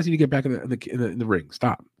of you guys need to get back in the ring.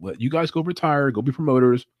 Stop. Let you guys go retire. Go be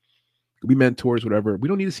promoters. Go be mentors. Whatever. We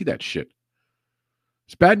don't need to see that shit.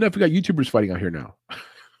 It's bad enough we got YouTubers fighting out here now.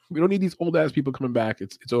 We don't need these old ass people coming back.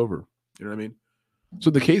 It's over. You know what I mean? So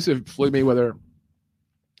the case of Floyd Mayweather,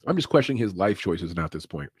 I'm just questioning his life choices now at this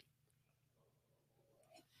point.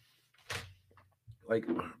 Like,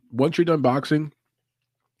 once you're done boxing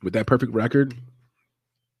with that perfect record,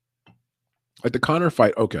 like the Conor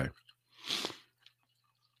fight, okay.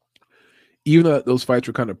 Even though those fights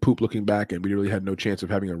were kind of poop looking back and we really had no chance of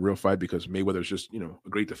having a real fight because Mayweather's just, a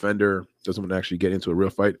great defender, doesn't want to actually get into a real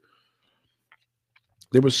fight.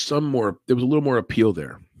 There was a little more appeal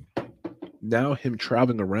there. Now him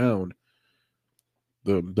traveling around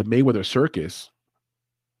the Mayweather circus,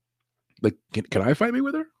 like, can I fight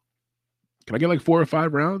Mayweather? Can I get like 4 or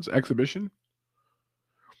 5 rounds exhibition?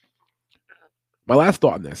 My last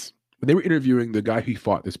thought on this, when they were interviewing the guy who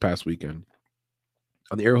fought this past weekend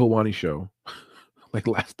on the Ariel Helwani show, like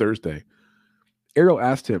last Thursday, Ariel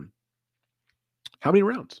asked him, how many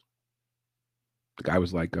rounds? The guy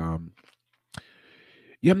was like,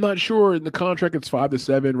 yeah, I'm not sure. In the contract, it's 5 to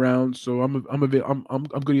 7 rounds, so I'm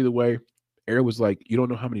good either way. Ariel was like, you don't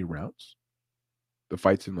know how many rounds? The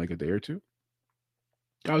fight's in like a day or two.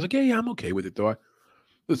 I was like, yeah, I'm okay with it though.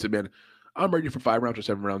 Listen, man, I'm ready for 5 rounds or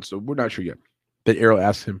 7 rounds, so we're not sure yet. Then Ariel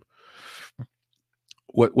asked him,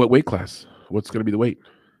 what weight class? What's going to be the weight?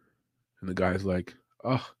 And the guy's like,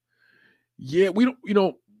 oh, yeah, we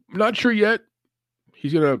don't, not sure yet.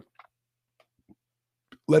 He's going to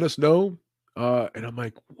let us know. And I'm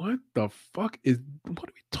like, what the fuck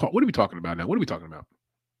what are we talking about now? What are we talking about?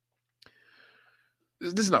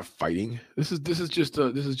 This is not fighting. This is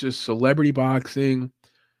just celebrity boxing.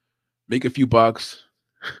 Make a few bucks.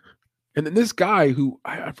 And then this guy who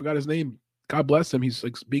I forgot his name, God bless him. He's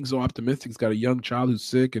like being so optimistic. He's got a young child who's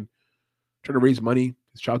sick and trying to raise money.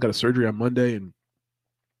 His child got a surgery on Monday, and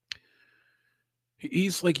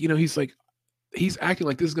he's like, he's acting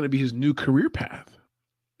like this is going to be his new career path.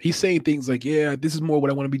 He's saying things like, yeah, this is more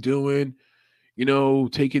what I want to be doing,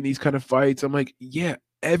 taking these kind of fights. I'm like, yeah,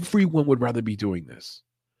 everyone would rather be doing this.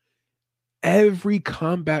 Every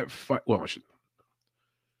combat fight,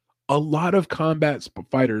 a lot of combat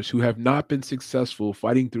fighters who have not been successful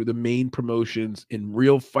fighting through the main promotions in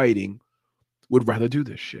real fighting would rather do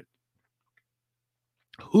this shit.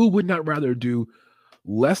 Who would not rather do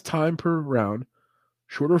less time per round,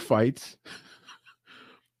 shorter fights,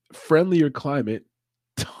 friendlier climate,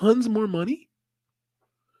 tons more money?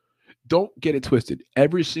 don't get it twisted.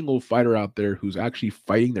 Every single fighter out there who's actually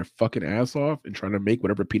fighting their fucking ass off and trying to make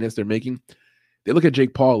whatever peanuts they're making, they look at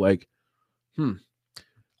Jake Paul like,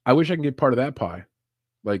 I wish I can get part of that pie.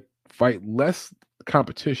 Like, fight less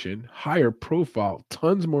competition, higher profile,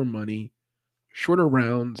 tons more money, shorter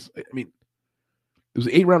rounds. I mean, it was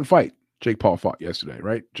an 8-round fight Jake Paul fought yesterday,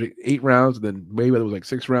 right? 8 rounds, and then Mayweather was like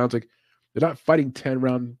 6 rounds. Like, they're not fighting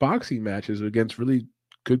 10-round boxing matches against really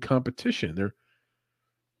good competition.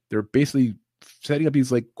 They're basically setting up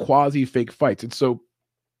these like quasi fake fights. And so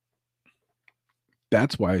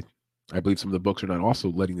that's why I believe some of the books are not also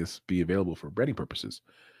letting this be available for betting purposes.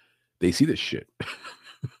 They see this shit.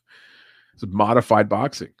 It's modified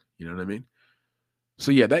boxing. You know what I mean?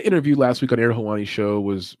 So yeah, that interview last week on Ariel Helwani's show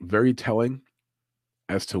was very telling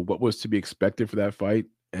as to what was to be expected for that fight.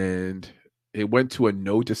 And it went to a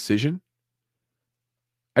no decision.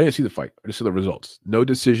 I didn't see the fight. I just saw the results. No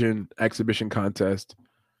decision, exhibition contest.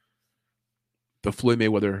 The Floyd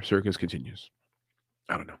Mayweather circus continues.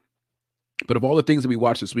 I don't know. But of all the things that we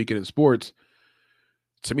watched this weekend in sports,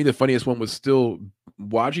 to me, the funniest one was still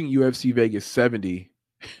watching UFC Vegas 70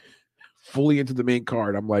 fully into the main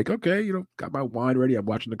card. I'm like, okay, got my wine ready. I'm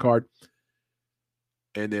watching the card.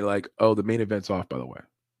 And they're like, oh, the main event's off, by the way.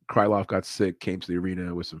 Krylov got sick, came to the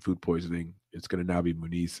arena with some food poisoning. It's going to now be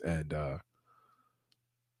Muniz and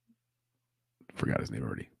forgot his name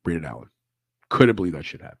already. Brandon Allen. Couldn't believe that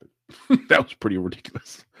shit happened. That was pretty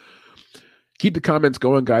ridiculous. Keep the comments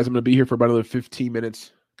going, guys. I'm going to be here for about another 15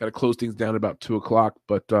 minutes. Got to close things down at about 2 o'clock.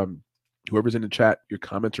 But whoever's in the chat, your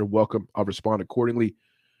comments are welcome. I'll respond accordingly.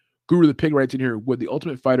 Guru the Pig writes in here, would The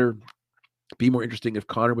Ultimate Fighter be more interesting if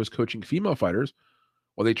Conor was coaching female fighters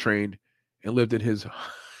while they trained and lived in his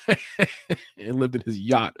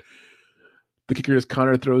yacht? The kicker is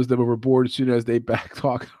Conor throws them overboard as soon as they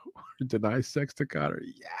backtalk or deny sex to Conor.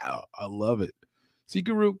 Yeah, I love it. See,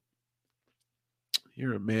 Guru,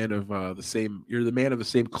 you're a man of you're the man of the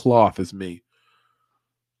same cloth as me.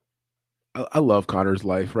 I love Conor's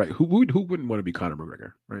life, right? Who wouldn't want to be Conor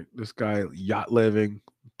McGregor, right? This guy, yacht living,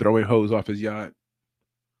 throwing hose off his yacht.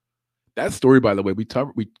 That story, by the way, we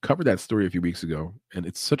covered that story a few weeks ago, and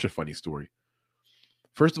it's such a funny story.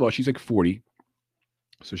 First of all, she's like 40,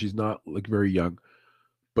 so she's not like very young,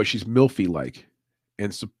 but she's milfy like,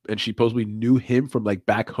 and she supposedly knew him from like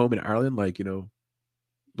back home in Ireland, like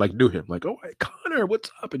like knew him, like, oh, hey, Conor, what's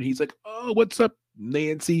up? And he's like, oh, what's up,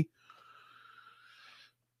 Nancy?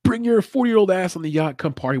 Bring your 40-year-old ass on the yacht.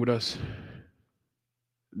 Come party with us.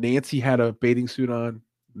 Nancy had a bathing suit on.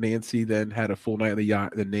 Nancy then had a full night on the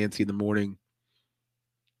yacht. And then Nancy in the morning,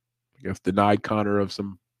 I guess, denied Conor of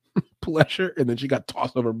some pleasure. And then she got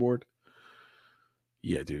tossed overboard.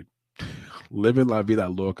 Yeah, dude. Living la vida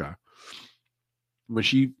loca. When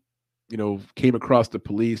she, came across the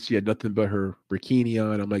police, she had nothing but her bikini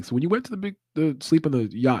on. I'm like, so when you went to the sleep on the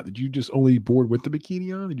yacht, did you just only board with the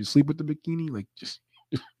bikini on? Did you sleep with the bikini? Like, just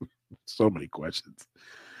so many questions.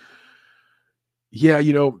 Yeah,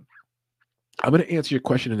 I'm going to answer your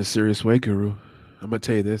question in a serious way, Guru. I'm going to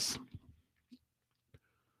tell you this.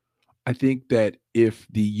 I think that if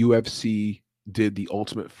the UFC did The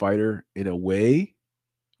Ultimate Fighter in a way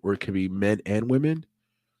where it can be men and women,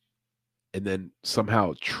 and then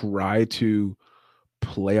somehow try to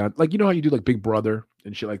play on, like, how you do like Big Brother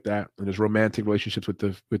and shit like that, and there's romantic relationships with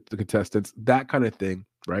the contestants, that kind of thing,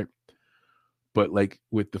 right? But like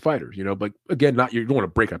with the fighters, but again, you don't want to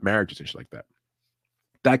break up marriages and shit like that.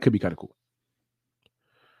 That could be kind of cool.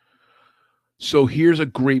 So here's a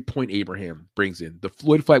great point Abraham brings in. The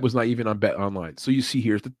Floyd fight was not even on Bet Online. So you see,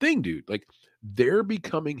 here's the thing, dude. Like, they're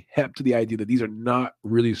becoming hep to the idea that these are not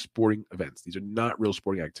really sporting events. These are not real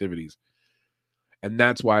sporting activities. And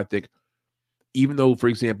that's why I think, even though, for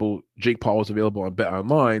example, Jake Paul was available on Bet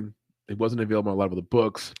Online, it wasn't available on a lot of the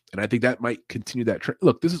books. And I think that might continue that trend.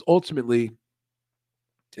 Look, this is ultimately,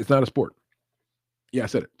 it's not a sport. Yeah, I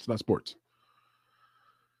said it. It's not sports.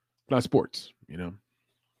 It's not sports,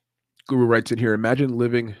 Guru writes in here, imagine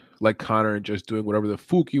living like Conor and just doing whatever the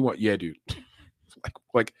fuck you want. Yeah, dude.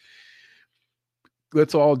 like,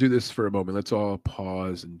 let's all do this for a moment. Let's all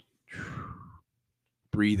pause and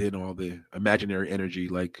breathe in all the imaginary energy,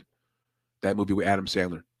 like that movie with Adam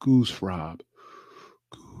Sandler, Goose Rob.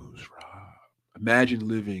 Imagine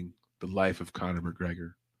living the life of Conor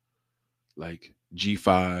McGregor, like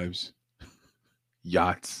G5s,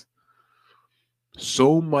 yachts,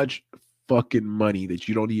 so much fucking money that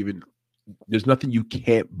you don't even, there's nothing you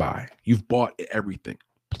can't buy. You've bought everything.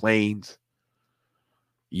 Planes,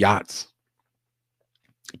 yachts,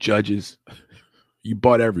 judges. You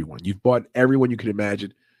bought everyone. You've bought everyone you could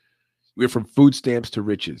imagine. We're from food stamps to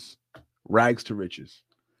riches, rags to riches.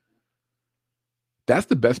 That's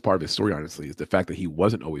the best part of his story, honestly, is the fact that he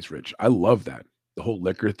wasn't always rich. I love that. The whole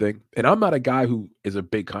liquor thing. And I'm not a guy who is a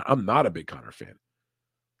big I'm not a big Conor fan.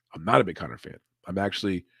 I'm not a big Conor fan. I'm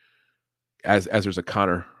actually, as there's a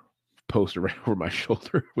Conor post around over my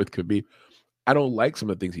shoulder with Khabib, I don't like some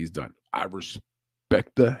of the things he's done. I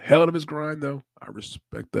respect the hell out of his grind, though. I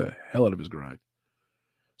respect the hell out of his grind.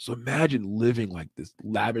 So imagine living like this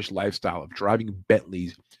lavish lifestyle of driving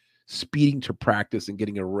Bentleys, speeding to practice and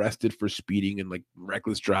getting arrested for speeding and like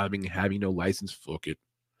reckless driving and having no license. Fuck it.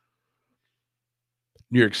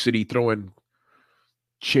 New York City throwing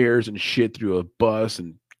chairs and shit through a bus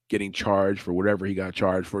and getting charged for whatever he got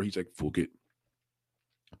charged for. He's like, fuck it.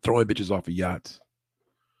 Throwing bitches off of yachts.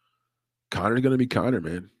 Conor's going to be Conor,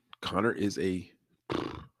 man. Conor is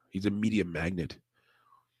he's a media magnet.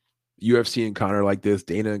 UFC and Conor like this,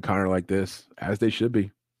 Dana and Conor like this, as they should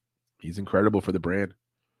be. He's incredible for the brand.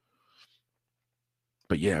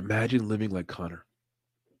 But yeah, imagine living like Conor.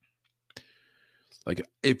 Like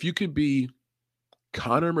if you could be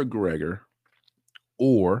Conor McGregor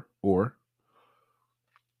or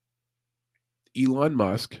Elon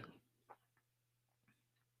Musk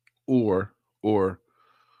or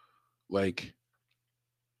like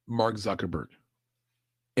Mark Zuckerberg,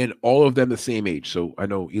 and all of them the same age. So I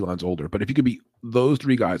know Elon's older, but if you could be those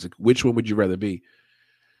three guys, like which one would you rather be?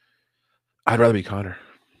 I'd rather be Conor.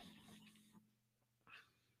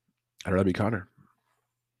 I'd rather be Conor.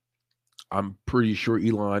 I'm pretty sure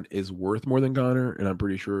Elon is worth more than Conor, and I'm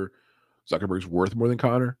pretty sure Zuckerberg's worth more than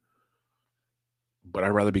Conor. But I'd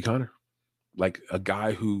rather be Conor. Like a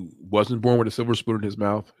guy who wasn't born with a silver spoon in his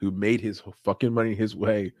mouth, who made his fucking money his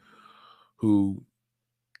way, who,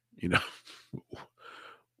 you know,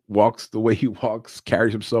 walks the way he walks,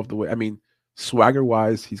 carries himself the way. I mean, swagger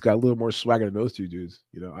wise, he's got a little more swagger than those two dudes.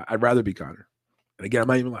 You know, I'd rather be Conor. And again, I'm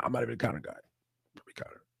not even a Conor guy. I'd be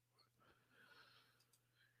Conor.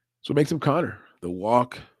 So it makes him Conor. The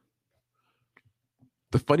walk.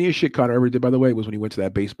 The funniest shit Conor ever did, by the way, was when he went to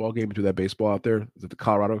that baseball game and threw that baseball out there. Was it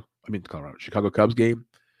the Chicago Cubs game?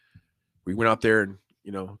 We went out there and,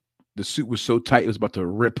 you know, the suit was so tight it was about to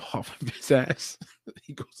rip off of his ass.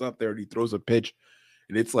 He goes out there and he throws a pitch,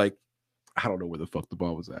 and it's like, I don't know where the fuck the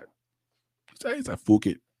ball was at. It's like, fuck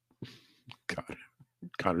it.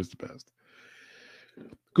 Conor's the best.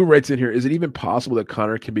 Who writes in here, is it even possible that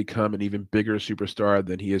Conor can become an even bigger superstar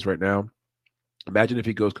than he is right now? Imagine if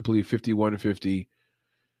he goes completely 51-50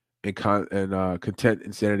 and Content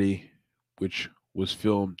Insanity, which was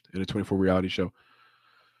filmed in a 24 reality show.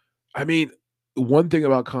 I mean, one thing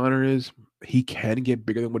about Conor is he can get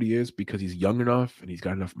bigger than what he is because he's young enough and he's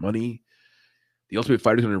got enough money. The Ultimate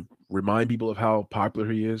Fighter is going to remind people of how popular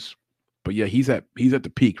he is. But yeah, he's at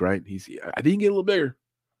the peak, right? I think he can get a little bigger,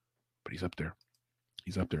 but he's up there.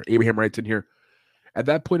 He's up there. Abraham writes in here, at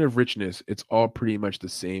that point of richness, it's all pretty much the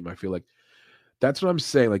same. I feel like that's what I'm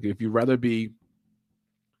saying. Like, if you'd rather be,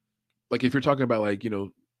 like, if you're talking about, like, you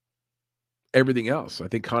know, everything else, I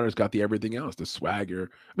think Conor's got the everything else, the swagger.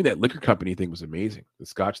 I mean, that liquor company thing was amazing. The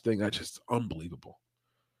Scotch thing, that's just unbelievable.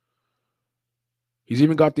 He's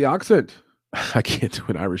even got the accent. I can't do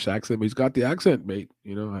an Irish accent, but he's got the accent, mate.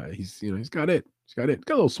 He's got it. He's got it.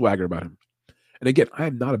 Got a little swagger about him. And again, I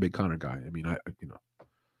am not a big Conor guy. I mean,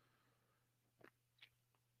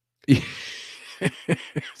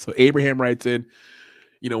 So Abraham writes in,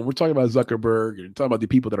 we're talking about Zuckerberg and talking about the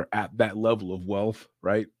people that are at that level of wealth,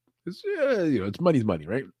 right? It's money's money,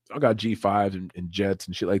 right? I got G5s and jets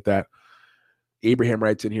and shit like that. Abraham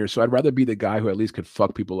writes in here, so I'd rather be the guy who at least could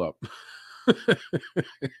fuck people up.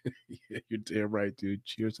 Yeah, you're damn right, dude.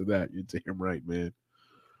 Cheers to that. You're damn right, man.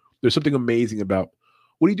 There's something amazing about,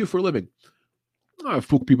 what do you do for a living? I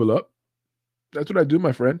fuck people up. That's what I do,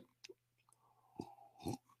 my friend.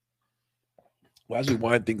 Well, as we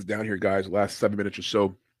wind things down here, guys, last 7 minutes or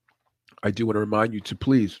so, I do want to remind you to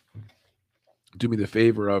please do me the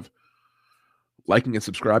favor of liking and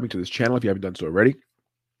subscribing to this channel if you haven't done so already.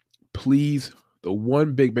 Please, the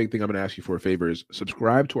one big thing I'm going to ask you for a favor is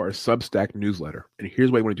subscribe to our Substack newsletter. And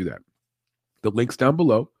here's why you want to do that. The link's down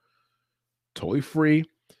below. Totally free.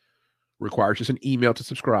 Requires just an email to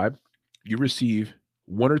subscribe. You receive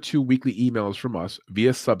 1 or 2 weekly emails from us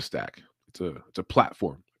via Substack. It's a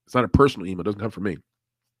platform. It's not a personal email. It doesn't come from me.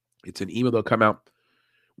 It's an email that'll come out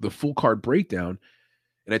with a full card breakdown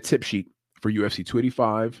and a tip sheet for UFC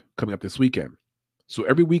 285 coming up this weekend. So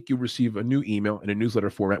every week you receive a new email in a newsletter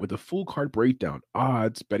format with a full card breakdown,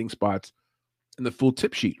 odds, betting spots, and the full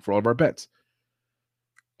tip sheet for all of our bets.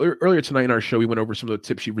 Earlier tonight in our show, we went over some of the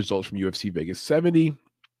tip sheet results from UFC Vegas 70,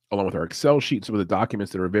 along with our Excel sheet and some of the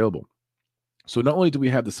documents that are available. So not only do we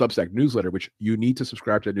have the Substack newsletter, which you need to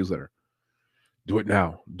subscribe to that newsletter. Do it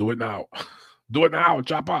now. Do it now. Do it now,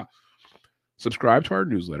 Choppa. Subscribe to our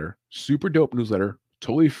newsletter. Super dope newsletter.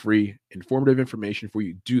 Totally free, informative information for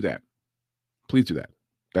you. Do that. Please do that.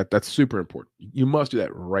 That's super important. You must do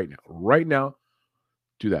that right now. Right now,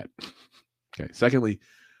 do that. Okay. Secondly,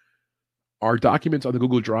 our documents on the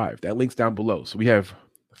Google Drive. That link's down below. So we have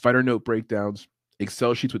fighter note breakdowns,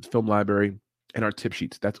 Excel sheets with film library, and our tip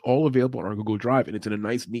sheets. That's all available on our Google Drive, and it's in a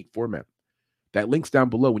nice, neat format. That link's down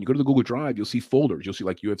below. When you go to the Google Drive, you'll see folders. You'll see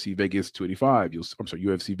like UFC Vegas 285.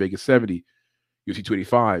 UFC Vegas 70, UFC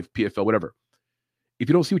 285, PFL, whatever. If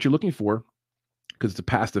you don't see what you're looking for, because it's a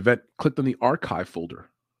past event, click on the archive folder.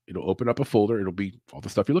 It'll open up a folder. It'll be all the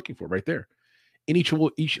stuff you're looking for right there. In each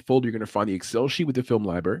folder, you're going to find the Excel sheet with the film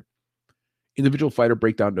library, individual fighter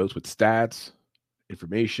breakdown notes with stats,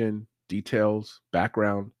 information, details,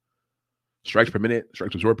 background, strikes per minute,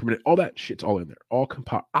 strikes absorbed per minute, all that shit's all in there. All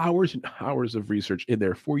hours and hours of research in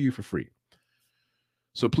there for you for free.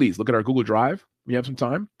 So please look at our Google Drive when you have some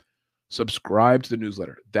time. Subscribe to the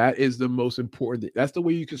newsletter. That is the most important thing. That's the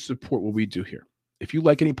way you can support what we do here. If you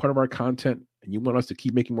like any part of our content and you want us to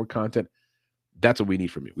keep making more content, that's what we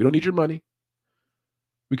need from you. We don't need your money.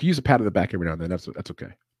 We can use a pat on the back every now and then. That's okay.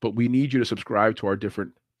 But we need you to subscribe to our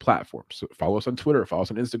different platforms. So follow us on Twitter, follow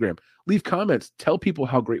us on Instagram, leave comments, tell people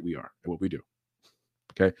how great we are and what we do.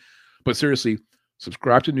 Okay. But seriously,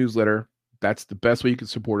 subscribe to the newsletter. That's the best way you can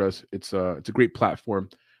support us. It's a great platform.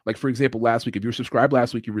 Like, for example, last week, if you were subscribed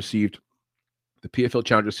last week, you received the PFL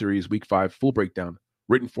Challenger Series Week 5 full breakdown,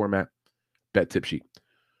 written format, bet tip sheet.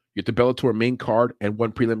 You get the Bellator main card and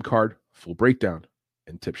one prelim card, full breakdown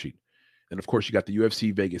and tip sheet. And of course, you got the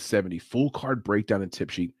UFC Vegas 70 full card breakdown and tip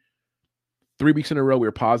sheet. 3 weeks in a row, we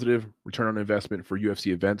are positive return on investment for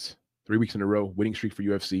UFC events. 3 weeks in a row, winning streak for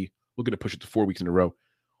UFC. We're going to push it to 4 weeks in a row.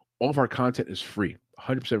 All of our content is free,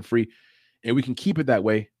 100% free. And we can keep it that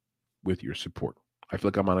way with your support. I feel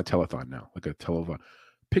like I'm on a telethon now, like a telethon.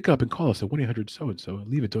 Pick up and call us at 1-800-SO-AND-SO and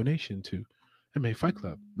leave a donation to MMA Fight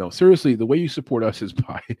Club. No, seriously, the way you support us is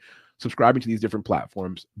by subscribing to these different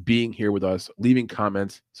platforms, being here with us, leaving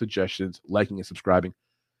comments, suggestions, liking and subscribing.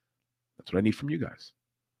 That's what I need from you guys.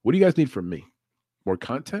 What do you guys need from me? More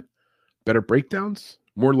content? Better breakdowns?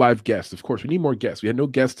 More live guests? Of course, we need more guests. We had no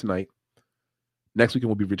guests tonight. Next weekend,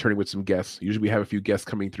 we'll be returning with some guests. Usually we have a few guests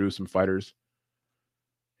coming through, some fighters.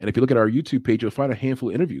 And if you look at our YouTube page, you'll find a handful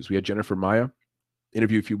of interviews. We had Jennifer Maia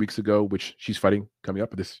interview a few weeks ago, which she's fighting coming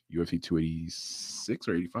up at this UFC 286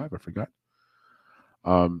 or 85, I forgot.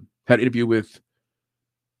 Had an interview with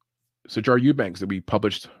Sajar Eubanks that we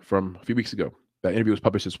published from a few weeks ago. That interview was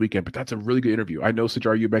published this weekend, but that's a really good interview. I know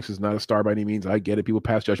Sajar Eubanks is not a star by any means. I get it. People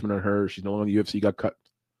pass judgment on her. She's no longer in the UFC, got cut.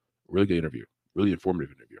 Really good interview. Really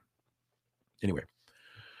informative interview. Anyway,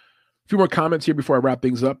 a few more comments here before I wrap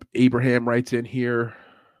things up. Abraham writes in here.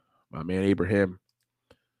 My man, Abraham.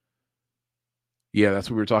 Yeah, that's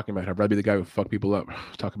what we were talking about. I'd rather be the guy who fuck people up.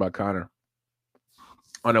 Talk about Conor.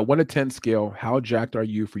 On a 1 to 10 scale, how jacked are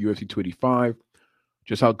you for UFC 285?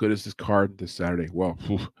 Just how good is this card this Saturday? Well,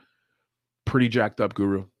 pretty jacked up,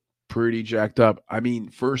 Guru. Pretty jacked up. I mean,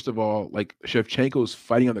 first of all, like Shevchenko's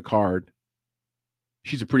fighting on the card.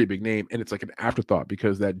 She's a pretty big name, and it's like an afterthought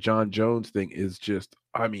because that John Jones thing is just,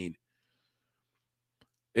 I mean,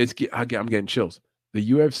 I'm getting chills.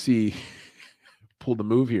 The UFC pulled the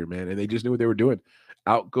move here, man, and they just knew what they were doing.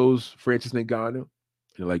 Out goes Francis Ngannou,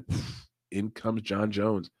 and like, in comes John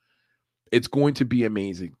Jones. It's going to be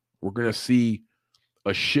amazing. We're going to see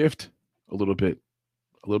a shift a little bit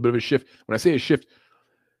of a shift. When I say a shift,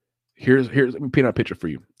 here's let me paint out a picture for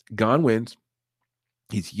you. Gane wins.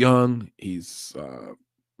 He's young. He's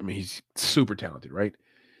super talented, right?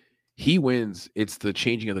 He wins. It's the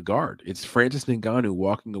changing of the guard. It's Francis Ngannou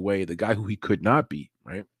walking away, the guy who he could not beat,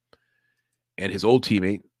 right? And his old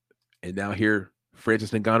teammate. And now here,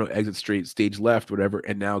 Francis Ngannou exits straight, stage left, whatever.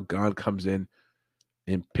 And now Gane comes in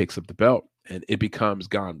and picks up the belt. And it becomes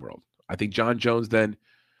Gane world. I think John Jones then,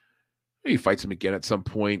 he fights him again at some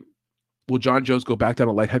point. Will John Jones go back down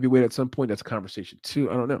to light heavyweight at some point? That's a conversation too.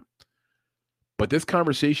 I don't know. But this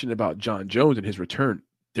conversation about John Jones and his return,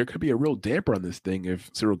 there could be a real damper on this thing if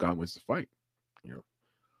Cyril Gane wins the fight. You know, on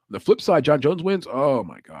the flip side, John Jones wins. Oh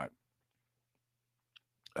my God.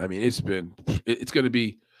 I mean, it's going to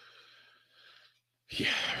be, yeah,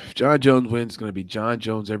 if John Jones wins, it's going to be John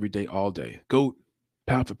Jones every day, all day. GOAT,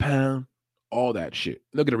 pound for pound, all that shit.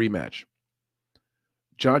 They'll get a rematch.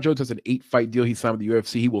 John Jones has an 8-fight deal he signed with the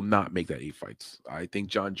UFC. He will not make that 8 fights. I think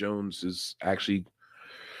John Jones is actually,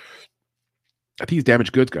 I think he's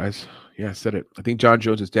damaged goods, guys. Yeah, I said it. I think John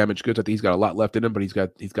Jones is damaged goods. I think he's got a lot left in him, but he's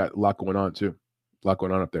got a lot going on too. A lot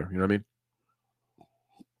going on up there. You know what I mean?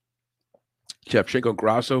 Shevchenko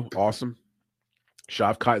Grasso, awesome.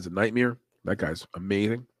 Shavkat is a nightmare. That guy's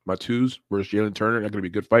amazing. Matuz versus Jalen Turner. That's going to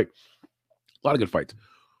be a good fight. A lot of good fights.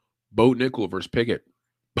 Bo Nickel versus Pickett.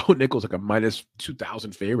 Bo Nickel's like a minus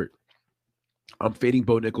 2,000 favorite. I'm fading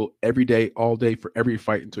Bo Nickel every day, all day, for every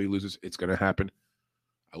fight until he loses. It's going to happen.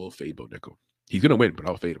 I will fade Bo Nickel. He's going to win, but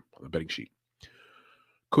I'll fade him on the betting sheet.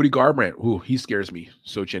 Cody Garbrandt. Ooh, he scares me.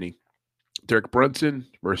 So chinny. Derek Brunson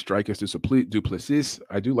versus Dricus Duplessis.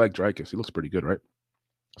 I do like Dricus. He looks pretty good, right?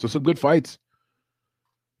 So some good fights.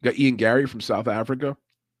 You got Ian Gary from South Africa.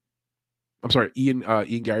 I'm sorry, Ian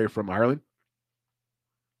Gary from Ireland.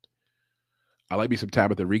 I like me some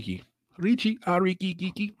Tabitha Ricci. Ricci,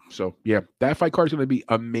 Geeky. So, yeah, that fight card is going to be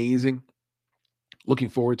amazing. Looking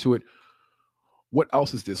forward to it. What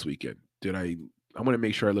else is this weekend? I want to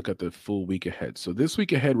make sure I look at the full week ahead. So this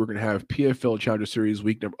week ahead, we're going to have PFL Challenger Series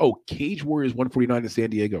week number. Cage Warriors 149 in San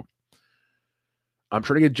Diego. I'm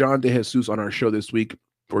trying to get John DeJesus on our show this week,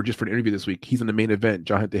 or just for an interview this week. He's in the main event,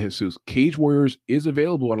 John DeJesus. Cage Warriors is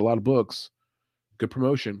available on a lot of books. Good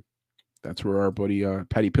promotion. That's where our buddy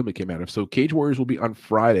Patty Pimblett came out of. So Cage Warriors will be on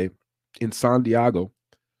Friday in San Diego,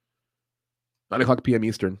 9 o'clock p.m.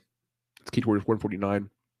 Eastern. It's Cage Warriors 149.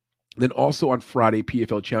 Then also on Friday,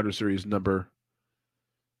 PFL Challenger Series number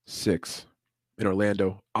 6 in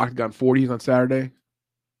Orlando. Octagon 40 is on Saturday.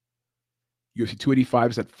 UFC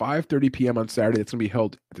 285 is at 5:30 p.m. on Saturday. It's going to be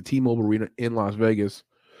held at the T-Mobile Arena in Las Vegas.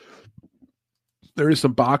 There is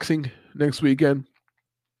some boxing next weekend.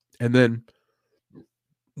 And then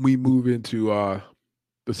we move into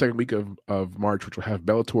the second week of March, which will have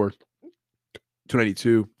Bellator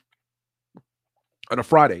 292 on a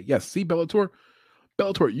Friday. Yes, see Bellator,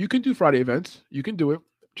 you can do Friday events. You can do it.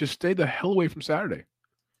 Just stay the hell away from Saturday.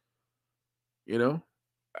 You know,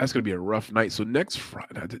 that's going to be a rough night. So next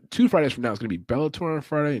Friday, 2 Fridays from now, is going to be Bellator on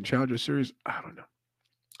Friday and Challenger Series. I don't know.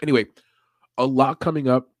 Anyway, a lot coming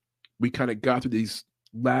up. We kind of got through these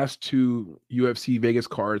last 2 UFC Vegas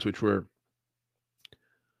cards, which were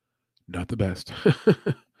not the best.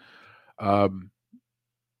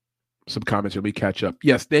 Some comments here. Let me catch up.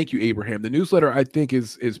 Yes, thank you, Abraham. The newsletter, I think,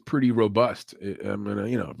 is pretty robust. I'm gonna,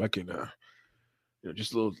 if I can,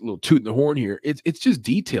 just a little tooting the horn here. It's just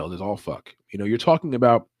detailed as all fuck. You're talking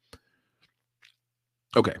about.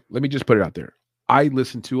 Okay, let me just put it out there. I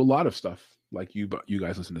listen to a lot of stuff like you, but you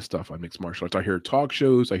guys listen to stuff on mixed martial arts. I hear talk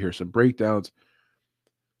shows. I hear some breakdowns.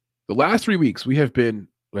 The last 3 weeks, we have been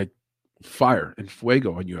like fire and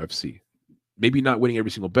fuego on UFC. Maybe not winning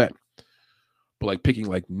every single bet, but like picking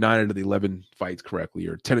like 9 out of the 11 fights correctly,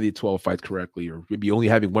 or 10 of the 12 fights correctly, or maybe only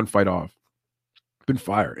having 1 fight off. Been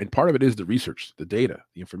fire. And part of it is the research, the data,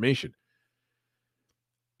 the information.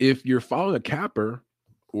 If you're following a capper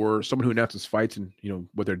or someone who announces fights and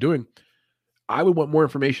what they're doing, I would want more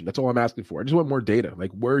information. That's all I'm asking for. I just want more data.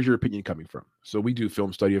 Like, where's your opinion coming from? So we do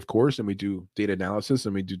film study, of course, and we do data analysis,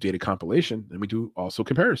 and we do data compilation, and we do also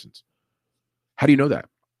comparisons. How do you know that?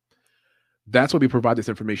 That's why we provide this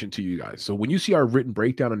information to you guys. So when you see our written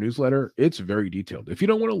breakdown and newsletter, it's very detailed. If you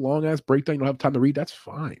don't want a long ass breakdown, you don't have time to read, that's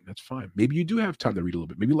fine. That's fine. Maybe you do have time to read a little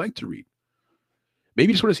bit. Maybe you like to read.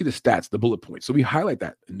 Maybe you just want to see the stats, the bullet points. So we highlight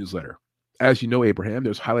that in newsletter. As you know, Abraham,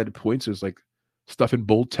 there's highlighted points. There's like stuff in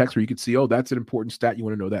bold text where you can see, oh, that's an important stat. You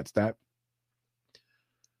want to know that stat.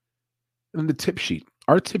 And then the tip sheet.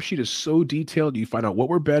 Our tip sheet is so detailed. You find out what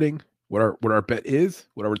we're betting, what our bet is,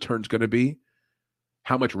 what our return's going to be,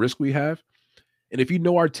 how much risk we have. And if you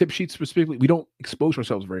know our tip sheet specifically, we don't expose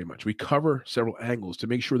ourselves very much. We cover several angles to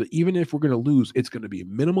make sure that even if we're going to lose, it's going to be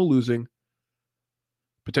minimal losing,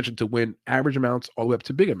 potential to win average amounts all the way up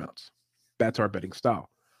to big amounts. That's our betting style.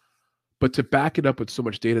 But to back it up with so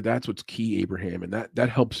much data, that's what's key, Abraham. And that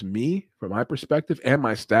helps me from my perspective and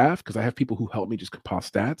my staff, because I have people who help me just compile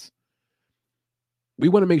stats. We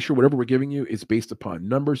want to make sure whatever we're giving you is based upon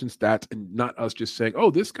numbers and stats, and not us just saying, oh,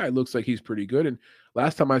 this guy looks like he's pretty good. And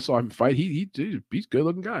last time I saw him fight, he's a good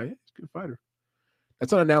looking guy. He's a good fighter.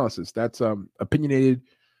 That's not analysis. That's opinionated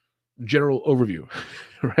general overview,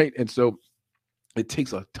 right? And so it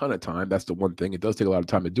takes a ton of time. That's the one thing. It does take a lot of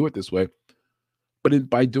time to do it this way. But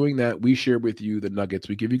by doing that, we share with you the nuggets.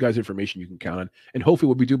 We give you guys information you can count on. And hopefully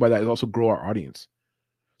what we do by that is also grow our audience.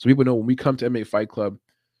 So people know when we come to MMA Fight Club,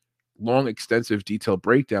 long, extensive, detailed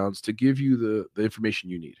breakdowns to give you the information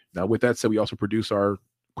you need. Now, with that said, we also produce our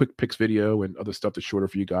quick picks video and other stuff that's shorter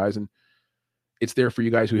for you guys. And it's there for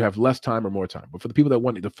you guys who have less time or more time. But for the people that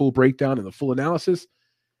want the full breakdown and the full analysis,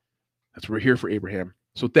 that's what we're here for, Abraham.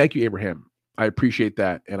 So thank you, Abraham. I appreciate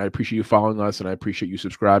that. And I appreciate you following us, and I appreciate you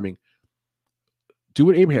subscribing. Do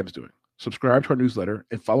what Abraham's doing. Subscribe to our newsletter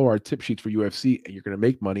and follow our tip sheets for UFC, and you're going to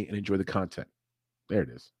make money and enjoy the content. There it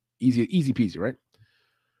is. Easy peasy, right?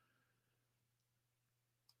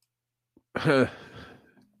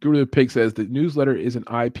 Guru the Pig says the newsletter is an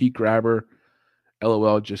IP grabber.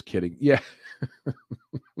 LOL, just kidding. Yeah.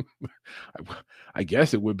 I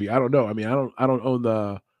guess it would be. I don't know. I mean, I don't own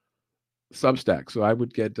the Substack, so I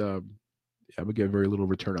would get very little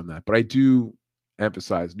return on that. But I do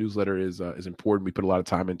emphasize newsletter is important. We put a lot of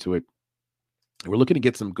time into it. We're looking to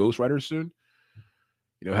get some ghostwriters soon.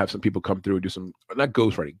 Have some people come through and do some, not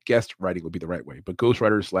ghostwriting, guest writing would be the right way, but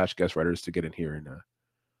ghostwriters / guest writers to get in here. And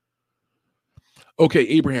okay,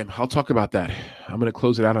 Abraham, I'll talk about that. I'm going to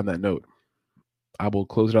close it out on that note. I will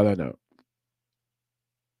close it out on that note.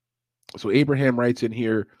 So Abraham writes in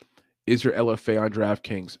here, is there LFA on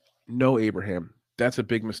DraftKings? No, Abraham. That's a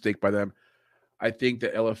big mistake by them. I think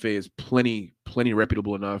that LFA is plenty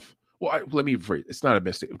reputable enough. Well, let me rephrase. It's not a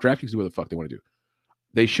mistake. DraftKings do what the fuck they want to do.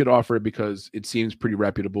 They should offer it because it seems pretty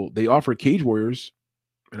reputable. They offer Cage Warriors,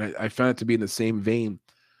 and I found it to be in the same vein.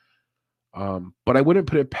 But I wouldn't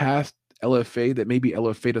put it past LFA that maybe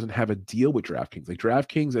LFA doesn't have a deal with DraftKings. Like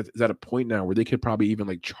DraftKings is at a point now where they could probably even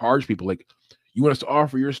like charge people. Like, you want us to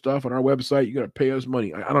offer your stuff on our website? You got to pay us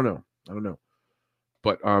money. I don't know.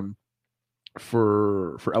 But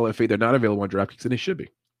for LFA, they're not available on DraftKings, and they should be.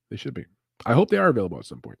 They should be. I hope they are available at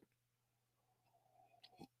some point.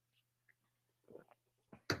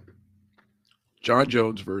 John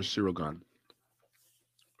Jones versus Ciryl Gane.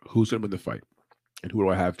 Who's going to win the fight? And who do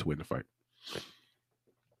I have to win the fight?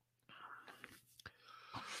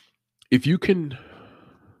 If you can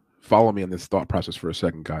follow me on this thought process for a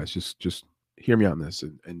second, guys, just hear me on this.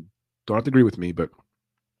 And don't have to agree with me, but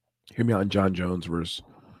hear me out on John Jones versus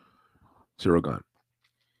Ciryl Gane.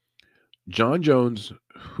 John Jones,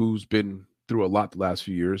 who's been through a lot the last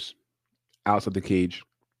few years outside the cage,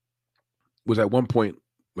 was at one point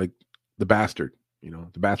like the bastard,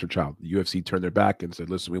 the bastard child. The UFC turned their back and said,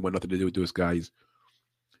 listen, we want nothing to do with this guy. He's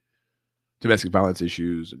domestic violence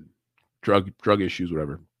issues and drug issues,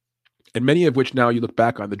 whatever. And many of which now you look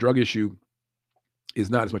back on, the drug issue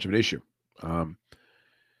is not as much of an issue.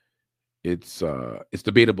 It's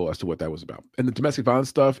debatable as to what that was about. And the domestic violence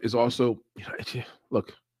stuff is also,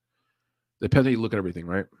 look, depends how you look at everything,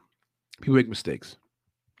 right? People make mistakes.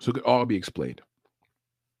 So it could all be explained.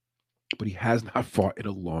 But he has not fought in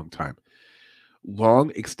a long time.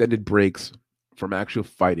 Long extended breaks from actual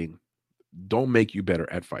fighting don't make you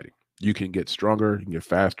better at fighting. You can get stronger, you can get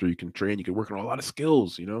faster, you can train, you can work on a lot of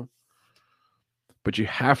skills, But you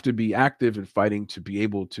have to be active in fighting to be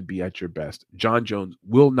able to be at your best. John Jones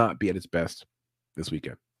will not be at his best this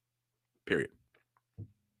weekend. Period.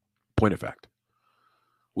 Point of fact.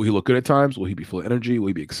 Will he look good at times? Will he be full of energy? Will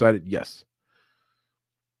he be excited? Yes.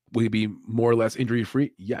 Will he be more or less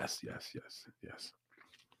injury-free? Yes.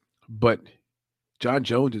 But John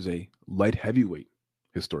Jones is a light heavyweight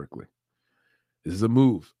historically. This is a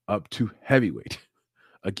move up to heavyweight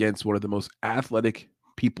against one of the most athletic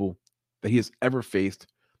people that he has ever faced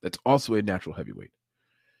that's also a natural heavyweight.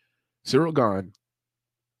 Ciryl Gane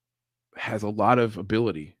has a lot of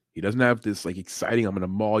ability. He doesn't have this like exciting, I'm going to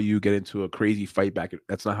maul you, get into a crazy fight back.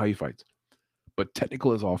 That's not how he fights. But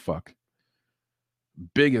technical as all fuck.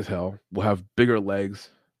 Big as hell. Will have bigger legs.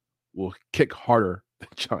 Will kick harder than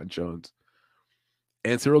John Jones.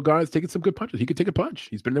 And Ciryl Gane is taking some good punches. He could take a punch.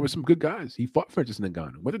 He's been there with some good guys. He fought Francis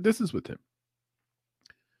Ngannou. Went the distance with him.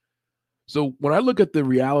 So when I look at the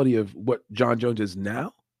reality of what John Jones is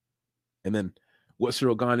now, and then what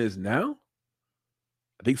Ciryl Gane is now,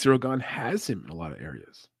 I think Ciryl Gane has him in a lot of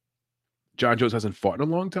areas. John Jones hasn't fought in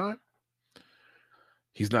a long time.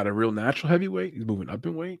 He's not a real natural heavyweight. He's moving up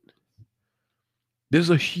in weight. This is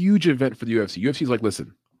a huge event for the UFC. UFC's like,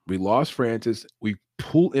 listen, we lost Francis. We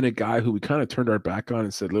pulled in a guy who we kind of turned our back on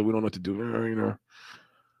and said, look, we don't know what to do.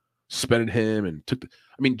 Suspended him and took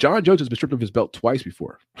John Jones has been stripped of his belt twice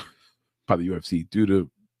before by the UFC due to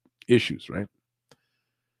issues, right?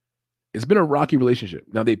 It's been a rocky relationship.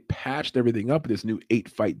 Now they patched everything up with this new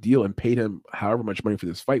 8-fight deal and paid him however much money for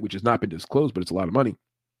this fight, which has not been disclosed, but it's a lot of money.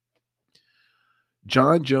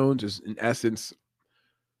 John Jones is in essence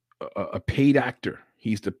a paid actor.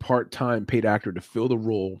 He's the part-time paid actor to fill the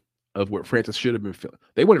role of what Francis should have been filling.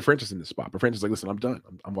 They wanted Francis in this spot, but Francis is like, listen, I'm done.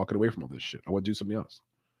 I'm walking away from all this shit. I want to do something else.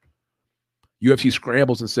 UFC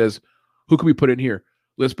scrambles and says, who can we put in here?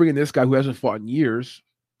 Let's bring in this guy who hasn't fought in years,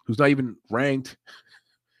 who's not even ranked,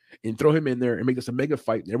 and throw him in there and make this a mega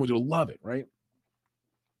fight. And everyone's going to love it, right?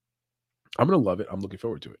 I'm going to love it. I'm looking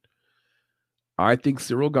forward to it. I think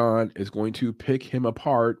Ciryl Gane is going to pick him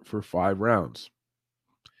apart for 5 rounds.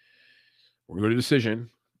 We're going to decision,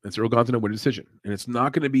 and Ciryl Gane's going to win a decision. And it's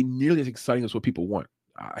not going to be nearly as exciting as what people want.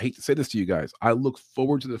 I hate to say this to you guys. I look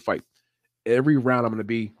forward to the fight. Every round I'm going to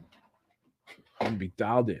be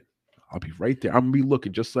dialed in. I'll be right there. I'm going to be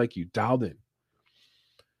looking just like you, dialed in.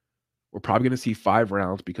 We're probably going to see 5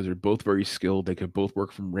 rounds because they're both very skilled. They could both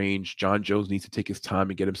work from range. Jon Jones needs to take his time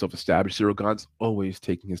and get himself established. Ciryl Gane's always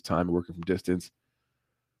taking his time and working from distance.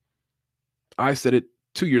 I said it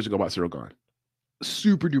 2 years ago about Ciryl Gane.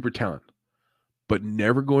 Super duper talent, but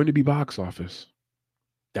never going to be box office.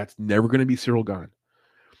 That's never going to be Ciryl Gane.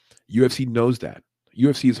 UFC knows that.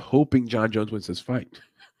 UFC is hoping Jon Jones wins this fight.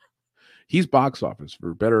 He's box office,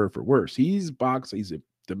 for better or for worse. He's a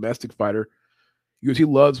domestic fighter. UFC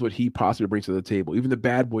loves what he possibly brings to the table, even the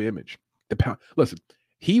bad boy image. Listen,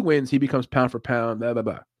 he wins, he becomes pound for pound, blah, blah,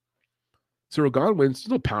 blah. Ciryl Gane wins,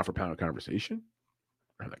 there's no pound for pound conversation.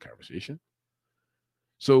 Around that conversation.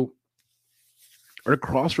 So, are the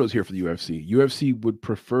crossroads here for the UFC? UFC would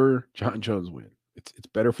prefer Jon Jones win. It's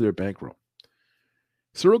better for their bankroll.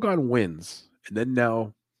 Ciryl Gane wins, and then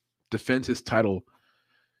now defends his title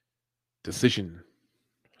decision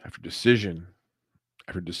after decision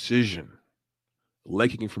after decision,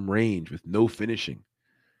 leg kicking from range with no finishing.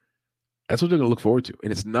 That's what they're going to look forward to,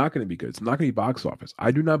 and it's not going to be good. It's not going to be box office.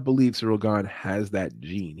 I do not believe Ciryl Gane has that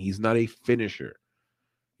gene. He's not a finisher.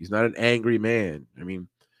 He's not an angry man. I mean,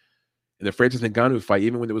 in the Francis Ngannou fight,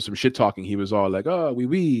 even when there was some shit talking, he was all like, "Oh,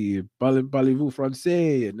 oui, parlez-vous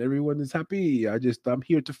français," and everyone is happy. I'm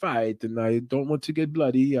here to fight, and I don't want to get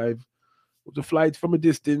bloody. I've to fight from a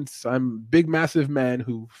distance. I'm a big, massive man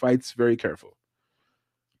who fights very careful.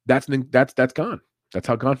 That's Gane. That's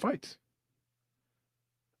how Gane fights.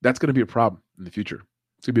 That's going to be a problem in the future.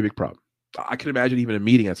 It's going to be a big problem. I can imagine even a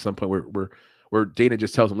meeting at some point where Dana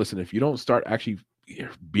just tells him, "Listen, if you don't start actually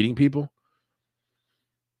beating people,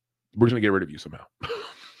 we're just going to get rid of you somehow."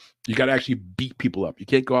 You got to actually beat people up. You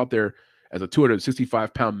can't go out there as a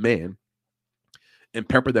 265-pound man and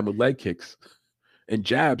pepper them with leg kicks and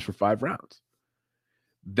jabs for 5 rounds.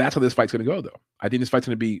 That's how this fight's going to go, though. I think this fight's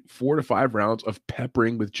going to be 4 to 5 rounds of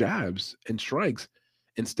peppering with jabs and strikes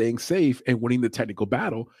and staying safe and winning the technical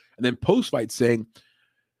battle. And then post-fight saying,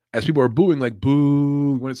 as people are booing, like,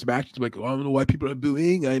 boo, when it's some action, like, oh, I don't know why people are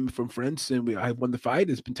booing. I'm from France and I won the fight.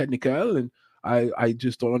 It's been technical and I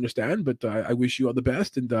just don't understand, but I wish you all the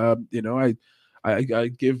best. And, I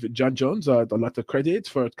give Jon Jones a lot of credit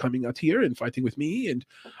for coming out here and fighting with me. And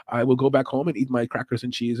I will go back home and eat my crackers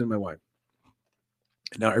and cheese and my wine.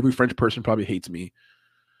 Now, every French person probably hates me.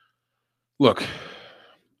 Look,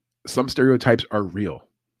 some stereotypes are real.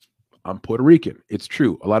 I'm Puerto Rican. It's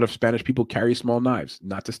true. A lot of Spanish people carry small knives,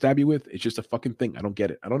 not to stab you with. It's just a fucking thing. I don't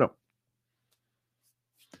get it. I don't know.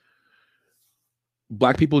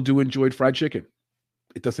 Black people do enjoy fried chicken.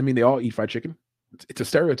 It doesn't mean they all eat fried chicken. It's a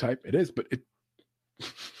stereotype. It is, but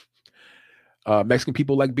Mexican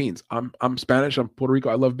people like beans. I'm Spanish. I'm Puerto Rico.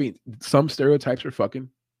 I love beans. Some stereotypes are fucking.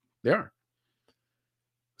 They are.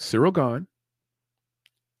 Ciryl Gane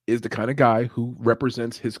is the kind of guy who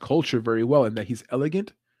represents his culture very well, and that he's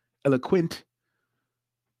elegant, eloquent.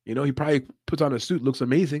 You know, he probably puts on a suit, looks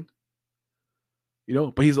amazing. You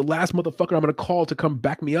know, but he's the last motherfucker I'm going to call to come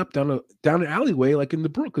back me up down an alleyway, like in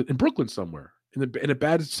Brooklyn somewhere, in a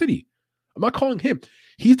bad city. I'm not calling him.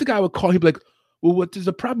 He's the guy I would call. He'd be like, "Well, what is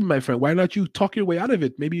the problem, my friend? Why not you talk your way out of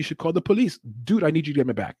it? Maybe you should call the police, dude. I need you to get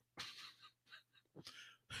my back,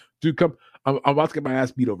 dude. Come, I'm about to get my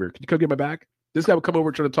ass beat over here. Can you come get my back?" This guy would come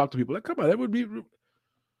over trying to talk to people. Like, come on, that would be.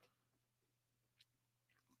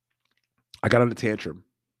 I got on a tantrum,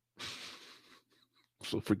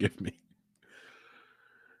 so forgive me.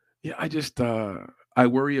 Yeah, I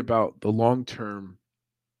worry about the long-term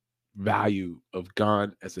value of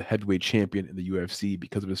Gane as a heavyweight champion in the UFC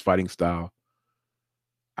because of his fighting style.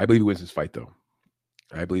 I believe he wins this fight, though.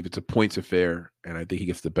 I believe it's a points affair, and I think he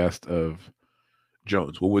gets the best of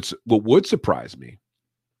Jones. What would surprise me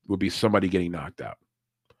would be somebody getting knocked out,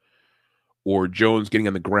 or Jones getting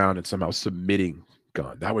on the ground and somehow submitting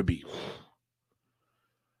Gane. That would be.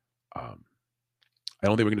 I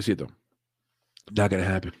don't think we're going to see it, though. Not going to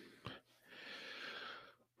happen.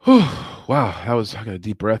 Wow, I got a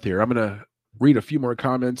deep breath here. I'm going to read a few more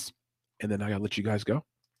comments, and then I got to let you guys go.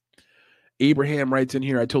 Abraham writes in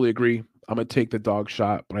here, I totally agree. I'm going to take the dog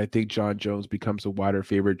shot, but I think Jon Jones becomes a wider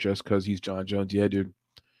favorite just because he's Jon Jones. Yeah, dude.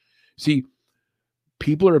 See,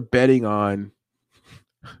 people are betting on,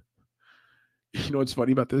 you know what's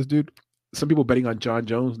funny about this, dude? Some people betting on Jon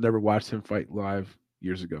Jones never watched him fight live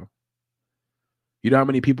years ago. You know how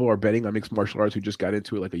many people are betting on mixed martial arts who just got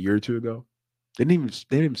into it like a year or two ago? They didn't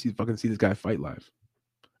even see this guy fight live.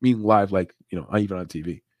 I mean, live, like, you know, even on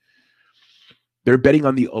TV. They're betting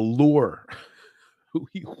on the allure, who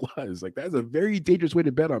he was. Like, that's a very dangerous way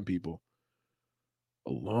to bet on people.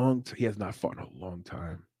 He has not fought in a long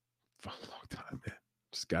time. For a long time, man.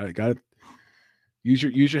 Just got it. Use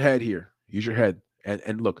your head here. Use your head.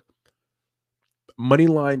 And look, money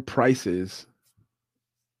line prices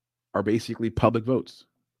are basically public votes.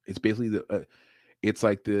 It's basically it's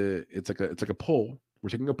like a poll. We're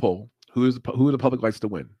taking a poll. Who the public likes to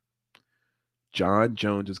win? Jon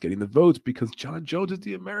Jones is getting the votes because Jon Jones is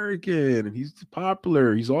the American and he's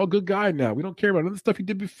popular. He's all good guy now. We don't care about none of the stuff he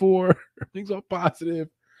did before. Everything's all positive.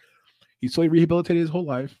 He's totally rehabilitated his whole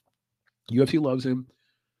life. UFC loves him.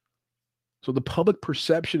 So the public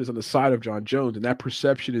perception is on the side of Jon Jones, and that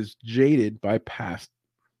perception is jaded by past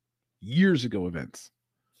years ago events.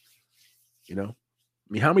 You know? I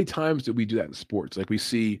mean, how many times did we do that in sports? Like we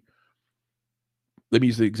see, let me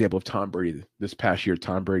use the example of Tom Brady this past year.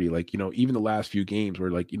 Tom Brady, like, even the last few games where,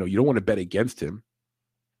 like, you don't want to bet against him.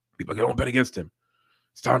 People like, I don't bet against him.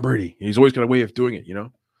 It's Tom Brady. And he's always got a way of doing it,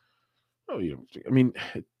 Oh, I mean,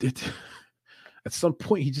 at some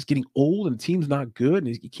point he's just getting old and the team's not good and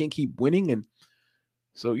he can't keep winning. And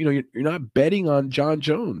so, you're not betting on Jon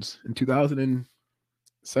Jones in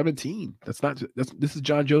 2017. This is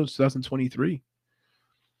Jon Jones 2023.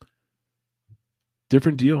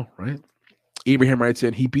 Different deal, right? Abraham writes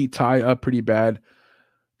in, he beat Ty up pretty bad,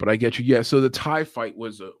 but I get you. Yeah, so the Ty fight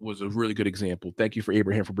was a really good example. Thank you for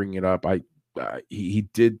Abraham for bringing it up. He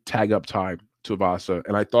did tag up Ty Tuivasa,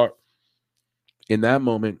 and I thought in that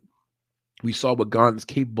moment we saw what Gane's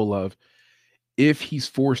capable of if he's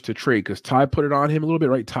forced to trade, because Ty put it on him a little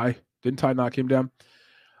bit, right? Didn't Ty knock him down?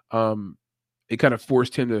 It kind of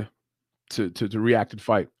forced him to react and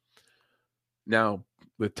fight. Now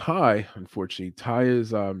with Ty, unfortunately, Ty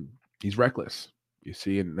is he's reckless, you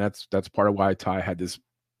see, and that's part of why Ty had this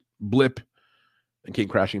blip and came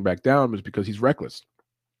crashing back down, was because he's reckless.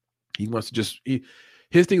 He wants to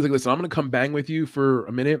his thing is like, listen, I'm going to come bang with you for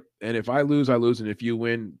a minute, and if I lose, I lose, and if you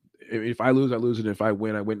win, if I lose, I lose, and if I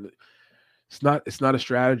win, I win. It's not a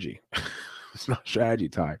strategy. It's not a strategy,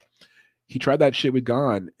 Ty. He tried that shit with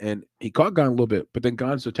Gane, and he caught Gane a little bit, but then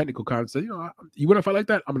Gane's so technical. Gane said, you want to fight like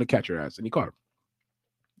that? I'm going to catch your ass, and he caught him.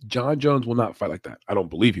 Jon Jones will not fight like that. I don't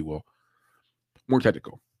believe he will. More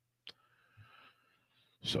technical.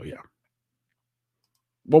 So, yeah.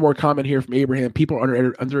 One more comment here from Abraham. People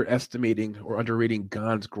are underestimating or underrating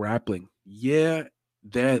Gane's grappling. Yeah,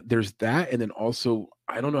 there's that. And then also,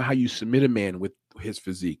 I don't know how you submit a man with his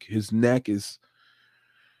physique. His neck is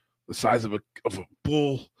the size of a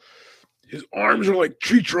bull. His arms are like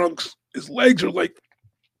tree trunks. His legs are like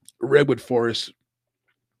redwood forest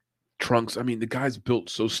trunks. I mean, the guy's built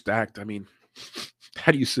so stacked. I mean,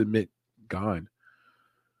 how do you submit Gane?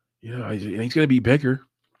 He's going to be bigger.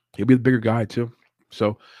 He'll be the bigger guy too.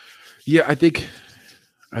 So, yeah, I think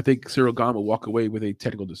Ciryl Gane will walk away with a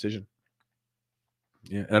technical decision.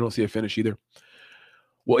 Yeah, and I don't see a finish either.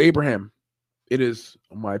 Well, Abraham, it is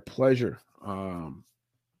my pleasure.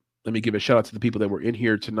 Let me give a shout out to the people that were in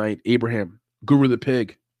here tonight. Abraham, Guru the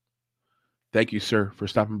Pig, thank you, sir, for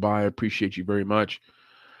stopping by. I appreciate you very much.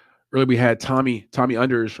 Earlier we had Tommy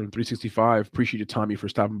Unders from 365. Appreciate you, Tommy, for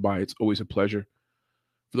stopping by. It's always a pleasure.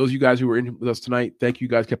 For those of you guys who were in with us tonight, thank you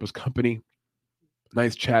guys. Kept us company.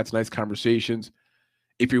 Nice chats, nice conversations.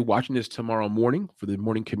 If you're watching this tomorrow morning for the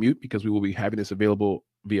morning commute, because we will be having this available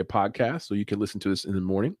via podcast, so you can listen to this in the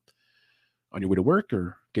morning on your way to work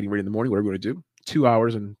or getting ready in the morning, whatever you want to do. 2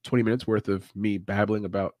 hours and 20 minutes worth of me babbling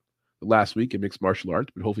about the last week in mixed martial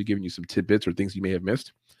arts, but hopefully giving you some tidbits or things you may have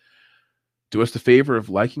missed. Do us the favor of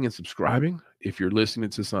liking and subscribing. If you're listening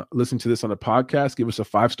to this on a podcast, give us a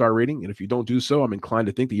 5-star rating. And if you don't do so, I'm inclined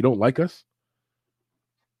to think that you don't like us.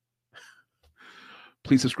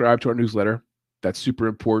 Please subscribe to our newsletter. That's super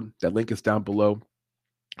important. That link is down below.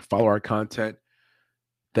 Follow our content.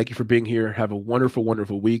 Thank you for being here. Have a wonderful,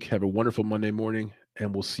 wonderful week. Have a wonderful Monday morning,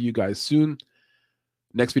 and we'll see you guys soon.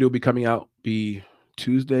 Next video will be coming out, be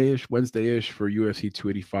Tuesday-ish, Wednesday-ish for UFC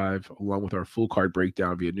 285, along with our full card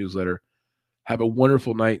breakdown via newsletter. Have a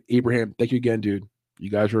wonderful night. Abraham, thank you again, dude. You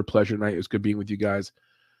guys were a pleasure tonight. It was good being with you guys.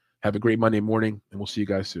 Have a great Monday morning, and we'll see you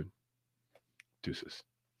guys soon. Deuces.